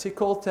cigarettes, he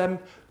called them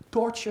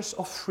torches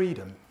of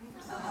freedom.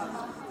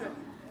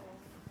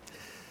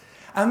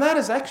 And that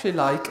is actually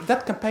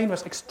that campaign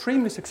was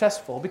extremely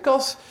successful,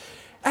 because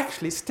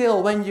actually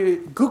still when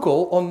you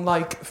Google on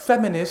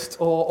feminist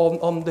or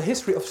on the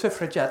history of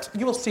suffragettes,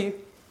 you will see a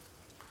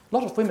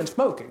lot of women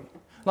smoking.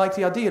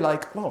 The idea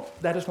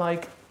that is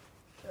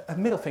a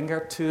middle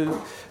finger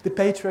to the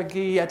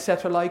patriarchy,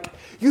 etc.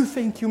 You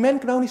think you men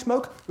can only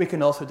smoke? We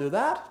can also do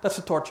that. That's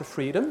a torch of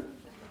freedom.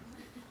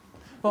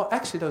 Well,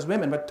 actually those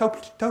women were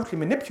totally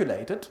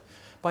manipulated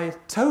by a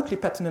totally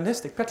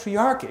paternalistic,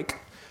 patriarchic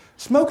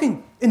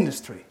smoking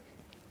industry.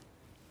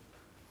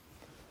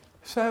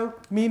 So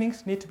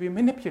meanings need to be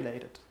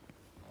manipulated.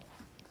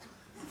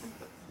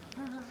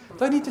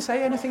 Do I need to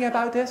say anything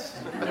about this?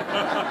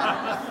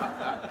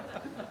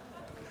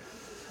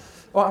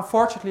 Or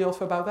unfortunately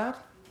also about that?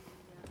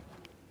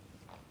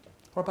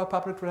 Or about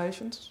public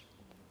relations?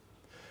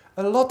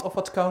 A lot of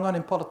what's going on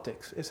in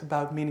politics is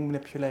about meaning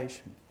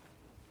manipulation.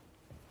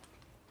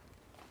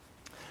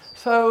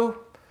 So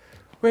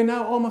we're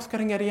now almost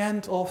getting at the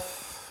end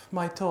of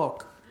my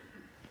talk.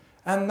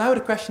 And now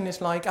the question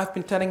is I've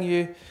been telling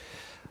you,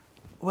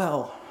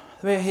 well,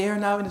 we're here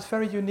now in this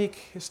very unique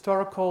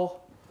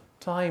historical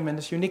time and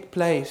this unique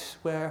place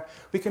where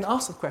we can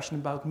ask the question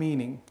about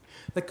meaning.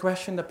 The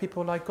question that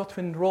people like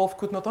Gottfried Rolf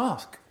could not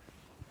ask.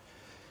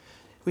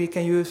 We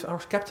can use our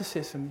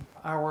skepticism,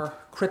 our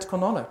critical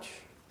knowledge.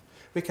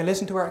 We can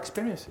listen to our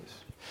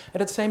experiences.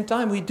 At the same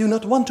time, we do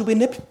not want to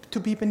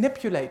be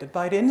manipulated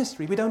by the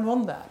industry. We don't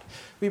want that.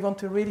 We want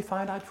to really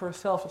find out for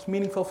ourselves what's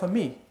meaningful for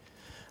me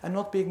and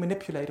not being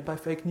manipulated by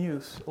fake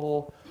news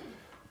or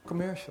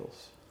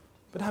commercials.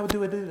 But how do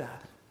we do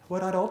that?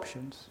 What are the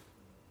options?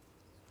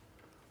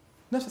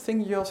 That's the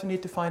thing you also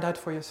need to find out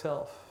for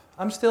yourself.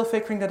 I'm still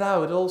figuring that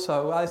out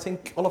also. I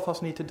think all of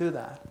us need to do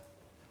that.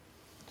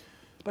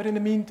 But in the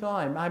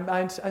meantime,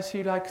 I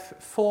see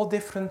 4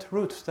 different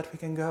routes that we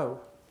can go.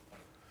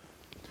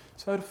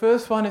 So the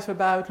first one is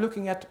about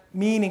looking at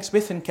meanings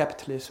within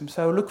capitalism.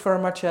 So look very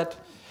much at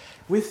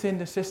within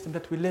the system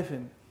that we live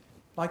in.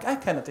 I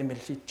cannot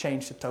immediately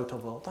change the total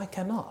world. I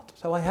cannot.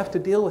 So I have to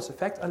deal with the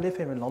fact I live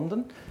here in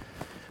London.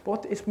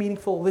 What is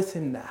meaningful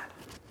within that?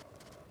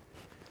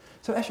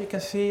 So as you can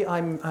see,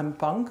 I'm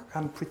punk.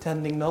 I'm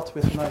pretending not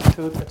with my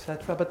suit,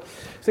 etc. But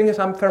the thing is,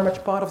 I'm very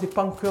much part of the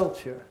punk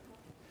culture.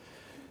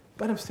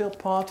 But I'm still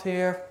part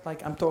here,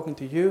 I'm talking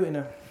to you in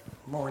a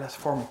more or less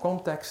formal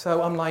context.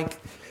 So I'm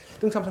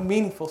doing something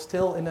meaningful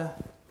still in a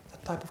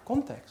type of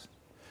context.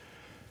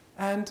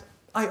 And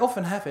I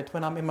often have it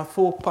when I'm in my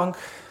full punk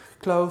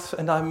clothes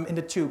and I'm in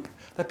the tube,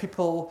 that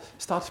people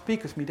start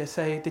speaking with me.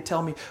 They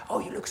tell me, oh,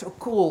 you look so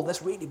cool,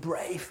 that's really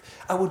brave.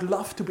 I would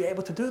love to be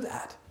able to do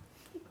that.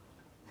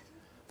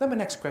 Then my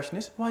next question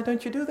is, why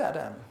don't you do that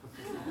then?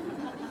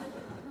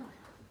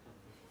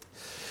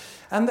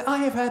 And I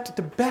have had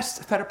the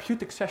best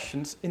therapeutic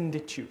sessions in the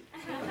tube.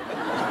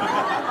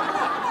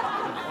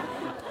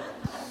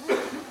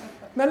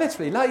 Now,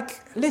 literally,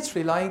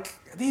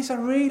 these are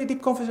really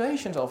deep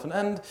conversations often,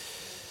 and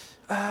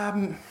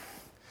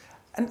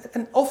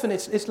often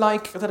it's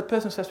like that a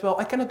person says, well,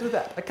 I cannot do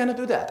that, I cannot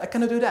do that, I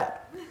cannot do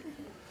that.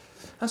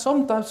 And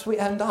sometimes we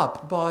end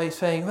up by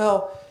saying,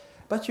 well,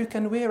 but you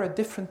can wear a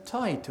different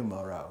tie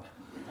tomorrow.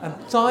 A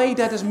tie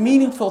that is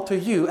meaningful to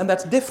you, and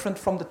that's different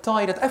from the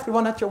tie that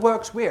everyone at your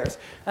work wears.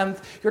 And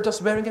you're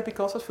just wearing it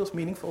because it feels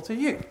meaningful to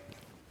you.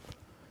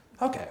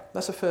 Okay,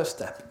 that's the first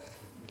step.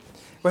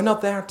 We're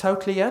not there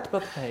totally yet,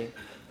 but hey,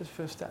 that's the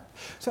first step.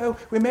 So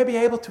we may be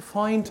able to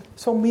find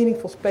some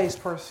meaningful space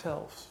for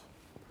ourselves.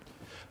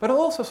 But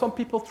also some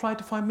people try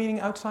to find meaning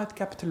outside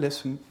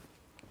capitalism.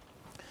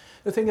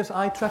 The thing is,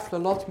 I travel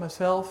a lot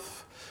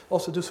myself,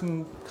 also do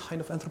some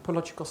kind of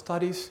anthropological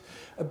studies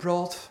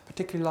abroad,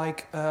 particularly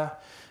like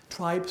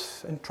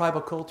tribes and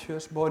tribal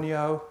cultures,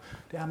 Borneo,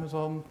 the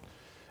Amazon.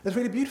 It's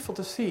really beautiful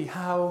to see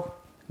how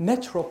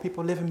natural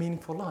people live a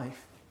meaningful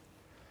life.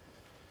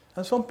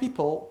 And some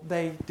people,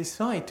 they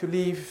decide to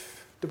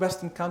leave the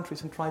Western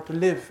countries and try to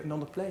live in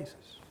other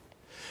places.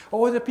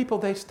 Or other people,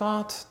 they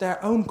start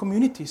their own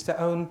communities, their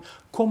own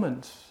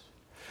commons.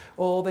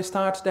 Or they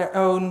start their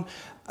own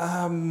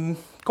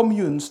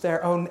communes,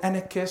 their own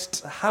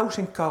anarchist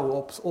housing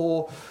co-ops.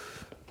 Or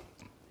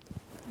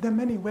there are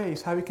many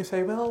ways how we can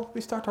say, well, we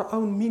start our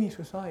own mini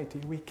society.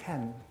 We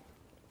can.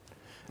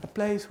 A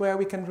place where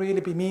we can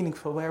really be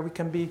meaningful, where we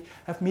can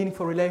have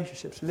meaningful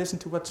relationships, listen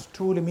to what's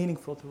truly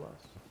meaningful to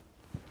us.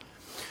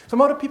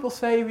 Some other people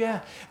say,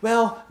 yeah,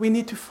 well, we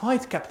need to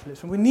fight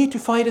capitalism. We need to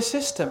fight a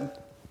system.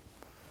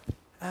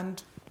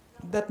 And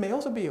that may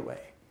also be a way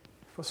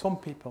for some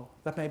people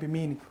that may be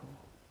meaningful.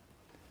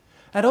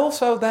 And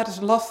also, that is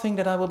the last thing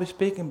that I will be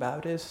speaking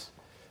about is,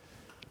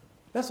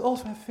 let's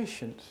also have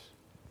visions.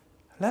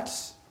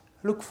 Let's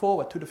look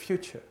forward to the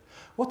future.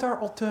 What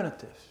are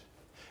alternatives?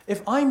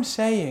 If I'm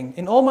saying,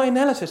 in all my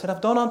analysis that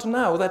I've done until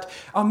now, that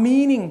our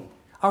meanings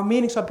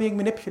are being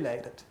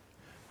manipulated,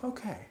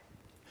 okay.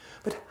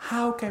 But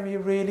how can we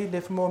really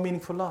live a more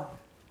meaningful life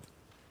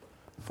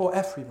for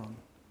everyone?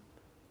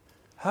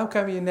 How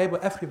can we enable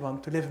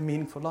everyone to live a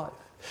meaningful life?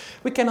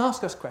 We can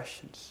ask us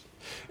questions.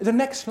 The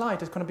next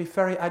slide is going to be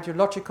very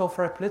ideological,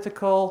 very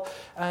political,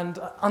 and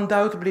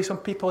undoubtedly some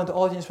people in the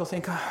audience will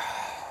think,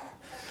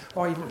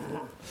 or even,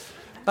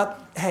 but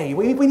hey,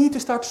 we need to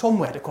start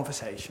somewhere, the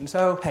conversation.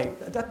 So hey,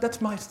 that's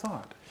my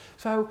start.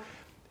 So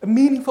a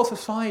meaningful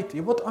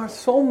society, what are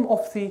some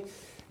of the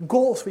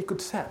goals we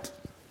could set?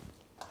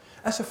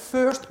 As a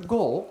first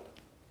goal,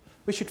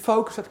 we should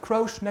focus at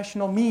gross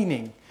national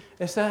meaning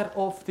instead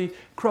of the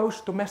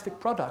gross domestic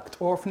product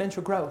or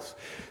financial growth.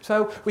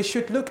 So we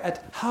should look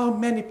at how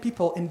many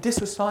people in this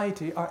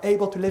society are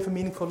able to live a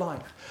meaningful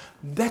life.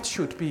 That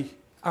should be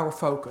our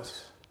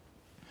focus.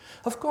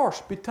 Of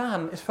course,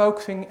 Bhutan is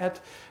focusing at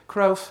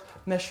gross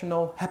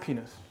national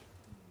happiness.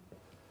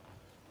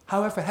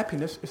 However,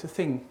 happiness is a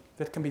thing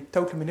that can be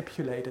totally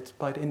manipulated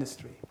by the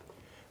industry.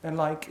 And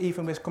like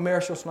even with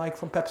commercials like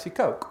from Pepsi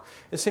Coke,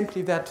 it's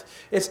simply that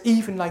it's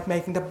even like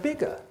making that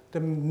bigger, the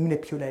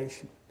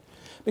manipulation.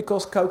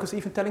 Because Coke is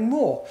even telling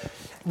more.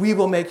 We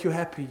will make you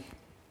happy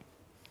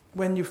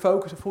when you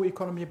focus a full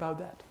economy about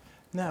that.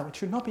 No, it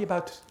should not be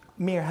about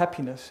mere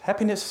happiness.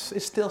 Happiness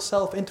is still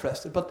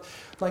self-interested, but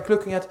like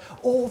looking at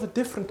all the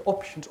different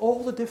options,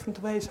 all the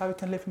different ways how we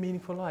can live a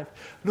meaningful life.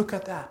 Look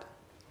at that.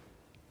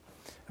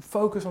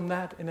 Focus on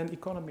that in an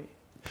economy.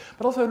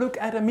 But also look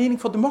at a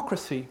meaningful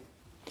democracy,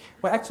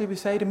 where actually we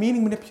say the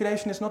meaning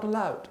manipulation is not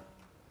allowed.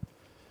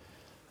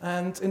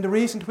 And in the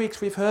recent weeks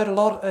we've heard a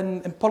lot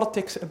in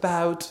politics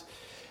about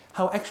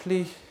how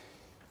actually,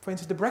 for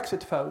instance, the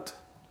Brexit vote,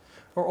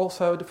 or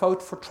also the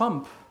vote for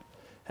Trump,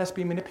 has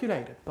been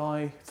manipulated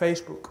by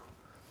Facebook,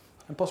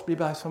 and possibly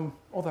by some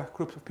other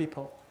groups of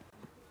people.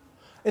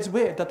 It's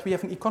weird that we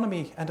have an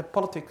economy and a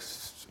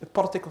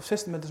political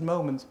system at this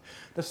moment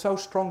that's so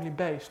strongly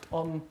based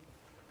on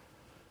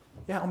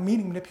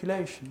meaning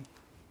manipulation.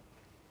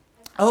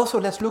 Also,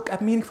 let's look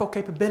at meaningful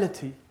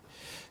capability.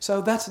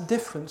 So that's the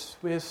difference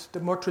with the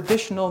more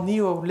traditional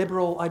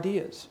neoliberal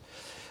ideas.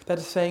 That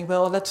is saying,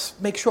 well, let's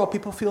make sure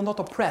people feel not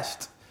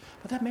oppressed.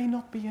 But that may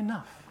not be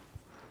enough.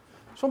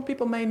 Some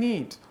people may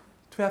need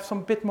to have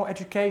some bit more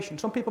education.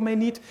 Some people may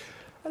need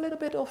a little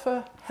bit of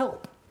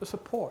help,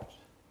 support.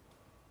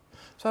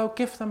 So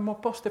give them more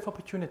positive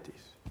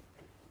opportunities.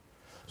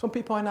 Some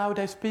people are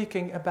nowadays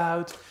speaking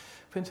about,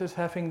 for instance,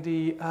 having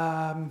the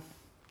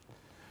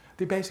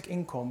basic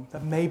income.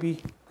 That may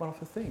be one of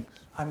the things.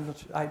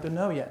 I don't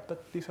know yet,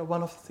 but these are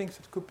one of the things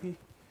that could be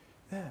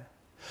there.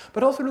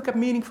 But also look at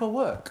meaningful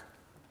work.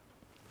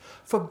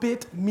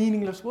 Forbid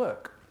meaningless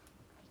work.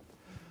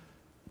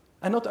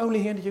 And not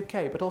only here in the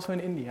UK, but also in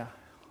India.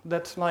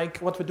 That's like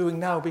what we're doing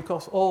now,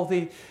 because all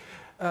the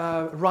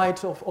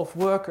rights of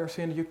workers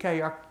in the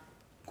UK are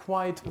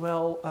quite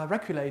well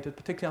regulated,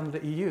 particularly under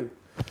the EU.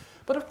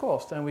 But of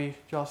course, then we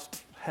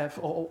just have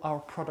all our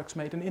products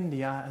made in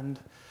India and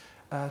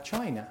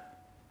China.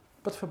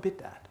 But forbid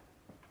that.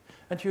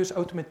 And use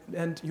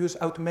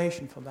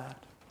automation for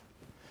that.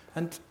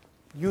 And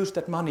use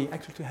that money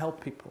actually to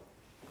help people.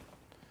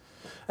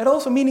 And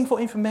also meaningful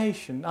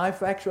information.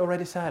 I've actually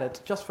already said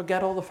it. Just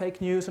forget all the fake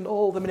news and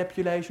all the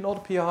manipulation, all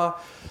the PR.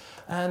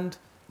 And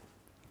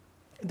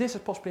this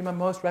is possibly my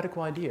most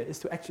radical idea, is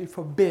to actually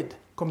forbid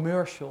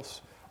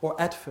commercials or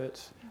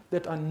adverts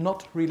that are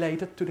not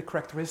related to the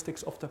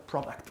characteristics of the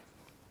product.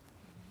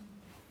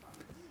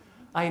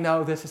 I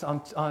know this is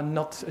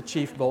not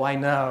achievable, I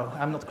know,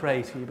 I'm not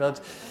crazy,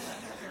 but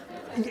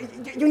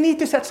you need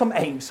to set some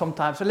aims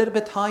sometimes, a little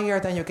bit higher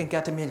than you can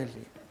get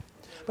immediately.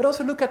 But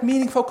also look at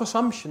meaningful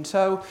consumption,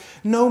 so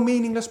no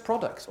meaningless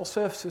products or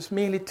services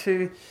merely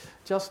to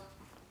just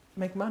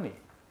make money.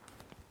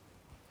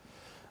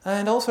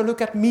 And also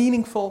look at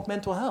meaningful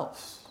mental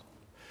health.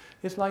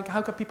 It's like,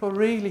 how can people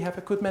really have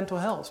a good mental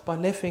health? By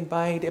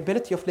the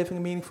ability of living a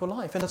meaningful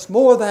life. And it's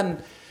more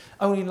than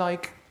only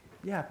like,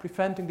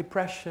 preventing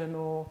depression,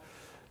 or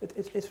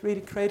it's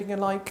really creating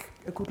a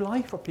good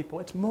life for people.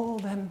 It's more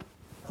than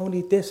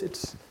only this,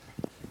 it's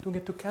doing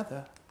it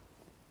together.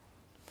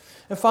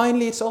 And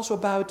finally, it's also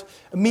about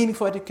a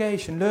meaningful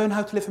education. Learn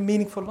how to live a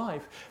meaningful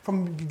life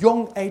from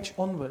young age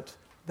onward.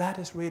 That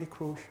is really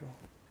crucial.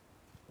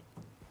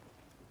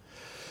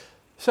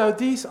 So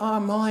these are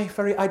my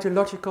very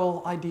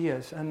ideological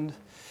ideas, and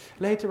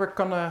later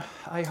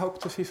I hope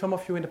to see some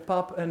of you in the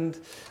pub, and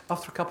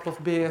after a couple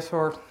of beers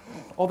or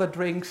other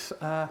drinks,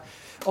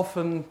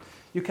 often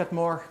you get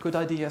more good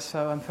ideas,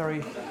 so I'm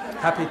very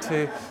happy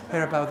to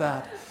hear about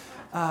that.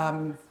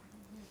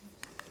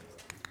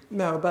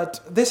 No,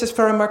 but this is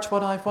very much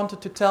what I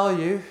wanted to tell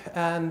you,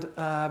 and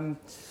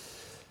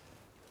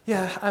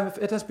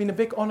it has been a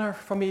big honor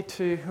for me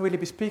to really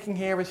be speaking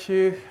here with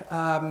you.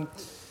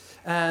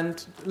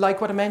 And like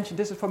what I mentioned,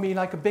 this is for me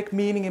like a big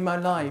meaning in my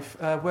life,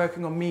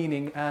 working on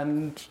meaning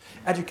and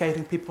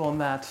educating people on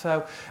that.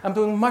 So I'm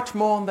doing much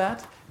more on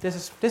that.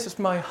 This is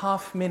my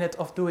half minute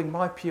of doing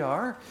my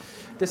PR.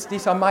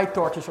 These are my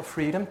torches of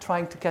freedom,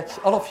 trying to catch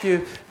all of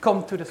you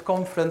come to this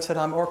conference that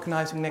I'm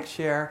organizing next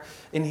year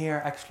in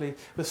here, actually,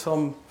 with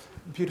some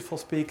beautiful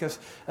speakers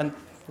and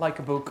like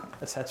a book,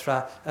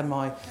 etc., and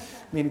my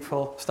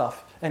meaningful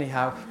stuff.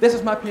 Anyhow, this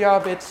is my PR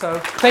bit, so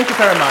thank you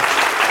very much.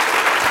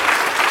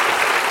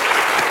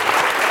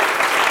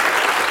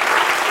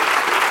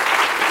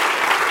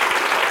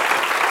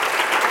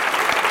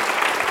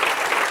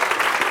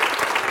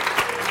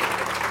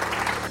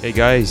 Hey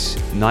guys,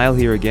 Niall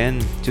here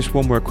again. Just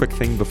one more quick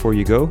thing before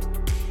you go.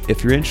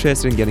 If you're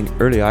interested in getting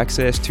early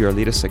access to our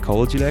latest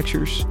psychology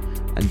lectures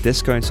and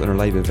discounts on our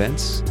live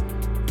events,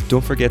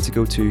 don't forget to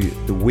go to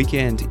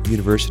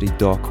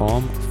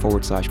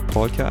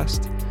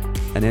theweekenduniversity.com/podcast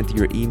and enter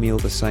your email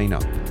to sign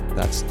up.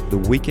 That's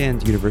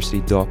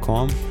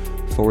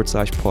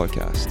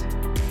theweekenduniversity.com/podcast.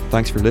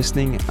 Thanks for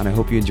listening, and I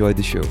hope you enjoyed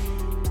the show.